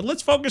here, and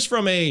let's focus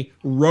from a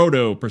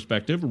roto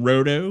perspective.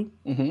 Roto,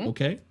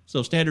 okay?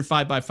 So standard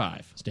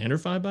 5x5.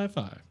 Standard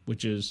 5x5,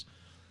 which is,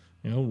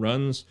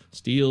 runs,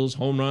 steals,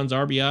 home runs,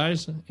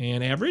 RBIs,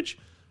 and average.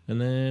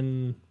 And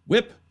then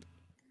whip,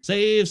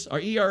 saves, our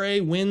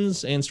ERA,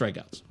 wins, and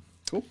strikeouts.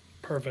 Cool.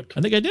 Perfect.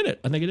 I think I did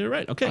it.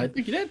 Right. Okay. I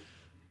think you did.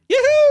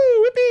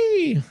 Yahoo!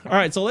 Whippy! All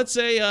right, so let's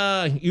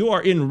say you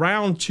are in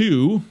round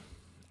 2,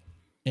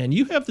 and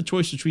you have the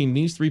choice between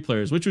these 3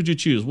 players. Which would you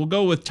choose? We'll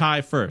go with Ty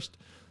first.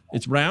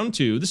 It's round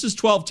 2. This is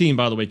 12-team,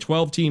 by the way.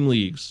 12-team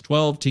leagues.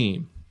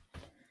 12-team.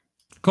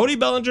 Cody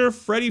Bellinger,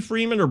 Freddie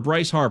Freeman, or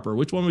Bryce Harper?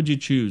 Which one would you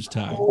choose,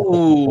 Ty?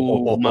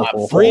 Oh, my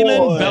Freeman,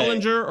 boy.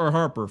 Bellinger, or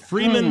Harper?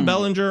 Freeman,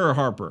 Bellinger, or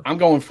Harper? I'm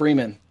going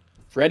Freeman.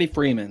 Freddie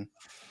Freeman.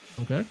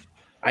 Okay.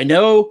 I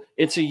know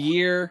it's a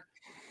year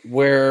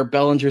where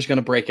Bellinger's going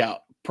to break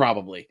out,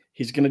 probably.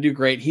 He's going to do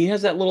great. He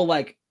has that little,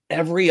 like,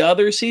 every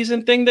other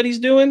season thing that he's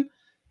doing.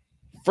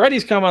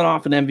 Freddie's coming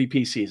off an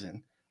MVP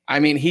season. I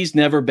mean, he's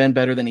never been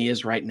better than he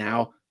is right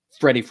now.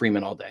 Freddie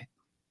Freeman all day.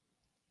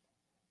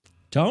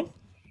 Tone?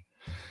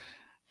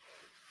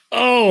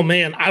 Oh,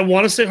 man. I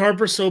want to say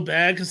Harper so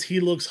bad because he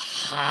looks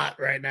hot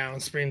right now in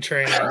spring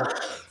training.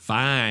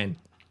 Fine.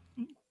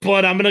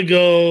 But I'm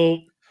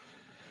actually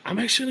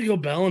going to go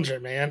Bellinger,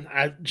 man.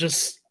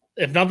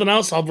 If nothing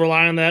else, I'll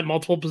rely on that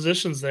multiple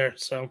positions there.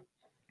 So,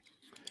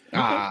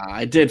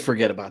 I did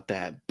forget about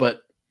that. But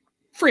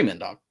Freeman,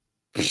 dog.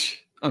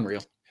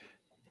 Unreal.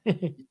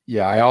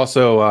 Yeah, I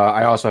also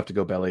have to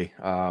go Belly.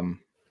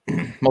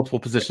 Multiple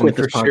positions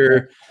for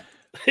sure.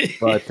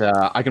 But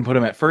I can put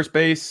him at first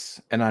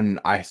base, and then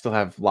I still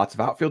have lots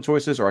of outfield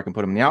choices, or I can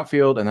put him in the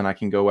outfield, and then I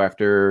can go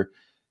after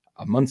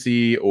a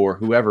Muncy or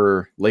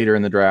whoever later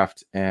in the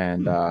draft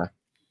and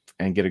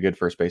get a good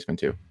first baseman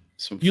too.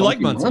 You like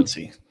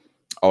Muncy?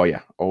 Oh yeah.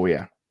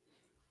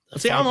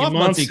 See, I'm off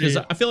Muncie because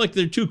I feel like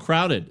they're too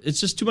crowded. It's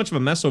just too much of a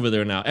mess over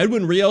there now.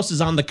 Edwin Rios is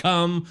on the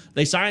come.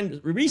 They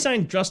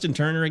re-signed Justin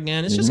Turner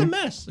again. It's just a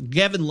mess.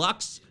 Gavin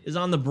Lux is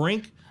on the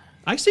brink.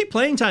 I see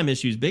playing time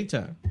issues big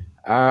time.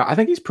 I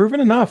think he's proven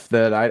enough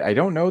that I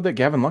don't know that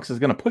Gavin Lux is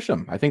going to push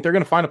him. I think they're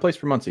going to find a place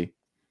for Muncie.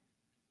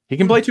 He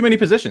can play too many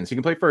positions. He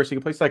can play first. He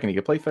can play second. He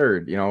can play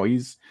third. You know,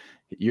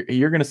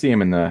 you're going to see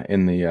him in the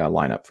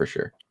lineup for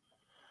sure.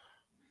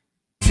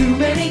 Too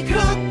many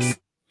cooks.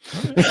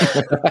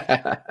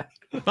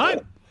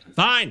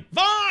 Fine.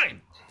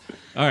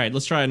 All right,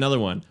 let's try another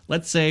one.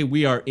 Let's say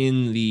we are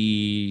in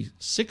the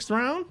 6th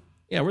round.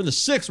 Yeah, we're in the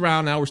 6th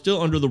round now. We're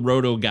still under the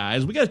Roto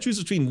guys. We got to choose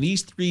between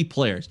these 3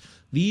 players.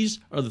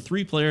 These are the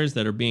 3 players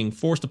that are being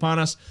forced upon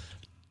us.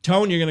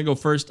 Tone, you're going to go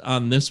first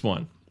on this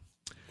one.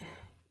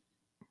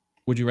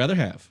 Would you rather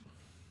have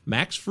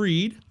Max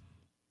Fried,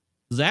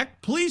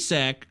 Zach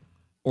Plesac,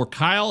 or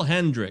Kyle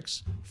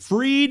Hendricks?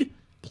 Fried,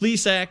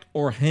 Plesac,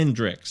 or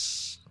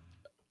Hendricks?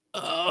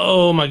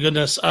 Oh my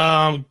goodness.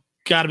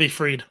 Gotta be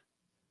Fried.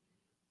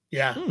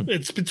 Yeah.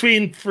 It's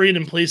between Fried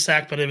and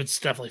Plesac, but it's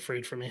definitely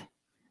Fried for me.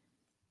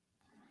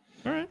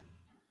 All right.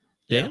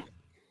 Yeah.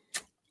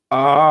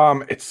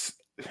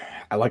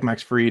 I like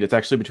Max Fried. It's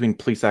actually between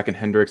Plesac and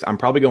Hendricks. I'm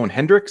probably going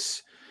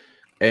Hendricks.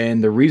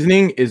 And the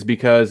reasoning is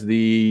because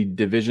the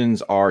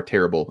divisions are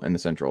terrible in the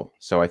Central.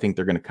 So I think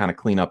they're going to kind of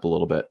clean up a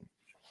little bit.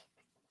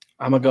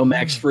 I'm going to go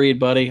Max Fried,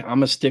 buddy. I'm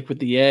going to stick with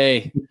the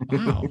A.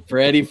 Wow.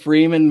 Freddie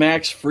Freeman,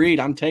 Max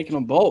Fried. I'm taking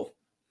them both.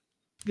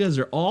 You guys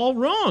are all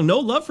wrong. No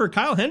love for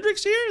Kyle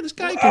Hendricks here. This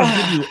guy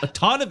can give you a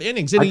ton of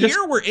innings. In a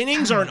year where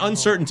innings are an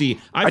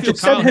uncertainty, I feel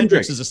Kyle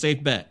Hendricks is a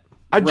safe bet.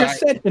 I just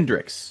said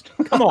Hendricks.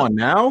 Come on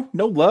now.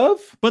 No love.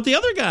 But the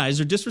other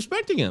guys are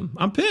disrespecting him.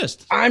 I'm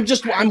pissed. I'm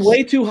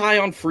way too high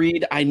on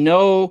Fried. I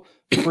know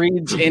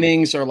Fried's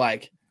innings are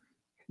like,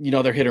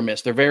 they're hit or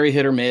miss. They're very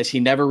hit or miss. He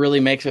never really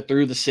makes it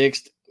through the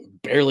 6th,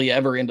 barely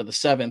ever into the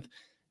 7th.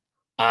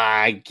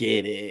 I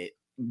get it.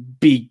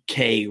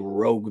 BK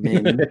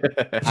Rogman.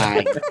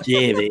 I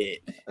get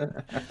it.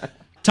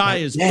 Ty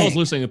is, for those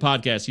listening to the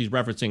podcast, he's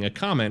referencing a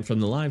comment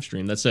from the live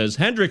stream that says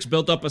Hendricks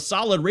built up a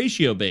solid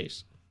ratio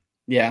base.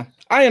 Yeah,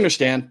 I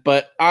understand,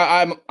 but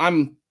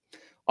I'm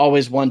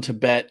always one to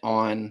bet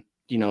on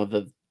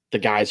the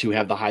guys who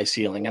have the high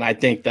ceiling, and I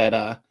think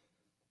that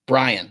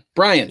Brian,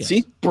 yes.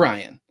 See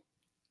Brian,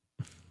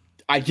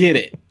 I get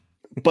it,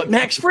 but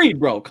Max Fried,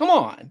 bro, come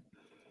on.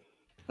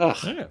 All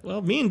right,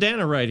 well, me and Dan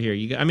are right here.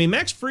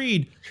 Max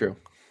Fried, true.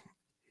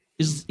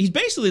 He's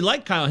basically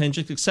like Kyle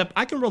Hendricks, except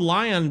I can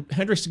rely on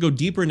Hendricks to go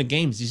deeper into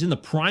games. He's in the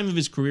prime of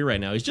his career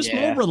right now. He's just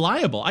more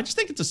reliable. I just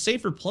think it's a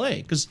safer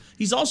play because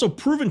he's also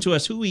proven to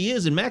us who he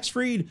is, and Max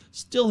Fried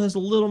still has a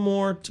little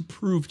more to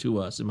prove to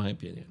us, in my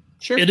opinion.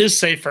 Sure. It is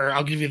safer.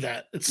 I'll give you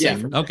that. It's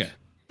safer. Okay.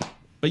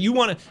 But you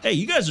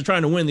guys are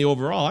trying to win the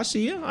overall. I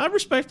see you. I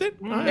respect it.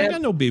 I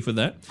got no beef with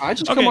that. I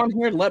just come on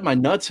here and let my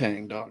nuts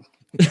hang, dog.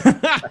 All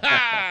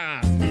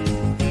right,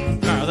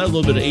 that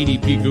little bit of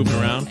ADP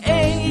goofing around.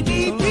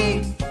 ADP.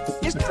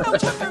 Is Kyle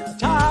Tucker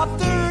top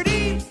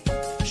 30?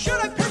 Should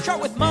I pitch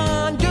out with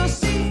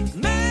Mondesi?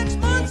 Max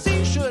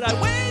Muncy? Should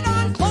I wait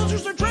on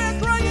closers or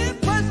draft Ryan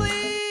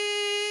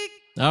Presley?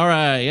 All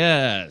right,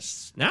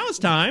 yes. Now it's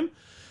time.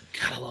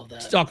 God, I love that.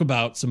 Let's talk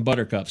about some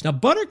buttercups. Now,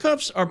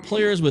 buttercups are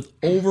players with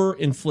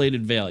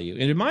overinflated value.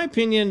 And in my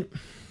opinion,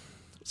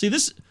 see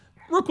this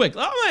real quick.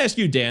 I'm going to ask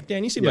you, Dan.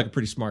 Dan, you seem like a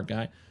pretty smart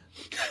guy.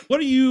 What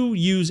do you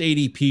use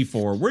ADP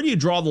for? Where do you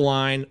draw the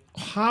line?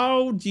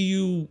 How do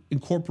you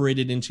incorporate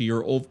it into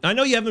your I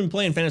know you haven't been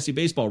playing fantasy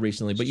baseball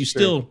recently, but you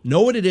still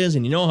know what it is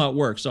and you know how it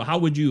works. So how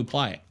would you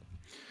apply it?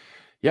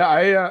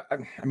 Yeah,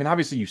 I mean,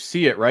 obviously you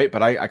see it, right?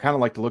 But I kind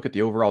of like to look at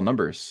the overall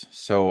numbers.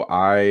 So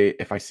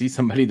if I see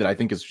somebody that I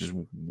think is just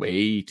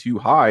way too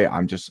high,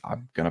 I'm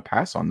going to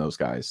pass on those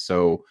guys.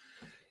 So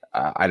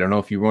I don't know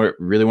if you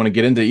really want to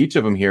get into each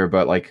of them here,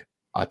 but like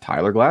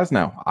Tyler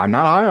Glasnow, I'm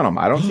not high on him.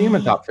 I don't see him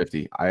in top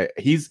 50.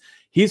 He's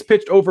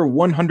pitched over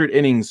 100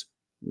 innings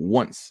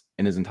once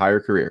in his entire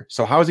career.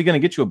 So how is he going to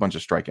get you a bunch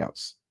of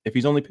strikeouts if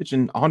he's only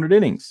pitching 100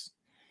 innings?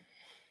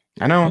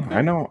 I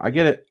know. I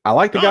get it. I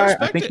like the guy.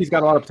 I think he's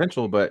got a lot of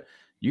potential, but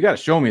you got to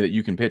show me that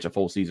you can pitch a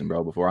full season,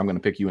 bro, before I'm going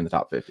to pick you in the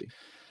top 50.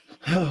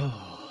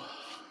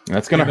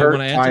 That's going to hurt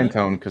Ty and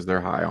Tone because they're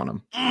high on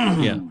him.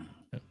 Yeah.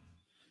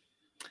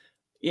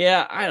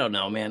 Yeah, I don't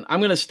know, man. I'm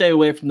going to stay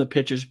away from the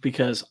pitchers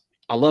because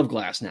I love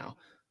Glasnow.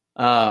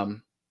 I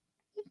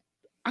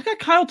got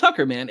Kyle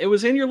Tucker, man. It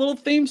was in your little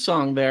theme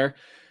song there.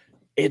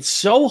 It's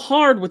so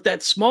hard with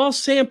that small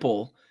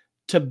sample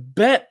to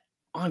bet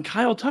on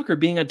Kyle Tucker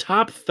being a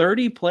top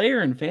 30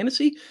 player in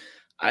fantasy.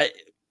 I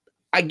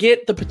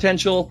get the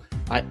potential.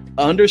 I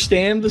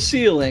understand the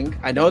ceiling.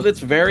 I know that's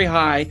very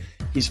high.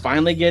 He's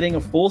finally getting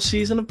a full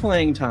season of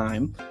playing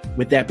time.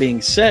 With that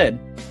being said,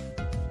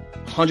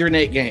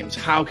 108 games.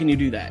 How can you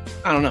do that?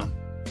 I don't know.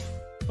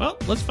 Well,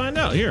 let's find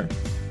out here.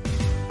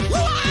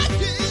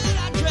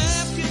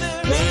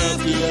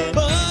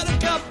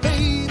 Buttercup,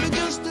 baby,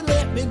 just to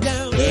let me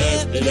down.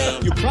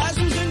 Your price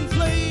was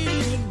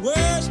inflated, and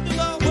worst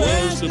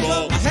of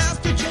all, I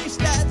have to chase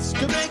stats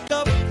to make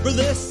up for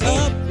this.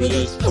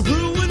 I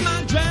ruined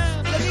my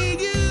draft.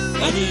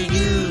 I need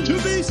you to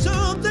be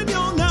something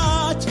you're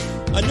not.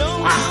 I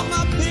know how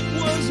my pick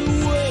was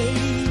away.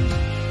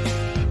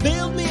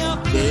 Build me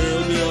up,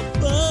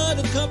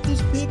 buttercup.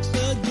 This pick's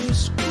a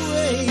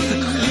disgrace.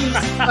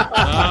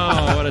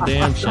 Oh, what a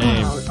damn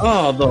shame.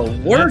 Oh, the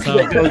work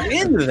that goes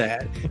into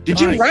that. Did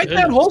you write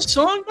that whole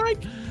song,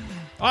 Mike?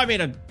 Oh, I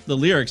mean, the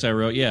lyrics I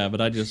wrote, yeah, but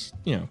I just,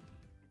 you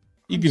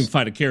can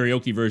find a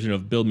karaoke version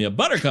of Build Me a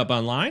Buttercup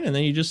online, and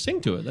then you just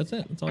sing to it. That's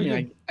it. That's all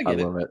you do. I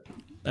love it.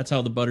 That's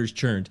how the butter's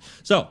churned.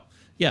 So,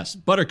 yes,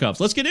 Buttercups.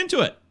 Let's get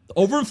into it.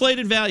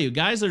 Overinflated value.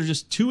 Guys that are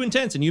just too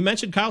intense. And you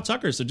mentioned Kyle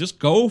Tucker, so just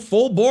go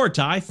full board,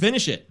 Ty.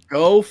 Finish it.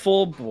 Go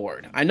full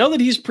board. I know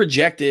that he's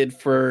projected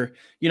for,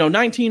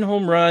 19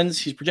 home runs.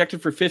 He's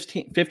projected for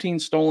 15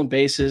 stolen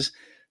bases.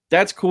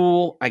 That's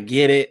cool. I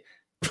get it.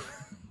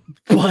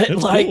 But,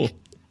 That's cool.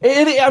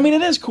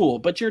 It is cool.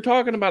 But you're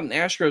talking about an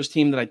Astros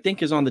team that I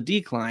think is on the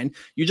decline.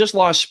 You just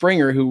lost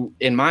Springer, who,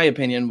 in my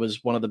opinion,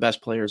 was one of the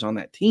best players on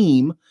that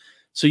team.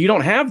 So you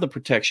don't have the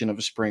protection of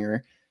a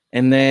Springer.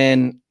 And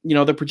then,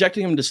 they're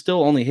projecting him to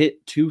still only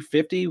hit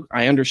 250.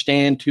 I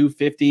understand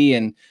 250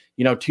 and,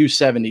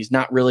 270 is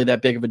not really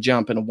that big of a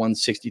jump in a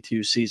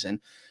 162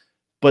 season.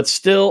 But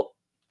still,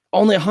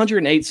 only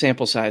 108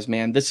 sample size,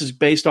 man. This is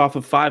based off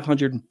of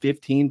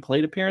 515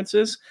 plate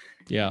appearances.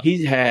 Yeah.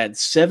 He had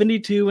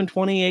 72 in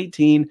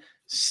 2018,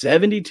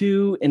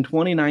 72 in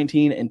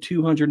 2019, and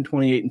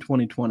 228 in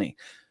 2020.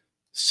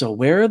 So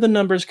where are the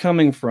numbers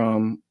coming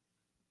from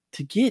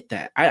to get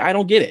that? I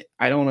don't get it.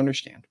 I don't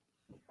understand.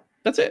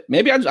 That's it.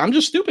 Maybe I'm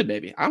just stupid.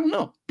 Maybe I don't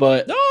know.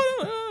 But no.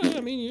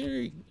 I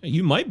mean,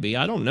 you might be.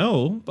 I don't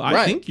know. But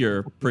I think you're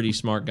a pretty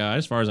smart guy,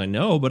 as far as I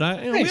know. But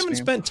we haven't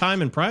spent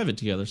time in private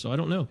together, so I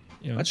don't know.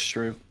 That's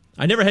true.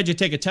 I never had you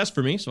take a test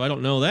for me, so I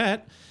don't know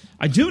that.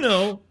 I do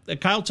know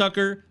that Kyle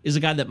Tucker is a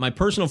guy that my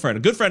personal friend,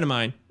 a good friend of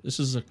mine. This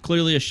is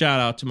clearly a shout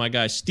out to my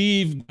guy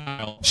Steve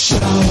Guile,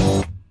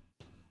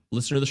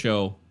 listener of the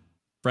show,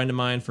 friend of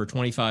mine for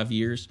 25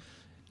 years.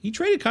 He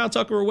traded Kyle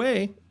Tucker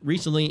away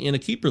recently in a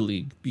keeper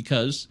league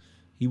because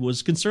he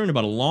was concerned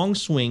about a long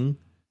swing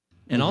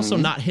and also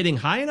not hitting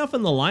high enough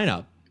in the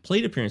lineup,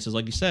 plate appearances,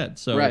 like you said.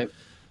 So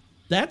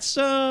that's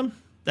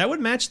that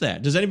would match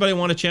that. Does anybody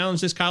want to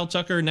challenge this Kyle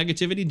Tucker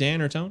negativity,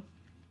 Dan or Tone?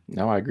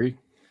 No, I agree.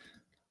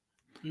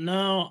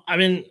 No, I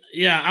mean,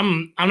 yeah,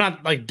 I'm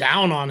not like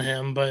down on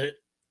him, but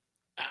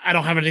I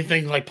don't have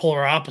anything like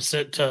polar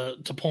opposite to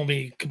pull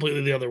me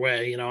completely the other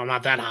way. I'm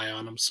not that high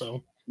on him,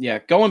 so. Yeah,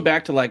 going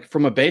back to like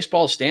from a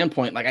baseball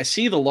standpoint, like I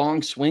see the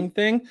long swing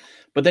thing,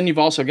 but then you've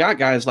also got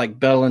guys like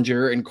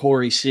Bellinger and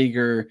Corey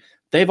Seager.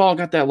 They've all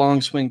got that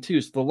long swing too.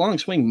 So the long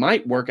swing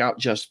might work out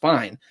just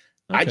fine.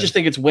 Okay. I just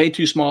think it's way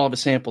too small of a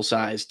sample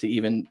size to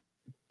even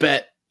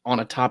bet on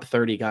a top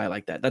 30 guy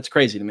like that. That's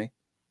crazy to me.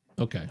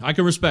 Okay, I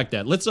can respect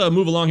that. Let's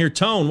move along here.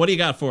 Tone, what do you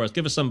got for us?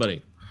 Give us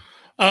somebody.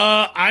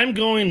 I'm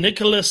going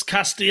Nicholas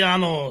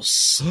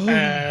Castellanos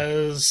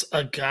as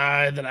a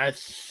guy that I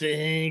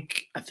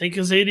think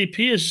his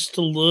ADP is just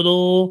a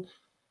little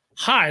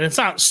high. And it's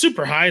not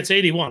super high. It's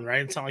 81,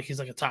 right? It's not like he's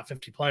like a top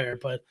 50 player,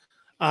 but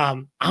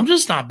I'm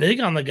just not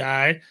big on the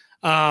guy.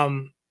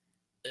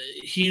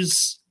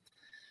 He's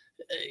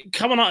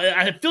coming on.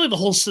 I feel like the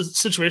whole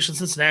situation in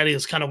Cincinnati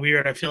is kind of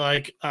weird. I feel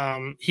like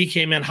he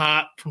came in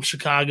hot from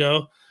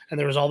Chicago and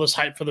there was all this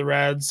hype for the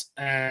Reds,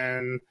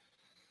 and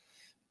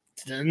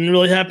didn't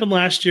really happen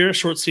last year,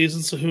 short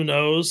season, so who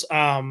knows.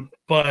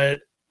 But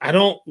I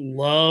don't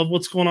love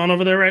what's going on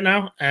over there right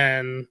now,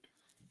 and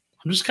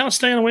I'm just kind of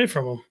staying away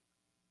from him.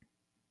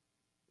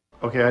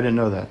 Okay, I didn't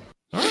know that.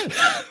 All right.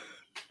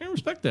 I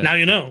respect that. Now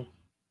you know.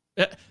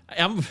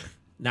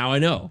 Now I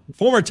know.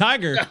 Former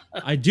Tiger,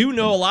 I do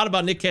know a lot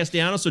about Nick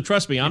Castellanos, so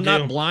trust me, I'm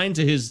not blind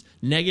to his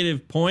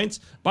negative points.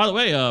 By the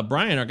way,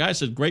 Brian, our guy,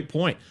 said great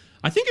point.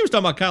 I think he was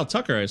talking about Kyle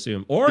Tucker, I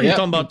assume. Or he's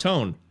talking about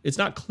Tone. It's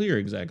not clear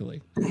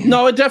exactly.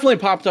 No, it definitely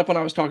popped up when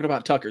I was talking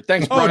about Tucker.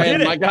 Thanks,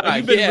 Brian. My guy.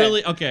 You've been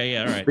really okay,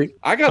 yeah, all right.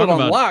 I got it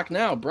on lock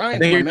now, Brian. I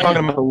think you're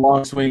talking about the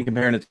long swing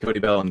comparing it to Cody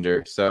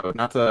Bellinger. So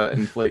not to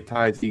inflate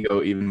Ty's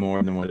ego even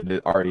more than what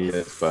it already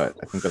is, but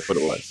I think that's what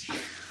it was.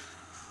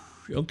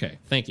 Okay,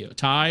 thank you.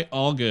 Ty,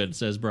 all good,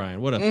 says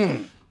Brian. What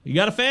a you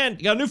got a fan?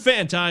 You got a new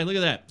fan, Ty. Look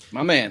at that.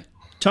 My man.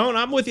 Tone,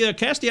 I'm with you.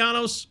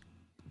 Castellanos,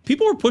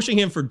 people were pushing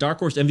him for Dark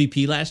Horse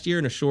MVP last year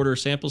in a shorter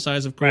sample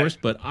size, of course,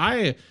 but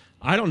I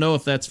don't know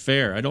if that's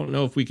fair. I don't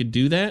know if we could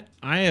do that.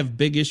 I have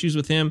big issues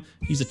with him.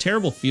 He's a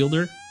terrible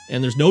fielder,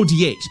 and there's no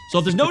DH. So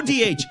if there's no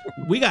DH,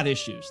 we got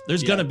issues.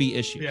 There's going to be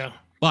issues. Yeah.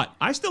 But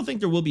I still think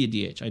there will be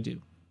a DH. I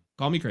do.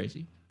 Call me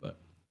crazy. But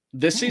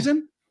this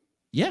season?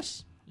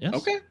 Yes.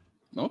 Okay.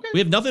 We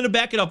have nothing to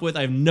back it up with.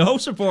 I have no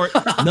support,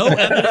 no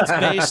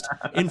evidence-based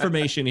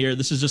information here.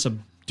 This is just a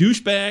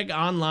douchebag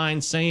online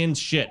saying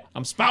shit.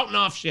 I'm spouting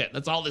off shit.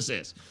 That's all this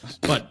is.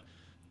 But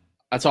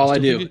that's all I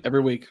do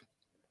every week.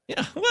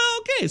 Yeah. Well,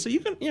 okay. So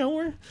you can,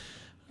 we're,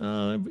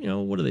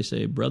 what do they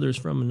say? Brothers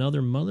from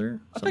another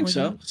mother? I think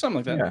so. Something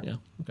like that. Yeah.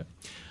 Okay.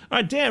 All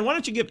right, Dan, why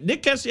don't you give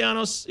Nick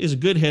Castellanos is a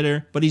good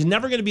hitter, but he's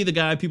never going to be the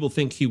guy people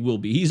think he will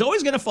be. He's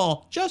always going to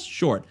fall just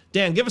short.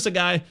 Dan, give us a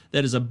guy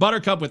that is a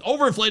buttercup with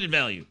overinflated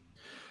value.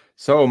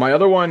 So my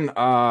other one,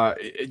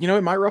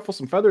 it might ruffle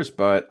some feathers,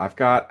 but I've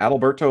got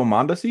Adalberto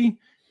Mondesi,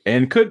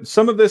 and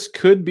some of this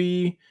could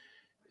be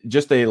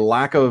just a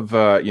lack of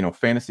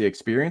fantasy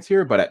experience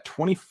here. But at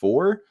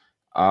 24,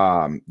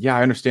 I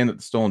understand that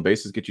the stolen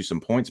bases get you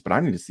some points, but I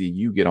need to see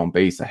you get on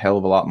base a hell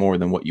of a lot more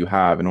than what you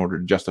have in order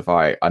to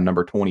justify a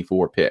number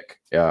 24 pick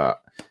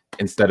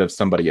instead of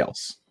somebody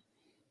else.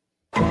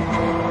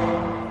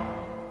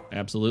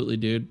 Absolutely,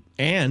 dude.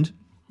 And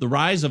the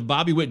rise of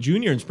Bobby Witt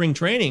Jr. in spring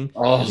training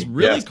is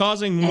really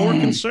causing more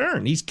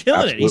concern. He's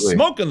killing it. He's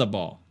smoking the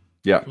ball.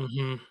 Yeah.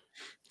 Mm-hmm.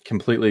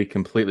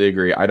 Completely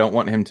agree. I don't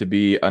want him to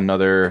be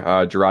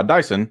another Gerard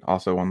Dyson,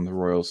 also on the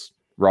Royals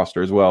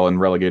roster as well, and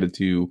relegated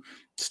to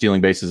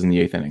stealing bases in the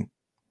 8th inning.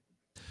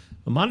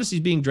 Well, Mondesi's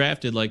being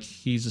drafted like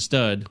he's a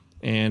stud,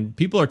 and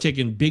people are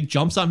taking big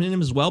jumps on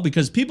him as well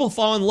because people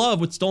fall in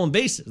love with stolen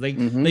bases.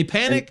 They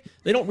panic.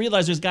 They don't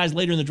realize there's guys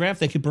later in the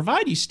draft that can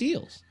provide you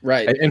steals.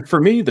 Right. And for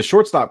me, the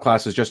shortstop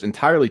class is just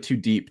entirely too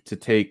deep to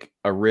take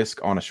a risk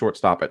on a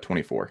shortstop at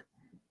 24.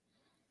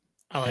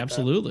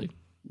 Absolutely. That.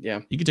 Yeah.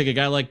 You could take a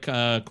guy like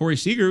Corey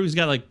Seager, who's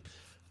got like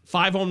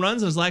 5 home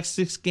runs in his last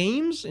 6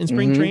 games in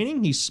spring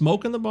training. He's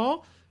smoking the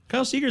ball.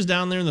 Kyle Seager's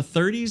down there in the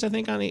 30s, I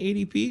think, on the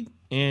ADP.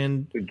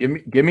 And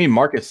give me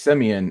Marcus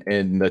Semien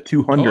in the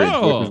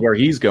 200s, which is where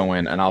he's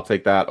going, and I'll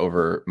take that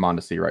over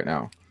Mondesi right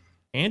now.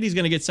 And he's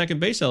going to get second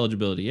base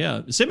eligibility.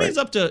 Yeah, Semien's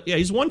up to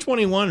he's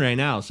 121 right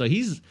now, so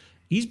he's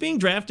being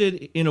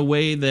drafted in a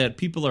way that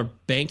people are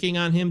banking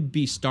on him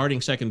be starting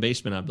second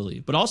baseman, I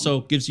believe. But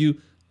also gives you,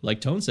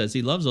 like Tone says,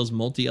 he loves those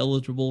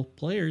multi-eligible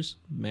players,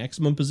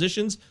 maximum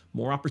positions,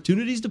 more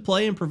opportunities to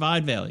play and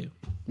provide value.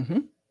 Mm-hmm.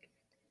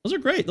 Those are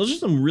great. Those are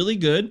some really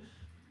good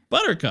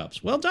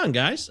buttercups. Well done,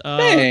 guys.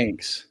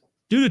 Thanks.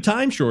 Due to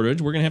time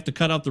shortage, we're going to have to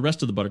cut out the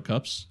rest of the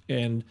buttercups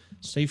and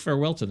say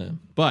farewell to them.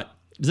 But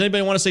does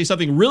anybody want to say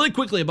something really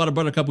quickly about a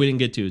buttercup we didn't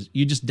get to?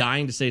 You just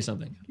dying to say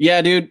something?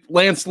 Yeah, dude.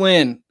 Lance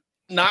Lynn.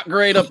 Not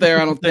great up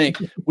there, I don't think.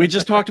 We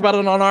just talked about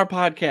it on our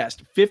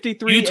podcast.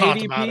 53 you ADP.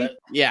 talked about it.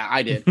 Yeah,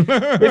 I did.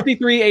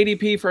 53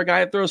 ADP for a guy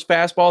that throws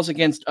fastballs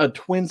against a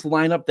Twins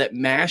lineup that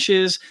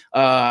mashes.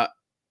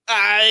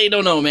 I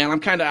don't know, man.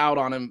 I'm kind of out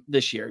on him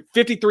this year.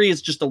 53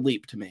 is just a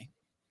leap to me.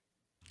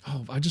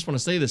 Oh, I just want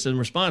to say this in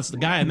response. The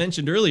guy I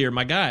mentioned earlier,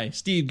 my guy,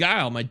 Steve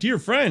Guile, my dear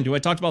friend who I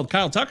talked about with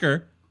Kyle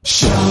Tucker,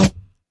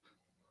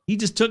 he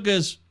just took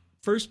his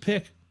first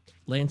pick,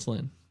 Lance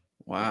Lynn.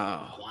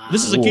 Wow.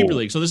 This is a keeper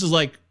league. So this is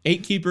like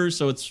 8 keepers.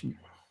 So it's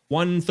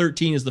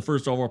 113 is the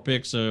first overall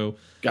pick. So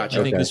gotcha.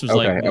 I think this was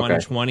like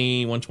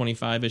 120,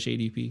 125-ish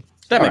ADP.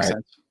 That makes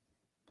sense.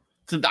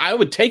 So I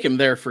would take him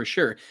there for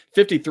sure.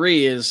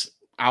 53 is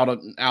out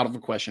of the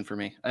question for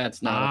me.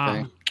 That's not a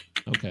thing.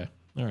 Okay.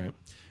 All right.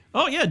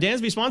 Oh, yeah.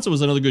 Dansby Swanson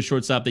was another good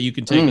shortstop that you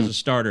can take as a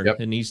starter. Yep.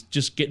 And he's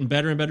just getting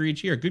better and better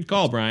each year. Good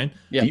call, Brian.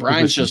 Yeah,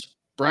 Brian's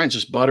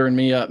just buttering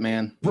me up,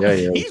 man.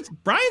 Yeah.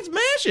 Brian's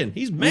mashing.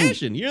 He's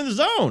mashing. You're in the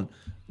zone.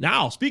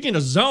 Now, speaking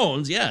of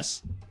zones,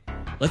 yes,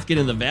 let's get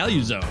in the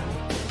value zone.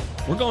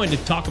 We're going to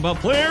talk about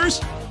players.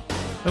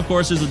 Of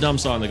course, there's a dumb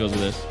song that goes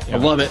with this. Yeah. I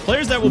love it.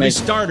 Players that will be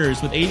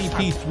starters with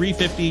ADP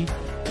 350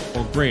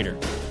 or greater.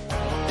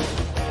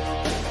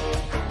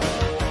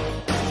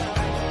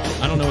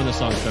 I don't know when this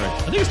song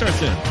starts. I think it starts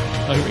soon.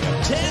 Oh, here we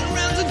go. 10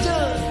 rounds are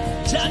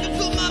done. Time to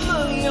put my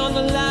money on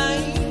the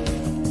line.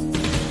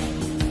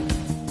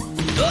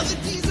 Other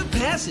days are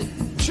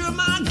passing. Sure,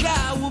 my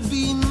guy will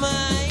be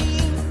mine.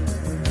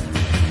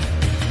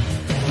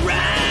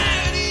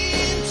 Right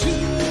into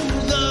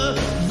the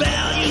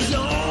value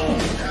zone.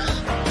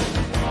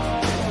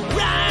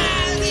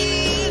 Right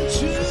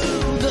into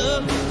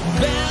the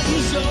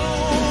value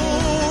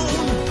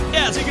zone.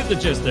 Yeah, so you get the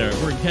gist there.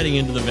 We're heading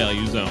into the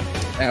value zone.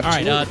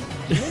 Absolutely. All right,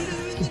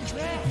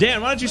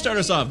 Dan, why don't you start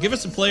us off? Give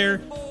us a player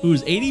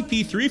who's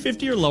ADP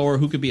 350 or lower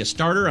who could be a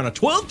starter on a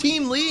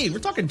 12-team league. We're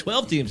talking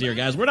 12 teams here,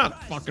 guys. We're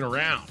not fucking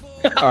around.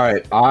 All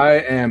right, I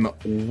am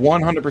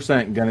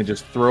 100% going to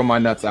just throw my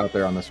nuts out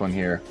there on this one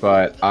here.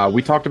 But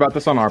we talked about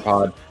this on our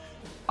pod.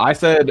 I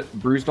said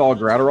Brusdar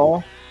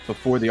Graterol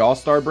before the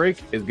All-Star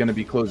break is going to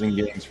be closing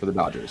games for the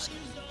Dodgers.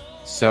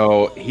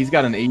 So he's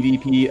got an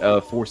ADP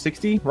of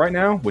 460 right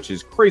now, which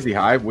is crazy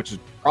high, which is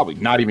probably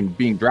not even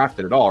being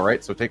drafted at all,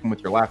 right? So take him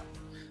with your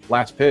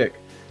last pick.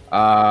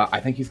 I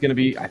think he's going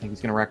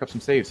to rack up some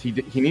saves. He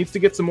needs to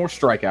get some more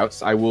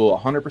strikeouts. I will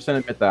 100%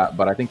 admit that,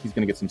 but I think he's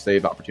going to get some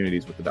save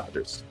opportunities with the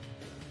Dodgers.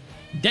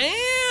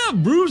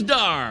 Damn,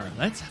 Brusdar.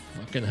 That's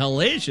fucking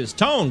hellacious.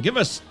 Tone, give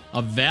us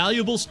a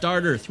valuable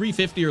starter,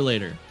 350 or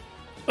later.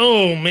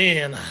 Oh,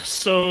 man.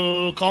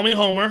 So call me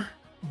Homer,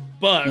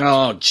 but...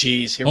 Oh,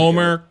 geez.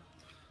 Homer.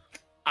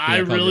 I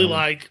really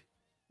like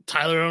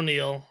Tyler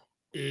O'Neill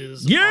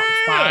is on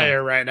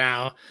fire right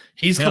now.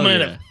 He's coming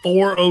in at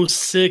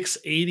 406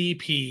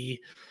 ADP.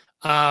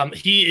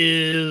 He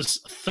is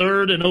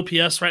third in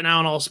OPS right now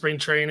in all spring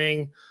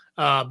training,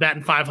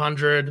 batting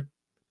 500,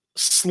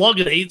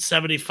 slugging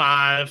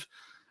 875.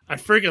 I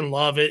freaking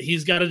love it.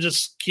 He's got to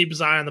just keep his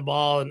eye on the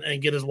ball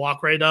and get his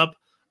walk rate up.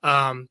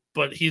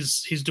 But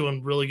he's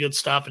doing really good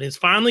stuff, and he's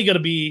finally going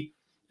to be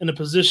in a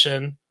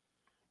position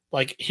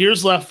like,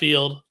 here's left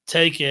field,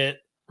 take it.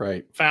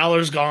 Right.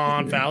 Fowler's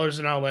gone. Fowler's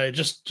in LA.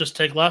 Just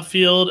take left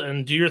field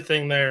and do your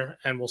thing there,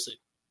 and we'll see.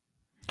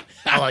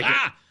 I like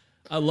it.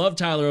 I love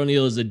Tyler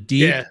O'Neill as a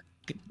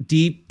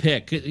deep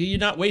pick. You're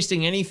not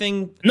wasting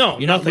anything. No,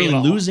 you're not nothing really at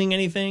all. losing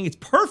anything. It's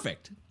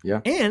perfect.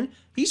 Yeah. And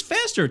he's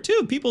faster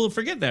too. People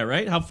forget that,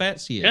 right? How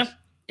fast he is. Yeah.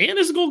 And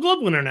is a Gold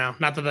Glove winner now.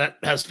 Not that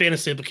has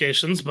fantasy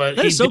implications, but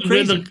That is so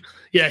crazy.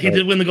 He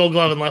did win the Gold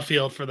Glove in left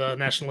field for the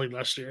National League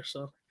last year.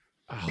 So.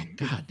 Oh,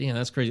 God damn,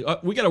 that's crazy.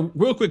 We got a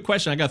real quick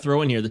question I got to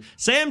throw in here.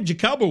 Sam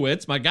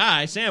Jacobowitz, my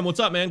guy. Sam, what's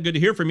up, man? Good to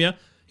hear from you.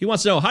 He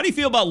wants to know, how do you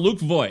feel about Luke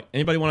Voigt?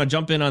 Anybody want to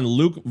jump in on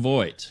Luke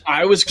Voigt?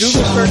 I was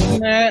Google searching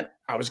that.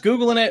 I was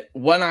Googling it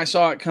when I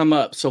saw it come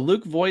up. So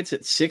Luke Voigt's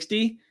at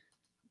 60.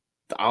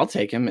 I'll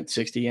take him at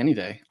 60 any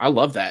day. I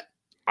love that.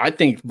 I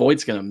think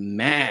Voigt's going to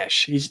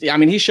mash.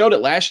 He showed it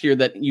last year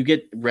that you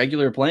get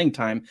regular playing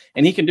time,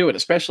 and he can do it,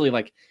 especially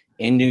like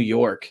in New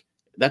York.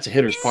 That's a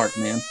hitter's park,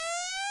 man.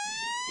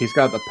 He's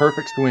got the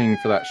perfect swing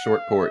for that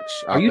short porch.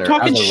 Are you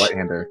talking as a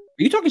right-hander? Are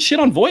you talking shit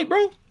on Voigt,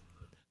 bro?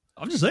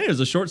 I'm just saying, it was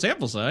a short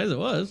sample size. It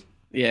was.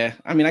 Yeah,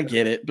 I mean, I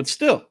get it, but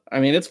still, I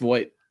mean, it's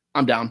Voigt.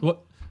 I'm down.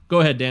 What? Go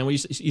ahead, Dan.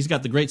 He's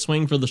got the great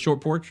swing for the short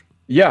porch.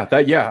 Yeah,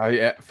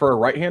 for a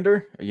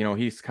right-hander,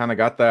 he's kind of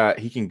got that.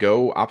 He can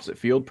go opposite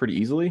field pretty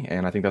easily,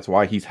 and I think that's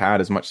why he's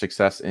had as much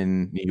success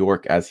in New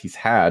York as he's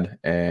had.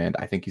 And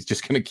I think he's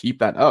just going to keep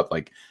that up.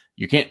 Like,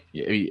 you can't,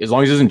 as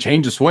long as he doesn't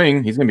change the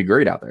swing, he's going to be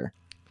great out there.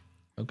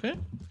 Okay.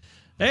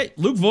 Hey,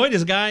 Luke Voigt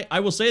is a guy. I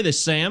will say this,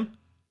 Sam.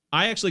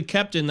 I actually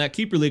kept in that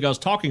keeper league I was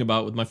talking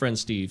about with my friend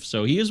Steve.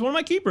 So he is one of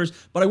my keepers.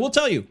 But I will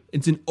tell you,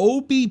 it's an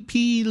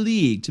OBP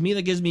league. To me,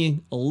 that gives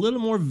me a little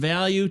more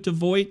value to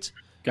Voigt.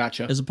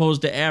 Gotcha. As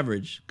opposed to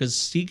average.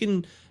 Because he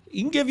can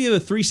give you a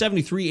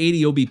 370,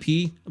 380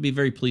 OBP. I'll be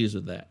very pleased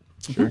with that.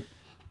 Sure.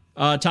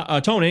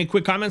 Tony, any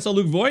quick comments on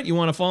Luke Voigt? You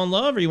want to fall in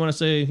love, or you want to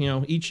say,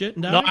 eat shit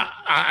and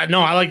die?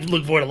 No, I like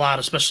Luke Voigt a lot,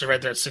 especially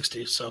right there at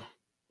 60. So,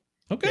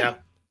 okay. Yeah.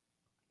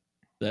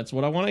 That's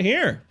what I want to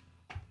hear.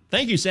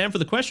 Thank you, Sam, for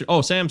the question.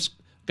 Oh, Sam's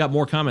got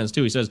more comments,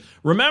 too. He says,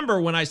 remember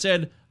when I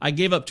said I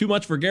gave up too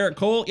much for Garrett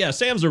Cole? Yeah,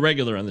 Sam's a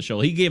regular on the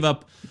show. He gave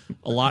up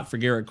a lot for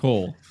Garrett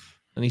Cole.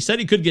 And he said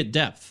he could get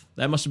depth.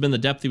 That must have been the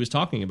depth he was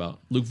talking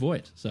about, Luke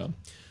Voigt. So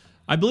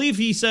I believe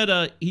he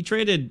said he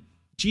traded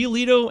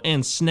Giolito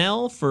and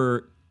Snell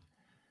to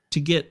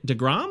get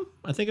DeGrom,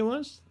 I think it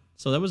was.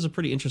 So that was a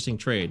pretty interesting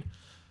trade.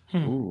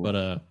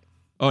 But,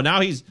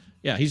 now he's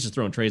just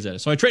throwing trades at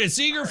us. So I traded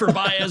Seager for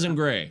Baez and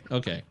Gray.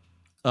 Okay.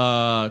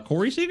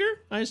 Corey Seager,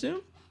 I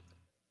assume?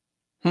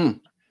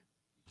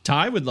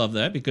 Ty would love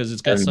that because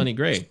it's got Sonny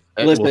Gray.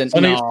 Listen,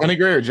 Sonny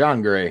Gray or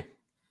John Gray?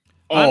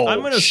 I'm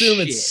going to assume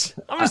it's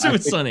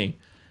Sonny.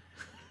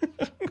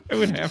 I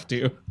would have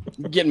to.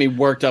 Getting me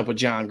worked up with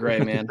John Gray,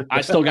 man.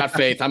 I still got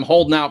faith. I'm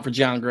holding out for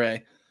John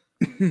Gray.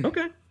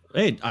 Okay.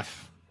 Hey,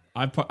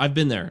 I've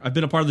been there. I've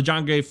been a part of the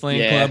John Gray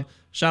Flame Club.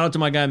 Shout out to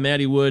my guy,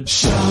 Matty Wood.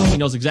 He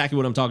knows exactly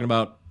what I'm talking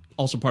about.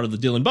 Also part of the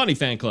Dylan Bunny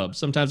fan club.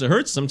 Sometimes it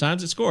hurts,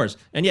 sometimes it scores.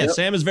 And yes,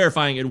 Sam is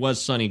verifying it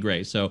was Sonny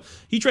Gray. So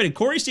he traded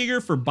Corey Seager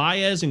for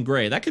Baez and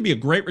Gray. That could be a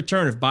great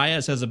return if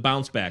Baez has a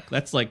bounce back.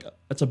 That's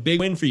a big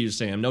win for you,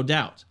 Sam, no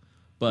doubt.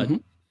 But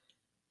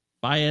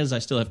Baez, I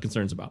still have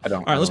concerns about.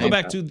 All right, let's go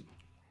back to.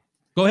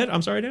 Go ahead.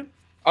 I'm sorry, Dan.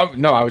 Oh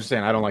no, I was just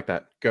saying I don't like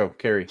that. Go,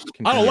 Carrie.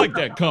 I don't like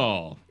that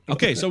call.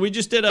 Okay, so we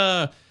just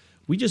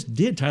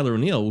did Tyler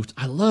O'Neill.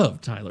 I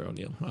love Tyler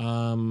O'Neill.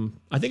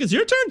 I think it's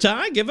your turn,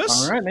 Ty. Give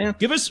us. All right, man.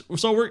 Give us.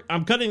 So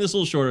I'm cutting this a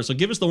little shorter. So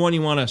give us the one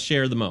you want to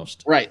share the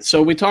most. Right.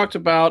 So we talked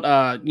about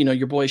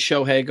your boy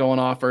Shohei going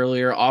off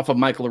earlier off of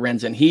Michael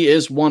Lorenzen. He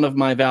is one of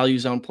my value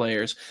zone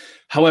players.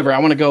 However, I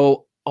want to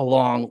go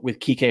along with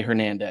Kike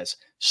Hernandez.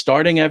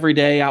 Starting every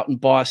day out in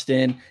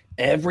Boston,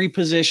 every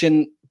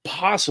position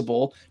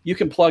possible. You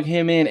can plug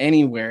him in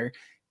anywhere.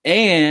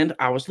 And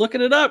I was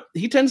looking it up.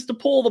 He tends to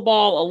pull the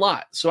ball a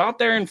lot. So out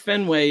there in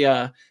Fenway,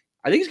 I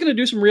think he's going to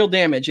do some real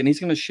damage, and he's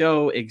going to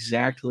show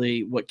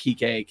exactly what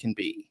Kike can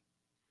be.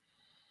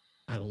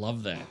 I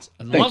love that.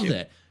 Love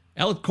that.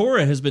 Alec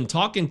Cora has been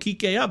talking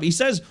Kike up. He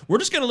says, we're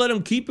just going to let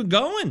him keep it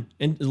going.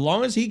 And as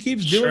long as he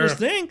keeps doing his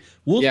thing,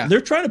 they're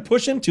trying to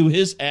push him to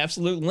his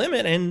absolute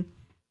limit. And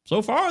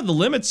so far, the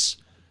limits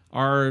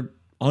are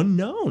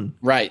unknown.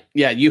 Right.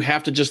 Yeah, you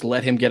have to just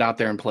let him get out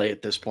there and play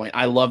at this point.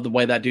 I love the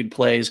way that dude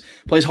plays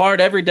hard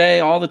every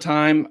day, all the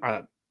time.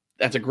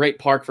 That's a great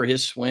park for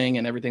his swing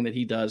and everything that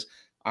he does.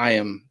 I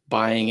am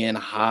buying in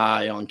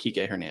high on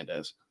Kike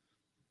Hernandez.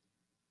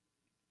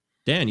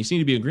 Dan, you seem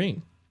to be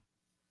agreeing.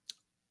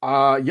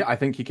 Yeah, I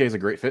think Kike is a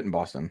great fit in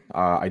Boston.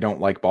 I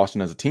don't like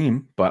Boston as a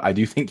team, but I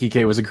do think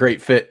Kike was a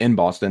great fit in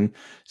Boston.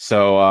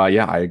 So,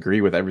 I agree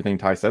with everything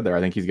Ty said there.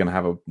 I think he's going to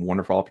have a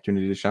wonderful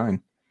opportunity to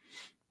shine.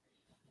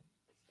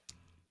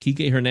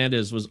 Kike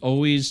Hernandez was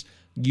always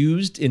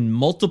used in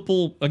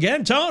multiple.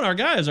 Again, Tone, our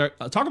guys are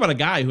talk about a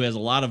guy who has a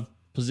lot of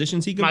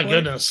positions he can play. My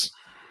goodness,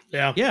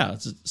 yeah.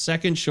 It's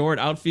second, short,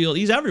 outfield.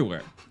 He's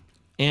everywhere.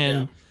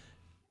 And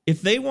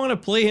if they want to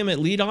play him at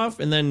leadoff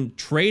and then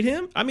trade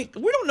him, I mean,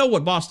 we don't know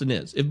what Boston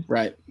is.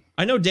 Right.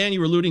 I know, Dan, you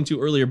were alluding to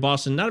earlier,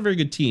 Boston, not a very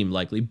good team,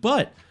 likely,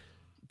 but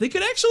they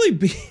could actually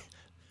be,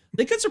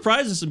 they could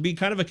surprise us and be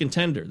kind of a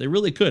contender. They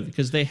really could,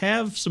 because they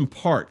have some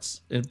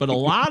parts, but a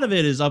lot of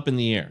it is up in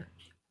the air.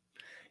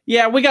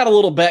 Yeah, we got a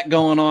little bet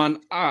going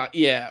on.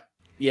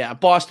 Yeah,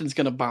 Boston's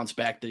going to bounce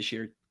back this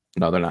year.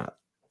 No, they're not.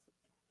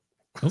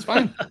 That's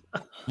fine.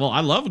 Well,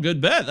 I love a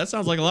good bet. That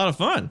sounds like a lot of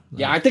fun.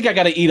 Yeah, I think I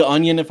got to eat an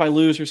onion if I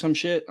lose or some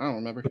shit. I don't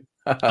remember.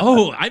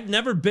 Oh, I've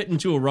never bitten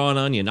into a raw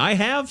onion. I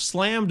have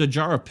slammed a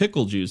jar of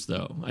pickle juice,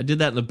 though. I did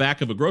that in the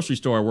back of a grocery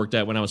store I worked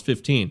at when I was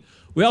 15.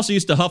 We also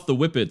used to huff the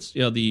Whippets,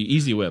 the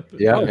Easy Whip.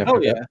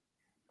 Yeah.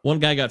 One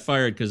guy got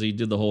fired because he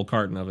did the whole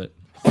carton of it.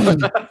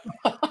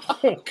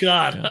 Oh,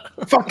 God.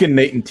 Fucking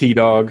Nate and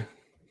T-Dog.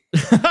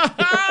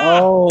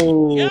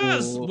 Oh.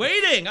 Yes,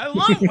 Waiting. I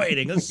love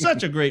Waiting. It's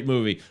such a great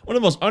movie. One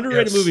of the most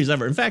underrated movies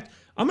ever. In fact,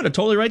 I'm going to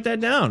totally write that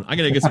down. I'm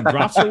going to get some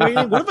drops for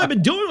Waiting. What have I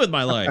been doing with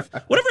my life?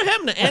 Whatever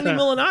happened to Andy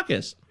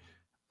Milonakis?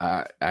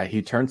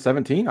 He turned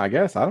 17, I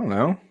guess. I don't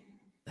know.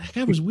 That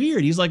guy was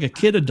weird. He's like a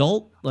kid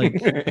adult. Like,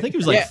 I think he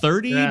was like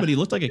 30, but he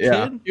looked like a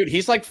kid. Dude,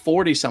 he's like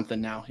 40 something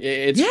now.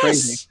 It's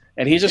crazy.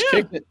 And he's just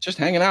kicked it, just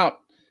hanging out.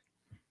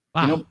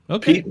 Wow.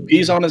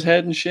 Bees on his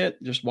head and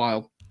shit. Just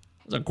wild.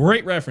 It's a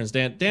great reference,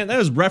 Dan. Dan, that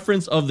is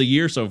reference of the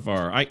year so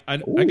far. I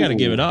got to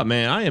give it up,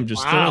 man. I am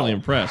just thoroughly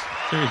impressed.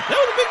 Seriously. That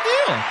was a big deal.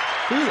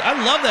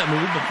 I love that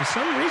movie, but for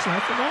some reason I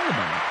forgot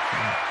about it.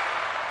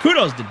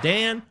 Kudos to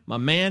Dan, my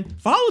man.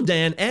 Follow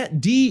Dan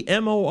at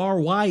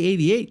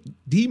DMORY88,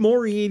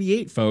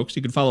 DMORY88, folks.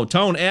 You can follow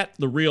Tone at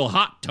The Real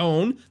Hot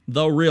Tone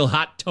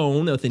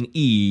with an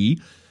E.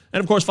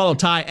 And, of course, follow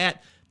Ty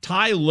at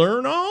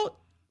Tylernall.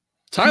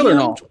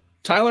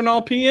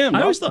 Tylernall PM.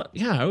 I always thought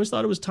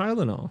it was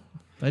Tylenol.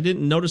 I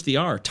didn't notice the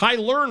R.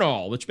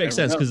 Tylernall, which makes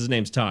sense because his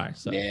name's Ty.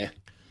 So. Yeah.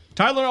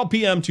 Tylernall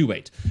PM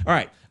 28. All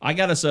right. I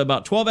got us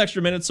about 12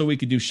 extra minutes so we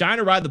could do Shine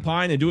or Ride the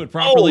Pine and do it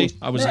properly.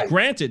 I was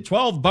granted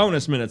 12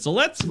 bonus minutes. So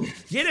let's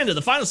get into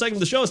the final segment of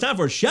the show. It's time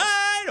for Shine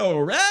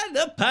or Ride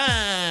the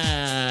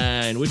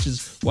Pine, which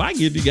is why I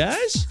give you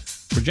guys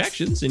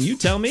projections and you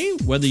tell me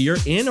whether you're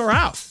in or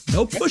out.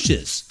 No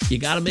pushes. You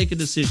got to make a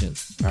decision.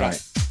 All right.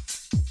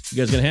 You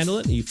guys gonna handle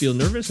it? You feel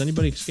nervous?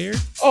 Anybody scared?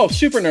 Oh,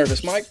 super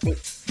nervous, Mike.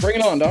 Bring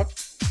it on, Doc.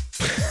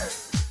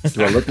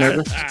 Do I look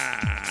nervous?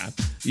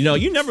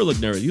 You never look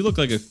nervous. You look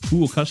like a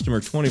cool customer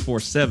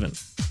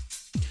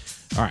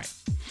 24/7. All right.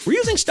 We're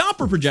using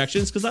Stomper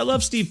projections because I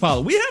love Steve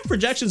Paulo. We have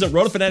projections at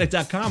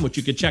rotofanatic.com, which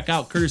you can check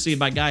out courtesy of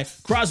my guy,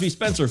 Crosby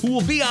Spencer, who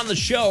will be on the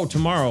show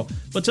tomorrow.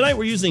 But tonight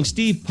we're using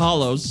Steve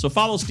Paulo's. So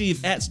follow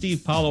Steve at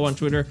Steve Paulo on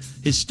Twitter.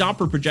 His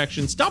Stomper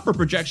projections,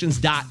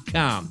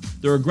 stomperprojections.com.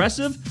 They're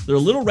aggressive, they're a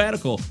little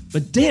radical,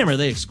 but damn are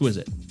they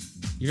exquisite.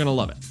 You're going to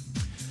love it.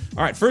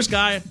 All right, first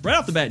guy, right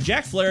off the bat,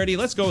 Jack Flaherty.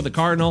 Let's go with the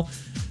Cardinal.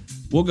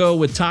 We'll go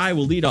with Ty.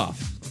 We'll lead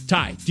off.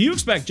 Ty, do you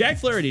expect Jack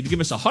Flaherty to give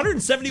us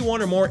 171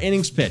 or more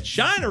innings pitched?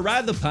 Shine or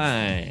ride the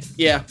pine?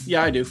 Yeah,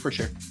 I do, for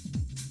sure.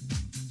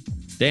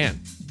 Dan?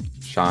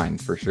 Shine,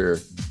 for sure.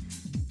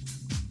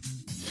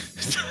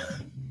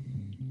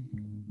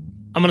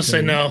 I'm going to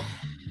say no.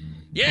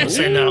 Yeah, I'm going to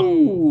say no.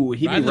 Ooh,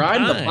 he'd be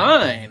riding the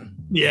pine.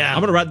 Yeah.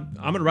 I'm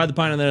gonna ride the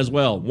pine on that as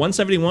well.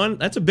 171,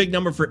 that's a big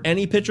number for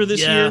any pitcher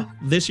this year.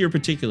 This year in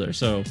particular.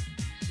 So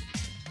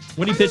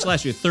what did he pitch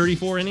last year?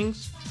 34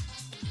 innings?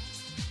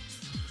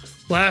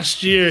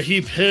 Last year, he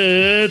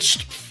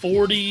pitched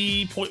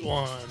 40.1.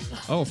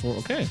 Oh,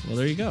 okay. Well,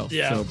 there you go.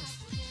 Yeah. So,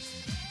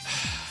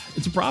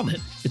 it's a problem.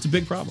 It's a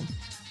big problem.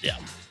 Yeah.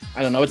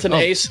 I don't know. It's an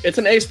ace. It's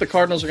an ace the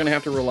Cardinals are going to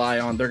have to rely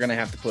on. They're going to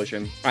have to push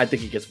him. I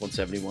think he gets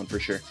 171 for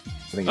sure.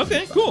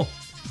 Okay, cool.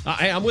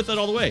 I'm with that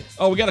all the way.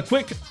 Oh, we got a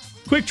quick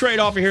trade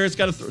offer here. It's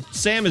got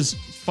Sam is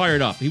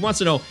fired up. He wants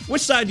to know,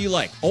 which side do you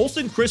like?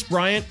 Olsen, Chris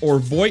Bryant, or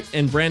Voit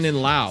and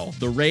Brandon Lau,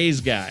 the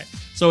Rays guy?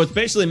 So it's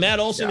basically Matt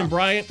Olson and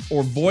Bryant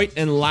or Voit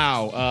and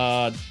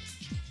Lau.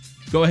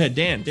 Go ahead,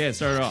 Dan. Dan,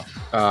 start it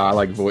off. I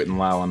like Voit and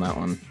Lau on that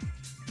one.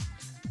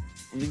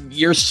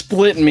 You're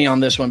splitting me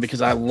on this one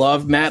because I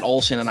love Matt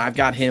Olson and I've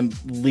got him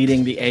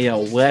leading the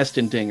AL West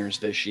in dingers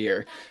this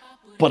year.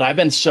 But I've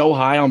been so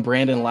high on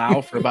Brandon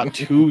Lau for about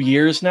 2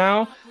 years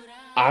now.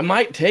 I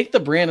might take the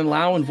Brandon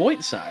Lau and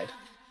Voit side.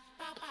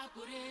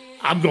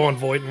 I'm going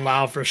Voit and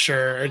Lau for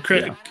sure. And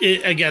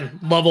again,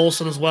 love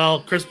Olson as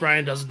well. Chris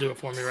Bryant doesn't do it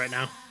for me right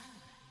now.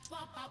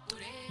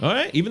 All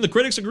right. Even the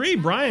critics agree.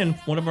 Brian,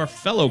 one of our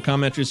fellow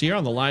commenters here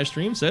on the live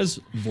stream, says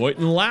Voit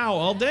and Lau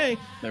all day.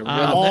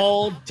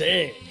 All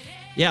day.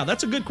 Yeah,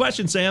 that's a good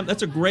question, Sam.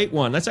 That's a great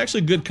one. That's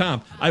actually a good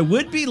comp. I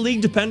would be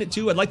league dependent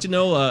too. I'd like to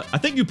know. I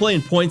think you play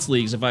in points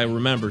leagues, if I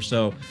remember.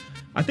 So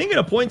I think in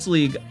a points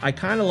league, I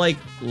kind of like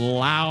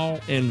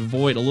Lau and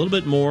Voit a little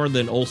bit more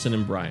than Olson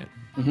and Bryant.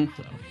 Mm-hmm.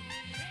 So,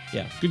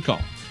 yeah, good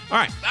call. All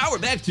right, now we're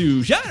back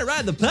to Shine or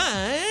Ride the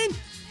Pine.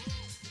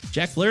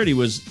 Jack Flaherty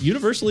was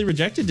universally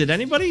rejected. Did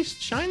anybody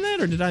shine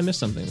that, or did I miss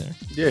something there?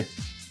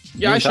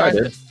 Yeah, I shined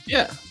it.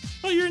 Yeah.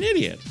 Oh, you're an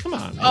idiot. Come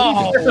on. Man.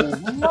 Oh,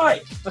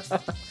 Mike.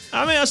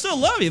 I mean, I still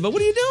love you, but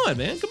what are you doing,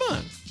 man? Come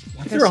on.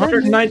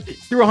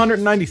 threw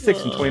 196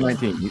 in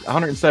 2019.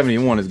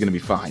 171 is going to be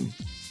fine.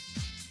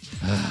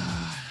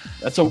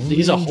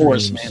 He's a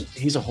horse, man.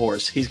 He's a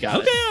horse. He's got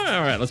it. Okay,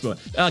 all right, let's go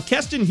on.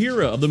 Keston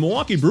Hiura of the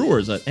Milwaukee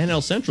Brewers, an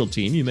NL Central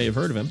team. You may have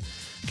heard of him.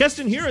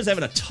 Keston Hiura is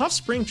having a tough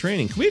spring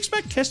training. Can we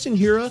expect Keston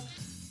Hiura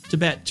to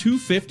bat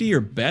 250 or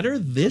better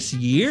this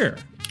year?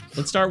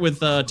 Let's start with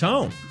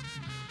Tone.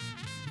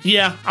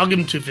 Yeah, I'll give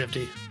him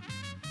 250.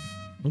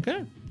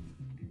 Okay.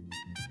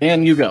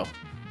 And you go.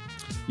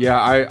 Yeah,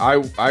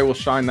 I will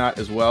shine that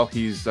as well.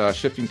 He's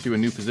shifting to a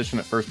new position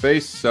at first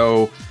base,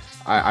 so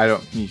I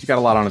don't. He's got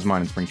a lot on his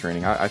mind in spring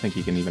training. I think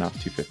he can even out to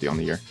 250 on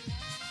the year.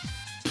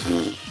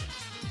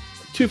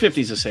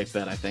 250 is a safe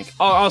bet, I think.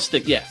 I'll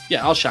stick. Yeah,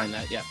 I'll shine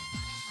that. Yeah,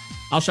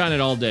 I'll shine it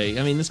all day.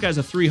 I mean, this guy's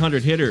a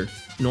 300 hitter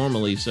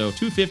normally, so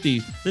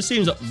 250. This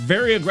seems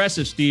very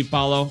aggressive, Steve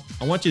Paulo.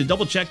 I want you to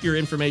double check your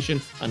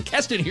information on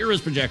Keston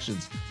Hiura's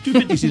projections.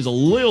 250 seems a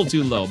little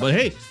too low, but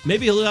hey,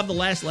 maybe he'll have the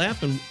last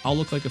laugh and I'll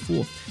look like a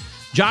fool.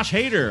 Josh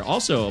Hader,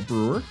 also a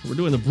Brewer. We're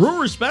doing the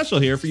Brewers special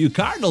here for you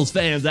Cardinals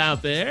fans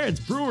out there. It's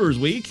Brewers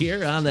Week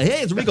here on the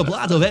Hey, it's Rico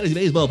Palazzo Fantasy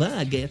Baseball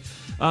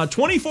Podcast.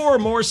 24 or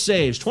more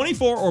saves.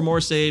 24 or more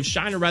saves.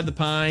 Shine or ride the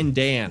pine.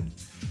 Dan.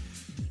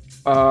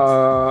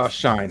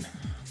 Shine.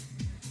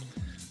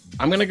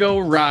 I'm going to go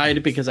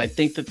ride because I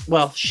think that,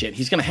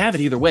 he's going to have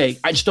it either way.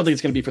 I just don't think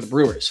it's going to be for the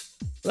Brewers.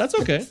 That's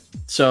okay.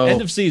 So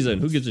end of season.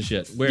 Who gives a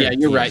shit? Yeah,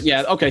 you're right.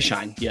 Yeah, okay,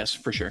 shine. Yes,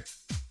 for sure.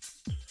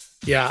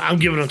 Yeah, I'm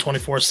giving him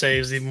 24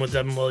 saves, even with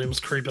Devin Williams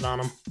creeping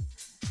on him.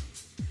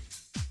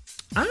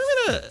 I'm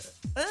gonna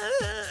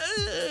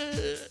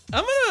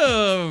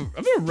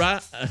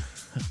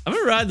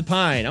ride the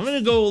pine. I'm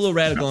gonna go a little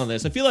radical on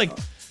this. I feel like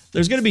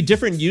there's gonna be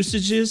different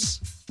usages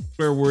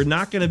where we're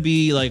not gonna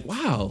be like,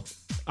 wow,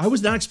 I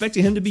was not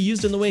expecting him to be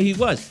used in the way he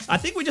was. I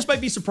think we just might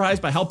be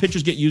surprised by how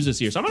pitchers get used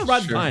this year. So I'm gonna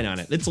ride the pine on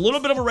it. It's a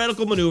little bit of a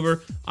radical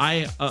maneuver.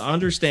 I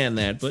understand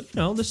that, but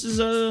this is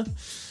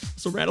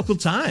it's a radical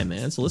time,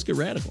 man. So let's get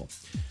radical.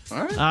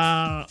 All right.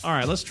 All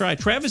right, let's try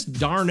Travis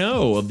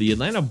d'Arnaud of the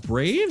Atlanta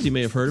Braves. You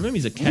may have heard of him.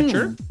 He's a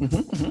catcher.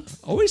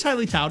 Always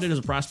highly touted as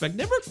a prospect.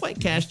 Never quite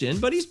cashed in,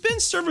 but he's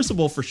been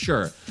serviceable for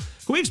sure.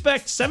 Can we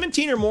expect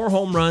 17 or more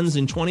home runs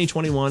in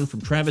 2021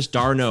 from Travis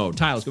d'Arnaud?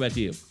 Ty, let's go back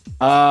to you.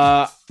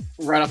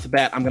 Right off the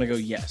bat, I'm going to go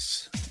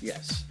yes.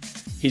 Yes.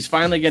 He's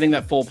finally getting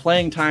that full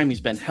playing time.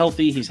 He's been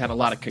healthy. He's had a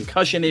lot of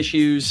concussion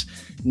issues.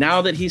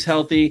 Now that he's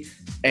healthy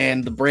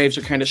and the Braves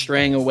are kind of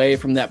straying away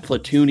from that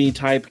platoony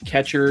type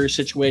catcher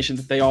situation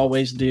that they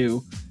always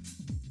do,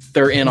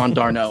 they're in on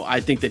d'Arnaud. I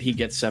think that he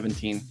gets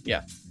 17.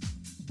 Yeah.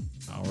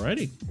 All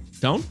righty.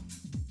 Don't?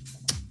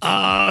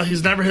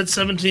 He's never hit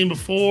 17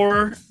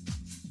 before.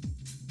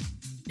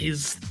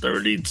 He's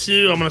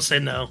 32. I'm going to say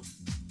no.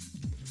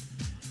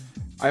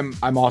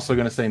 I'm also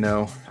going to say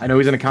no. I know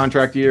he's in a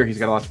contract year. He's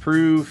got a lot to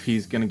prove.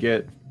 He's going to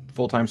get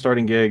full-time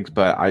starting gigs,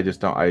 but I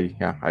just don't. I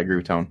agree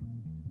with Tone.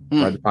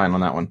 Ride the pine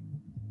on that one.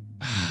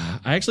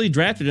 I actually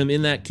drafted him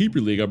in that keeper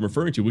league I'm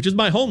referring to, which is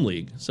my home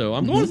league. So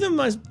I'm going with him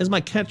as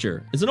my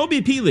catcher. It's an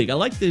OBP league. I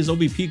like that his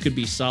OBP could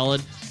be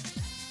solid.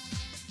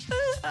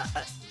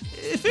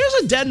 If there's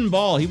a dead end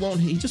ball, he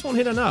just won't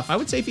hit enough. I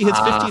would say if he hits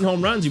 15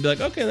 home runs, you'd be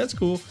like, okay, that's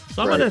cool.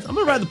 So I'm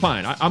gonna ride the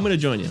pine. I'm gonna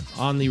join you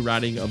on the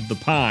riding of the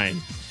pine.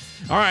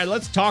 All right,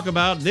 let's talk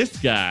about this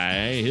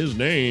guy. His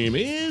name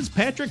is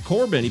Patrick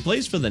Corbin. He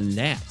plays for the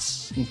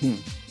Nats.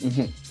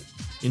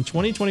 In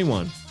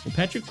 2021, will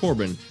Patrick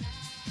Corbin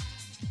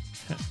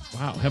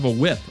have a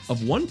whip of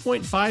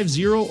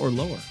 1.50 or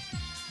lower?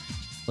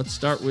 Let's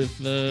start with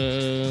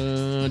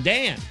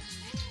Dan.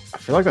 I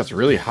feel like that's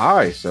really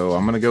high, so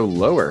I'm going to go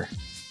lower.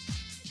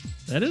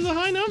 That is a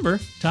high number.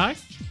 Ty?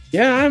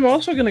 Yeah, I'm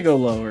also going to go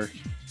lower.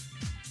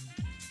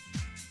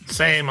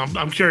 Same.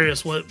 I'm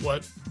curious what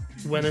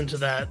went into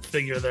that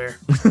figure there.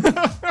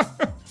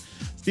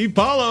 Steve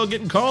Paulo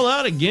getting called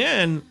out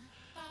again.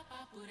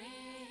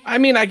 I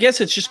mean, I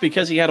guess it's just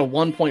because he had a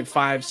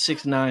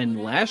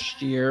 1.569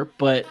 last year,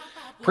 but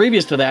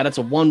previous to that, it's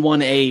a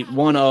 1.18, 1.0,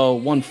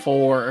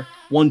 1.4,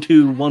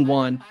 1.2,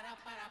 1.1.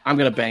 I'm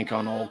going to bank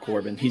on old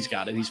Corbin. He's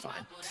got it. He's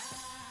fine.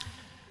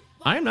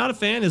 I am not a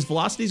fan. His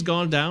velocity's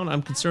gone down.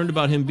 I'm concerned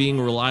about him being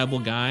a reliable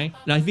guy.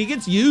 Now, if he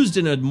gets used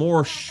in a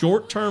more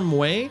short-term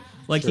way,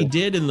 like he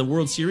did in the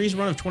World Series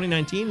run of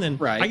 2019, then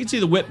I can see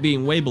the whip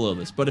being way below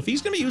this. But if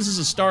he's going to be used as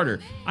a starter,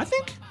 I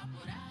think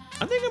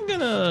I'm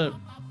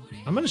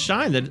gonna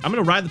shine. That I'm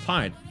gonna ride the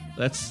pine.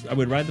 I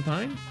would ride the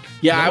pine.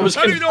 Yeah, I was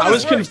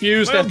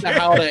confused as to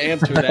how to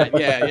answer that.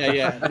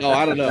 Yeah. No,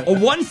 I don't know. A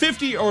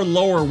 150 or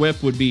lower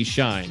whip would be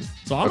shine.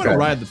 So I'm gonna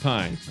ride the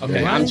pine.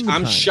 Okay,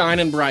 I'm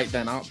shining bright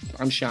then.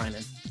 I'm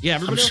shining. Yeah,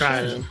 everybody I'm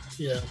shining.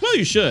 Yeah. Well,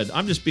 you should.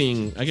 I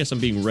guess I'm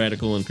being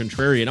radical and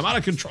contrarian. I'm out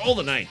of control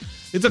tonight.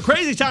 It's a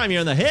crazy time here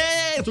in the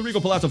Hey, it's a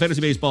Rico Palazzo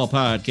Fantasy Baseball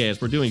Podcast.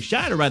 We're doing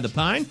Shine or Ride the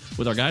Pine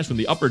with our guys from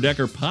the Upper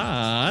Decker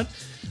Pod.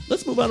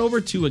 Let's move on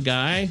over to a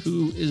guy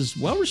who is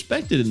well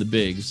respected in the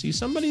bigs. He's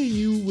somebody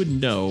you would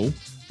know,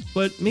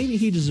 but maybe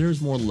he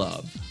deserves more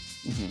love.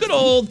 Good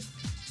old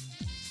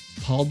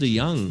Paul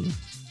DeJong.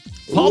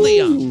 Paul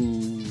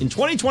DeJong. In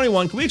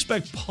 2021, can we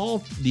expect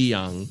Paul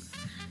DeJong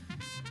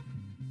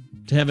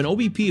to have an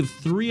OBP of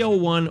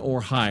 301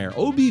 or higher.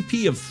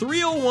 OBP of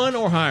 301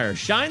 or higher.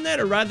 Shine that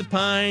or ride the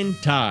pine,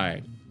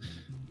 Ty?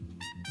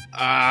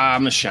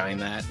 I'm going to shine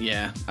that.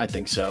 Yeah, I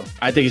think so.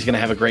 I think he's going to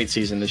have a great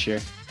season this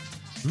year.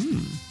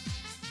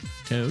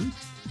 Tone?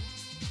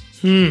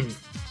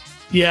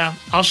 Yeah,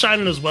 I'll shine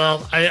it as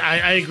well.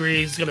 I agree.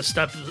 He's going to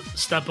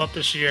step up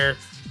this year.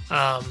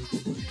 I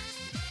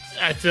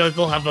feel like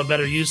they'll have a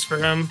better use for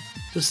him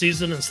this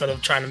season instead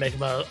of trying to make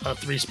him a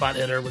 3-spot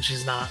hitter, which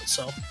he's not.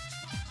 So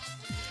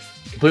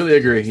completely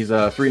agree. He's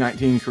a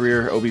 319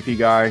 career OBP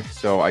guy,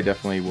 so I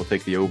definitely will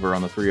take the over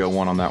on the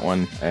 301 on that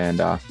one. And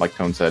like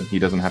Tone said, he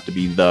doesn't have to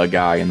be the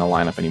guy in the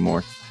lineup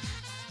anymore.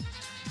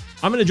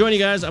 I'm going to join you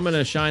guys. I'm going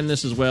to shine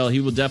this as well.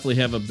 He will definitely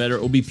have a better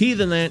OBP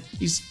than that.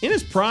 He's in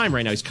his prime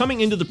right now. He's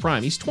coming into the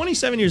prime. He's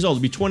 27 years old.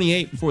 He'll be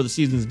 28 before the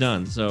season's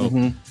done.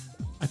 So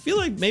I feel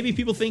like maybe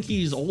people think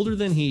he's older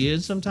than he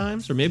is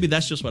sometimes, or maybe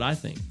that's just what I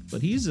think.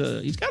 But he's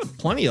got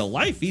plenty of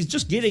life. He's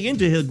just getting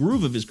into the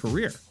groove of his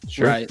career.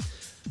 Sure. Right.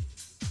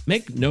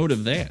 Make note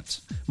of that.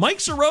 Mike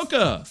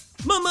Soroka.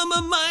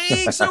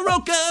 Mike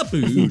Soroka.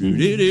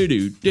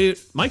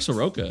 Mike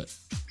Soroka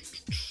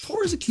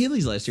tore his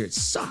Achilles last year. It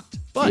sucked.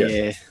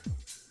 But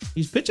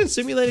he's pitching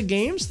simulated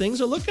games.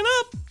 Things are looking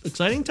up.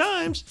 Exciting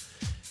times.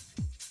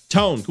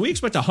 Tone, can we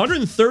expect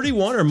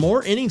 131 or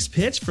more innings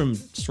pitched from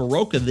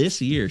Soroka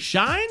this year?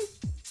 Shine?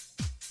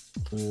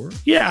 Or?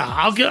 Yeah,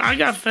 I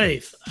got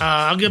faith.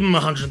 I'll give him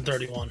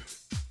 131.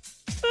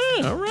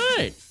 All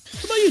right.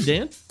 What about you,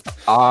 Dan?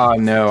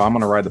 No, I'm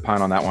going to ride the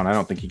pine on that one. I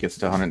don't think he gets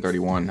to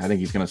 131. I think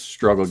he's going to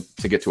struggle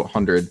to get to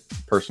 100,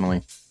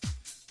 personally.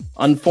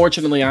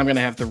 Unfortunately, I'm going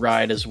to have to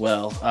ride as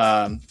well.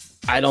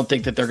 I don't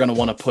think that they're going to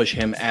want to push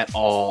him at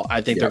all.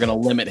 I think they're going to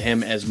limit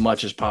him as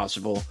much as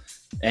possible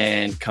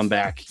and come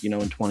back, in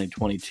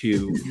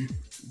 2022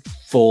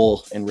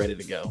 full and ready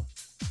to go.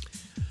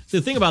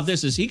 The thing about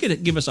this is he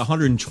could give us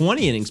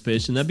 120 innings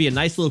pitched, and that'd be a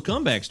nice little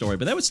comeback story,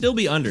 but that would still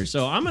be under.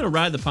 So I'm going to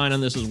ride the pine on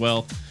this as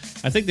well.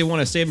 I think they want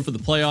to save him for the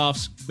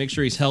playoffs, make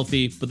sure he's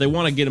healthy, but they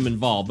want to get him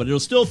involved. But it'll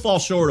still fall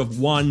short of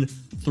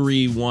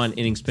 131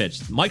 innings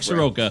pitched. Mike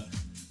Soroka,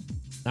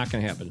 not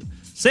going to happen.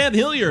 Sam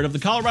Hilliard of the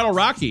Colorado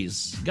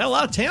Rockies. Got a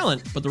lot of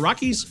talent, but the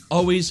Rockies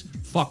always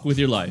fuck with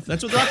your life.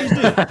 That's what the Rockies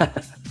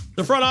do.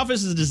 The front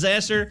office is a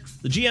disaster.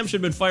 The GM should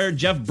have been fired.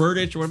 Jeff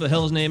Burdich, or whatever the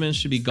hell his name is,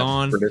 should be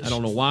gone. I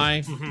don't know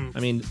why. I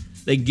mean,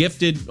 they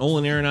gifted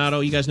Olin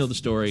Arenado. You guys know the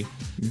story.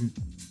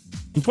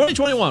 In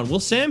 2021, will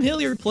Sam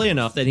Hilliard play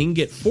enough that he can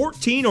get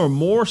 14 or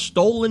more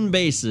stolen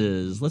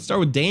bases? Let's start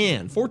with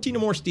Dan. 14 or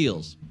more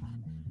steals.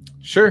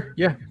 Sure,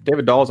 yeah.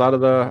 David Dahl's out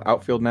of the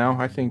outfield now.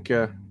 I think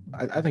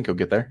I think he'll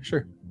get there.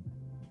 Sure.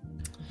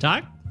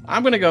 Ty?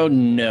 I'm going to go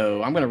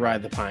no. I'm going to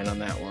ride the pine on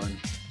that one.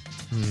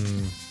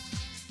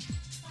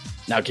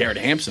 Now, Garrett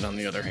Hampson, on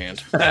the other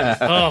hand.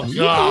 Oh,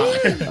 God.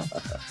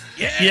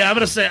 Yeah, I'm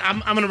going to say I'm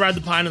going to ride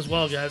the pine as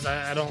well, guys.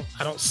 I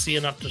don't see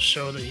enough to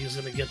show that he's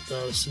going to get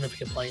the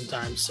significant playing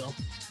time, so.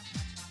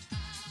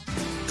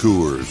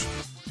 Coors.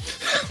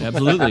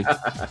 Absolutely.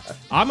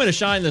 I'm going to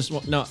shine this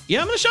one. I'm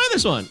going to shine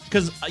this one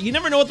because you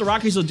never know what the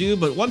Rockies will do,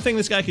 but one thing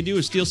this guy could do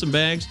is steal some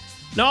bags.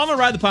 No, I'm going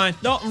to ride the pine.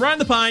 No, I'm riding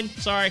the pine.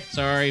 Sorry,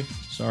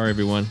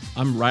 everyone.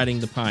 I'm riding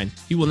the pine.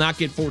 He will not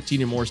get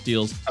 14 or more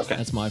steals. Okay.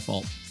 That's my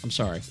fault. I'm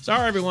sorry.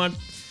 Sorry, everyone.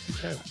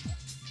 Okay.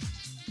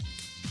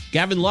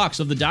 Gavin Lux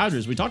of the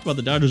Dodgers. We talked about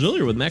the Dodgers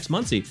earlier with Max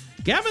Muncy.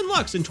 Gavin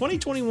Lux in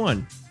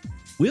 2021.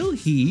 Will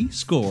he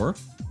score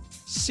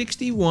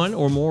 61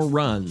 or more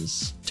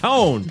runs?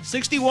 Tone,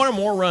 61 or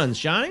more runs.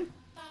 Shine?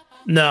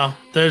 No,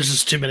 there's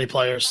just too many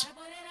players.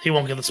 He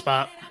won't get the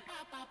spot.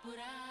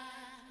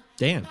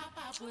 Dan?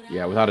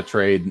 Yeah, without a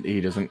trade,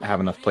 he doesn't have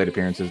enough plate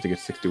appearances to get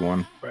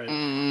 61. Right.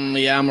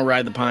 Yeah, I'm going to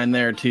ride the pine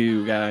there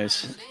too,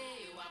 guys.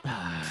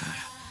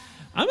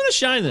 I'm going to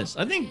shine this.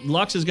 I think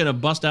Lux is going to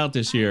bust out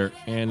this year,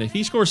 and if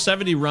he scores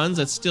 70 runs,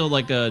 that's still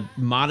like a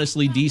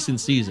modestly decent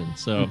season.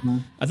 So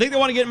I think they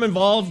want to get him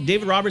involved.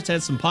 David Roberts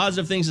had some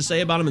positive things to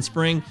say about him in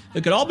spring.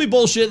 It could all be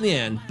bullshit in the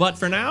end, but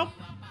for now,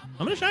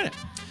 I'm going to shine it.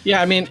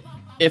 Yeah, I mean,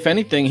 if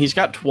anything, he's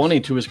got 20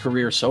 to his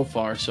career so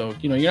far, so,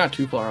 you're not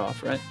too far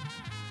off, right?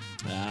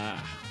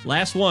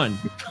 Last one.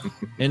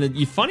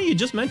 And funny you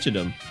just mentioned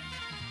him.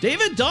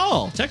 David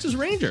Dahl, Texas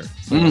Ranger.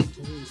 So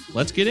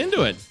let's get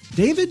into it.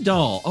 David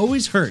Dahl,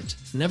 always hurt.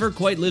 Never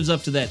quite lives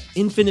up to that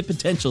infinite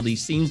potential he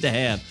seems to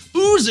have.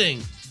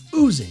 Oozing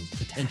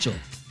potential.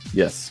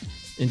 Yes.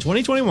 In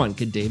 2021,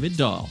 can David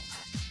Dahl,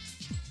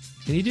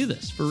 can he do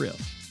this for real?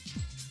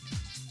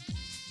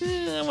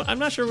 I'm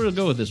not sure where to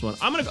go with this one.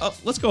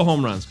 Let's go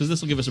home runs because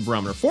this will give us a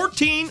barometer.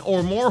 14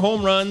 or more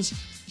home runs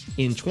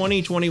in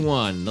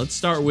 2021. Let's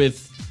start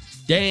with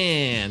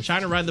Dan.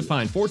 Shine and ride the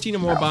pine. 14 or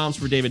more bombs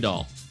for David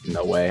Dahl.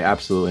 No way.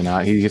 Absolutely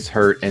not. He gets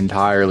hurt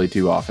entirely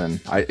too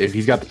often. If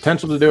he's got the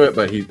potential to do it,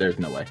 but there's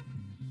no way.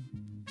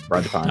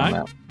 Ride the pine on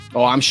that.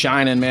 Oh, I'm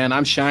shining, man.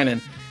 I'm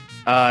shining.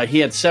 He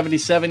had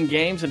 77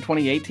 games in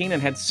 2018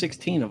 and had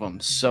 16 of them.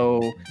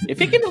 So if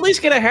he can at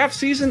least get a half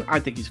season, I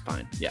think he's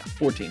fine. Yeah,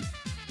 14.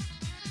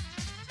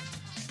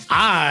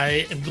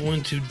 I am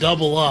going to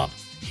double up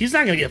He's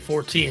not going to get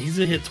 14. He's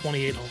going to hit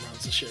 28 home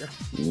runs this year.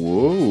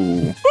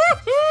 Whoa.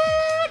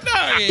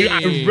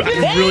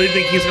 I really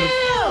think he's going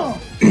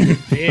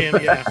to.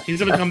 Damn, yeah. He's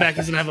going to come back.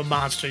 He's going to have a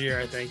monster year,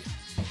 I think.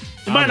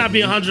 It might not be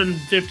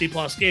 150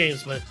 plus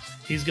games, but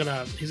he's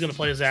gonna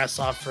play his ass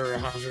off for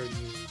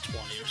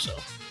 120 or so.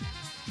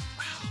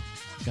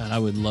 God, I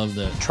would love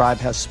that. Tribe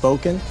has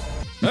spoken.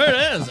 There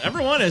it is.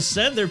 Everyone has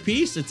said their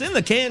piece. It's in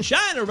the can.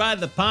 Shine or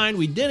ride the pine.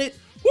 We did it.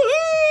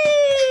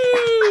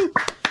 Woohoo!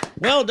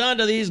 Well done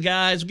to these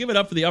guys. Give it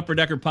up for the Upper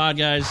Decker Pod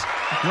guys.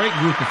 Great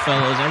group of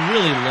fellows. I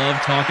really love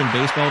talking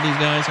baseball with these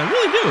guys. I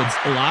really do. It's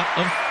a lot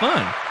of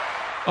fun.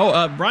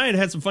 Oh, Brian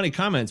had some funny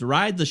comments.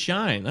 Ride the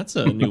shine. That's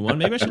a new one.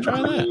 Maybe I should try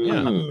that.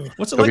 Yeah.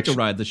 What's it like to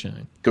ride the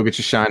shine? Go get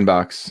your shine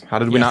box. How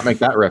did we not make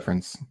that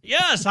reference?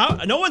 Yes.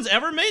 No one's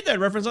ever made that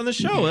reference on the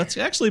show. That's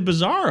actually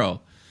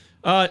bizarro.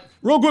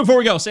 Real quick before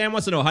we go, Sam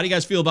wants to know, how do you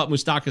guys feel about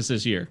Moustakas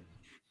this year?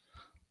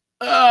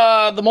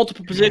 The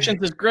multiple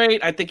positions is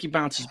great. I think he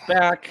bounces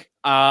back.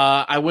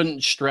 I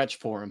wouldn't stretch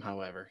for him,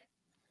 however.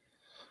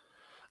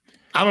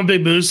 I'm a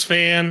big Moose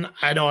fan.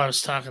 I know I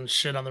was talking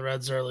shit on the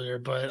Reds earlier,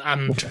 but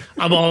I'm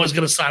always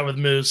going to side with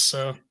Moose.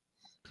 So,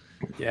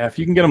 yeah, if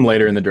you can get him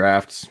later in the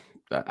drafts,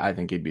 I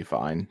think he'd be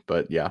fine.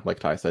 But yeah, like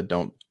Ty said,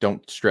 don't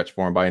stretch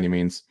for him by any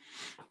means.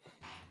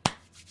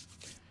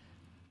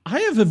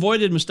 I have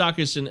avoided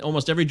Moustakas in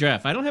almost every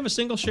draft. I don't have a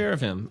single share of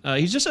him.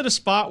 He's just at a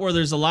spot where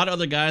there's a lot of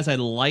other guys I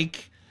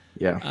like.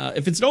 Yeah.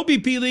 If it's an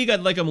OBP league,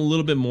 I'd like him a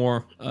little bit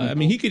more. I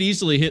mean, he could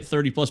easily hit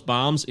 30-plus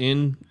bombs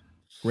in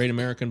Great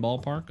American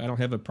Ballpark. I don't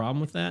have a problem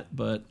with that,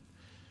 but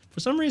for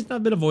some reason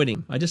I've been avoiding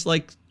him. I just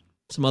like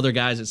some other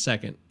guys at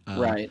second.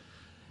 Right.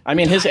 I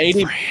mean, his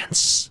 80.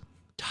 France.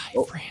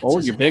 Oh,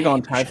 you're big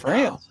on Ty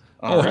France.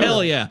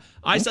 Hell yeah.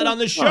 I said on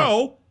the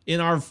show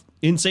in our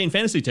Insane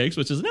Fantasy Takes,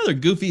 which is another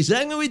goofy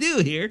segment we do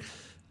here,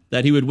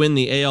 that he would win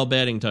the AL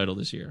batting title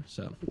this year.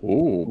 So,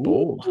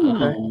 bold.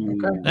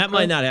 Okay. That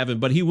might not happen,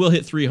 but he will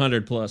hit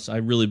 300 plus. I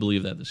really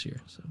believe that this year.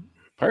 So,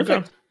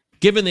 perfect.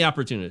 Given the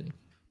opportunity.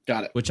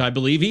 Got it. Which I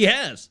believe he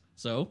has.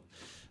 So,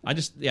 I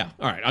just, yeah.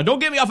 All right. Don't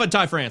get me off on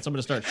Ty France. I'm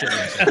going to start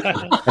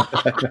shitting.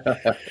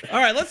 All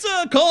right. Let's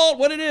call it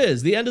what it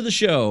is. The end of the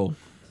show.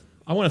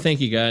 I want to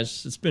thank you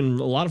guys. It's been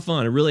a lot of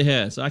fun. It really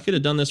has. I could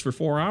have done this for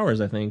 4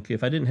 hours, I think.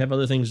 If I didn't have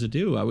other things to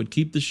do, I would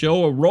keep the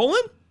show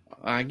rolling.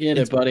 I get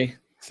it, buddy.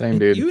 Same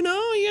dude. You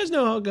guys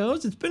know how it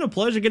goes. It's been a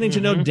pleasure getting to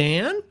know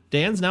Dan.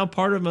 Dan's now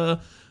part of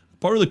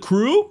the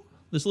crew.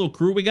 This little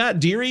crew we got.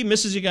 Deary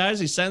misses you guys.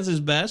 He sends his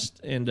best,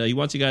 and he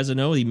wants you guys to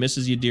know he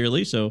misses you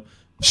dearly. So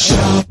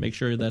make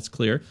sure that's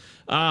clear.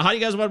 How do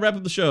you guys want to wrap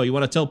up the show? You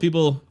want to tell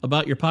people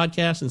about your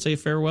podcast and say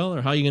farewell,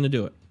 or how are you going to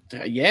do it?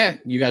 Yeah.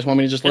 You guys want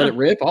me to just let it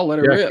rip? I'll let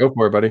it rip. Go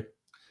for it, buddy.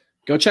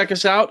 Go check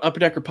us out, Upper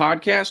Decker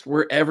Podcast.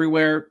 We're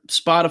everywhere.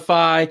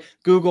 Spotify,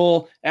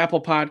 Google, Apple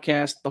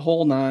Podcast, the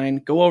whole nine.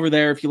 Go over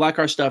there. If you like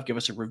our stuff, give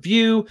us a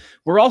review.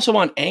 We're also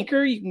on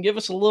Anchor. You can give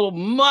us a little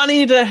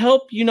money to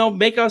help,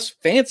 make us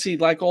fancy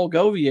like old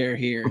Govier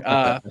here.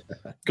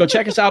 Go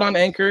check us out on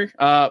Anchor.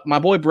 My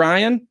boy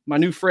Brian, my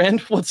new friend.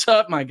 What's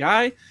up, my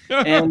guy?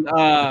 And,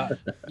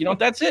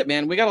 that's it,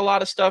 man. We got a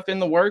lot of stuff in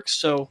the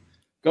works, so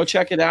go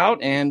check it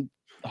out. And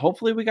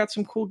hopefully we got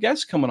some cool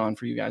guests coming on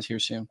for you guys here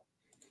soon.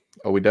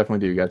 Oh, we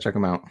definitely do. You got to check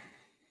them out.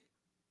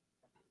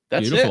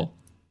 That's beautiful.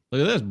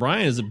 Look at this.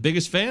 Brian is the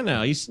biggest fan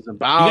now. He's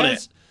about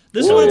it.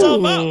 This is what it's all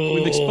about.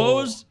 We've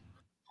exposed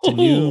to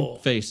new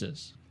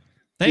faces.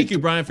 Thank you,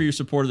 Brian, for your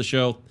support of the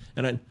show.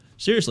 And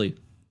seriously,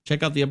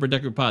 check out the Upper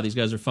Decker Pod. These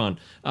guys are fun.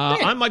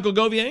 I'm Michael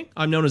Govier.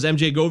 I'm known as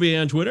MJ Govier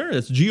on Twitter.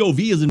 It's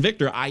G-O-V as in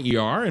Victor,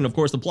 I-E-R. And, of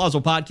course, the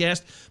Plazo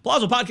Podcast.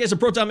 Plazo Podcast at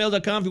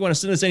protonmail.com if you want to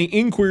send us any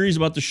inquiries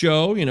about the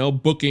show,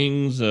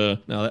 bookings. No,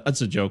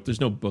 that's a joke. There's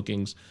no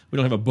bookings. We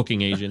don't have a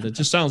booking agent. It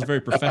just sounds very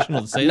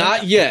professional to say that.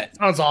 Not yet.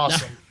 Sounds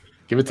awesome.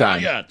 Give it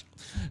time. Not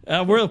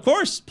yet. We're, of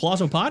course,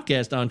 Plazo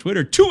Podcast on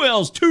Twitter. 2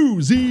 L's,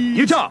 2 Z's.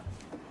 Utah.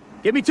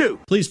 Give me 2.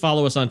 Please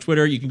follow us on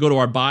Twitter. You can go to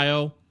our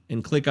bio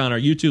and click on our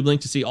YouTube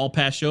link to see all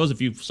past shows. If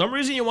for some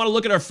reason you want to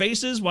look at our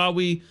faces while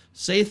we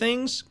say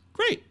things,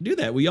 great, do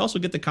that. We also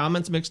get the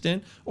comments mixed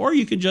in, or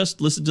you can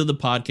just listen to the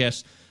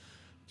podcast.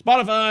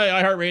 Spotify,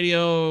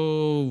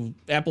 iHeartRadio,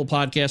 Apple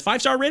Podcast,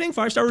 5-star rating,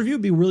 5-star review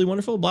would be really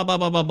wonderful. Blah, blah,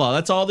 blah, blah, blah.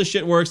 That's all this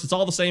shit works. It's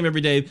all the same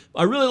every day.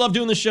 I really love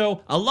doing the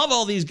show. I love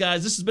all these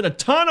guys. This has been a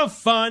ton of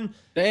fun.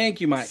 Thank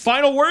you, Mike.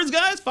 Final words,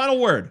 guys? Final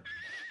word.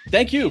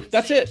 Thank you.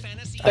 That's it.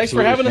 Thanks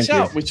for having us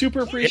out. We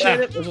super appreciate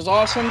it. This was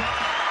awesome.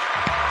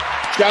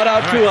 Shout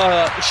out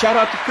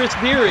to Chris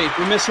Deary.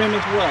 We miss him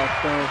as well.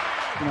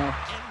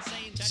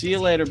 So, see you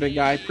later, big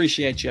guy.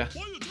 Appreciate you.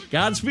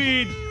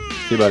 Godspeed.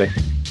 See you, buddy.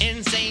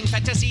 Insane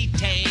fantasy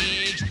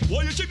takes.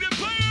 While you check that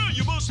player,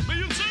 you must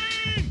be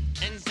insane.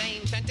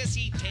 Insane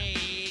fantasy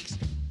takes.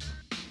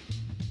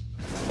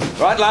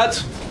 Right,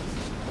 lads.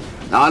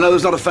 Now, I know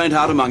there's not a faint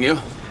heart among you.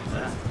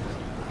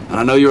 And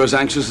I know you're as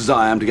anxious as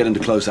I am to get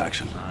into close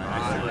action.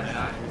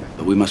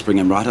 But we must bring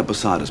him right up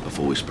beside us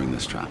before we spring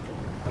this trap.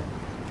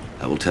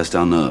 That will test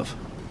our nerve.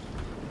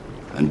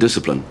 And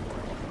discipline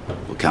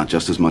will count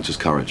just as much as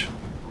courage.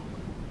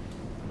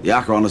 The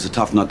Acheron is a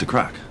tough nut to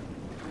crack.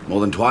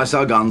 More than twice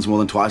our guns, more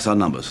than twice our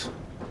numbers.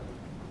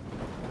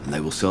 And they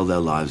will sell their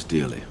lives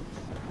dearly.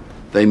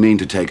 They mean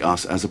to take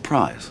us as a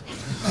prize.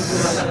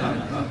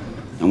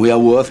 And we are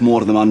worth more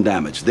to them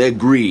undamaged. Their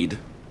greed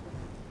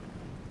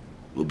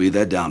will be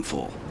their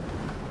downfall.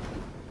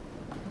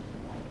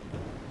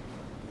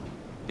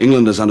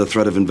 England is under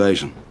threat of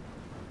invasion.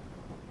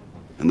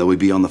 And though we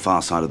be on the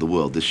far side of the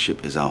world, this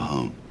ship is our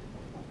home.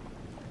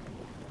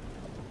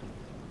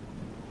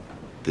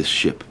 This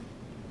ship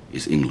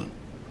is England.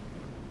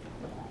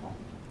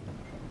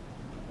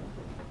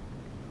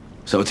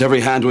 So it's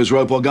every hand to his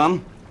rope or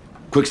gun,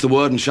 quick's the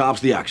word and sharp's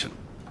the action.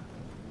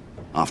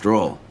 After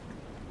all,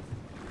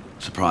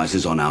 surprise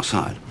is on our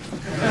side.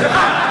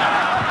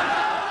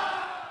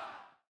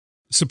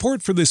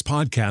 Support for this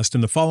podcast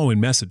and the following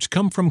message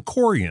come from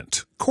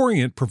Corient.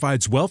 Corient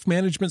provides wealth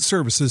management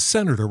services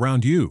centered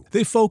around you.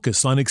 They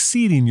focus on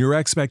exceeding your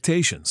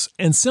expectations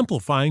and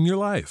simplifying your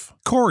life.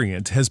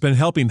 Corient has been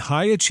helping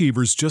high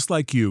achievers just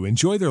like you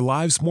enjoy their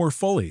lives more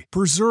fully,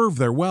 preserve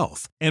their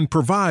wealth, and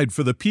provide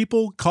for the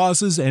people,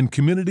 causes, and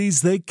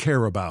communities they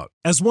care about.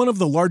 As one of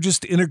the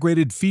largest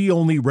integrated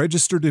fee-only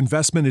registered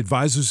investment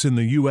advisors in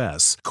the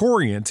U.S.,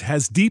 Corient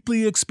has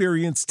deeply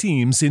experienced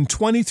teams in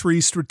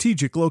 23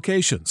 strategic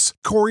locations.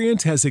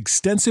 Corient has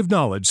extensive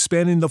knowledge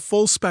spanning the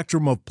full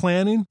spectrum of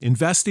planning,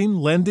 investing,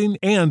 lending,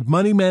 and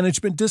money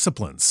management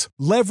disciplines.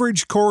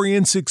 Leverage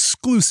Corient's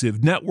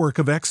exclusive network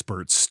of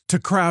experts to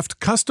craft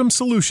custom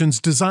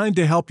solutions designed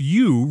to help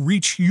you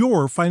reach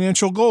your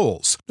financial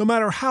goals, no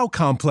matter how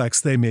complex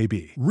they may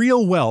be.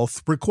 Real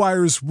wealth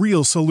requires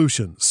real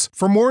solutions.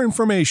 For more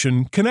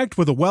information, connect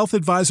with a wealth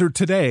advisor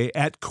today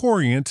at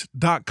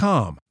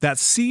Corient.com.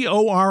 That's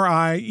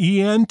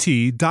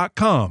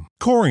Corient.com.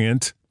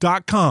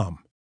 Corient.com.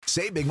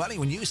 Save big money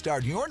when you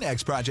start your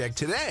next project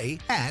today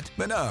at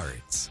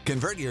Menards.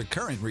 Convert your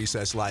current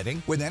recessed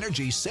lighting with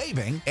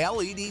energy-saving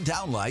LED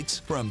downlights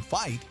from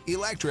Fight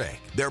Electric.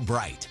 They're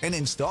bright and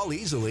install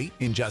easily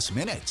in just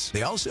minutes.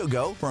 They also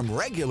go from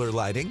regular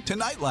lighting to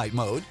nightlight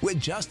mode with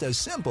just a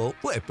simple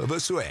flip of a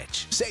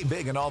switch. Save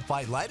big on all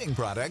Fight lighting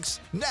products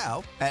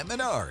now at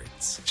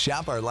Menards.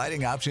 Shop our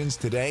lighting options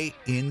today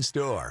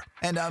in-store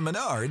and on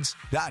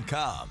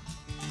Menards.com.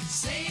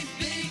 Save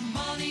big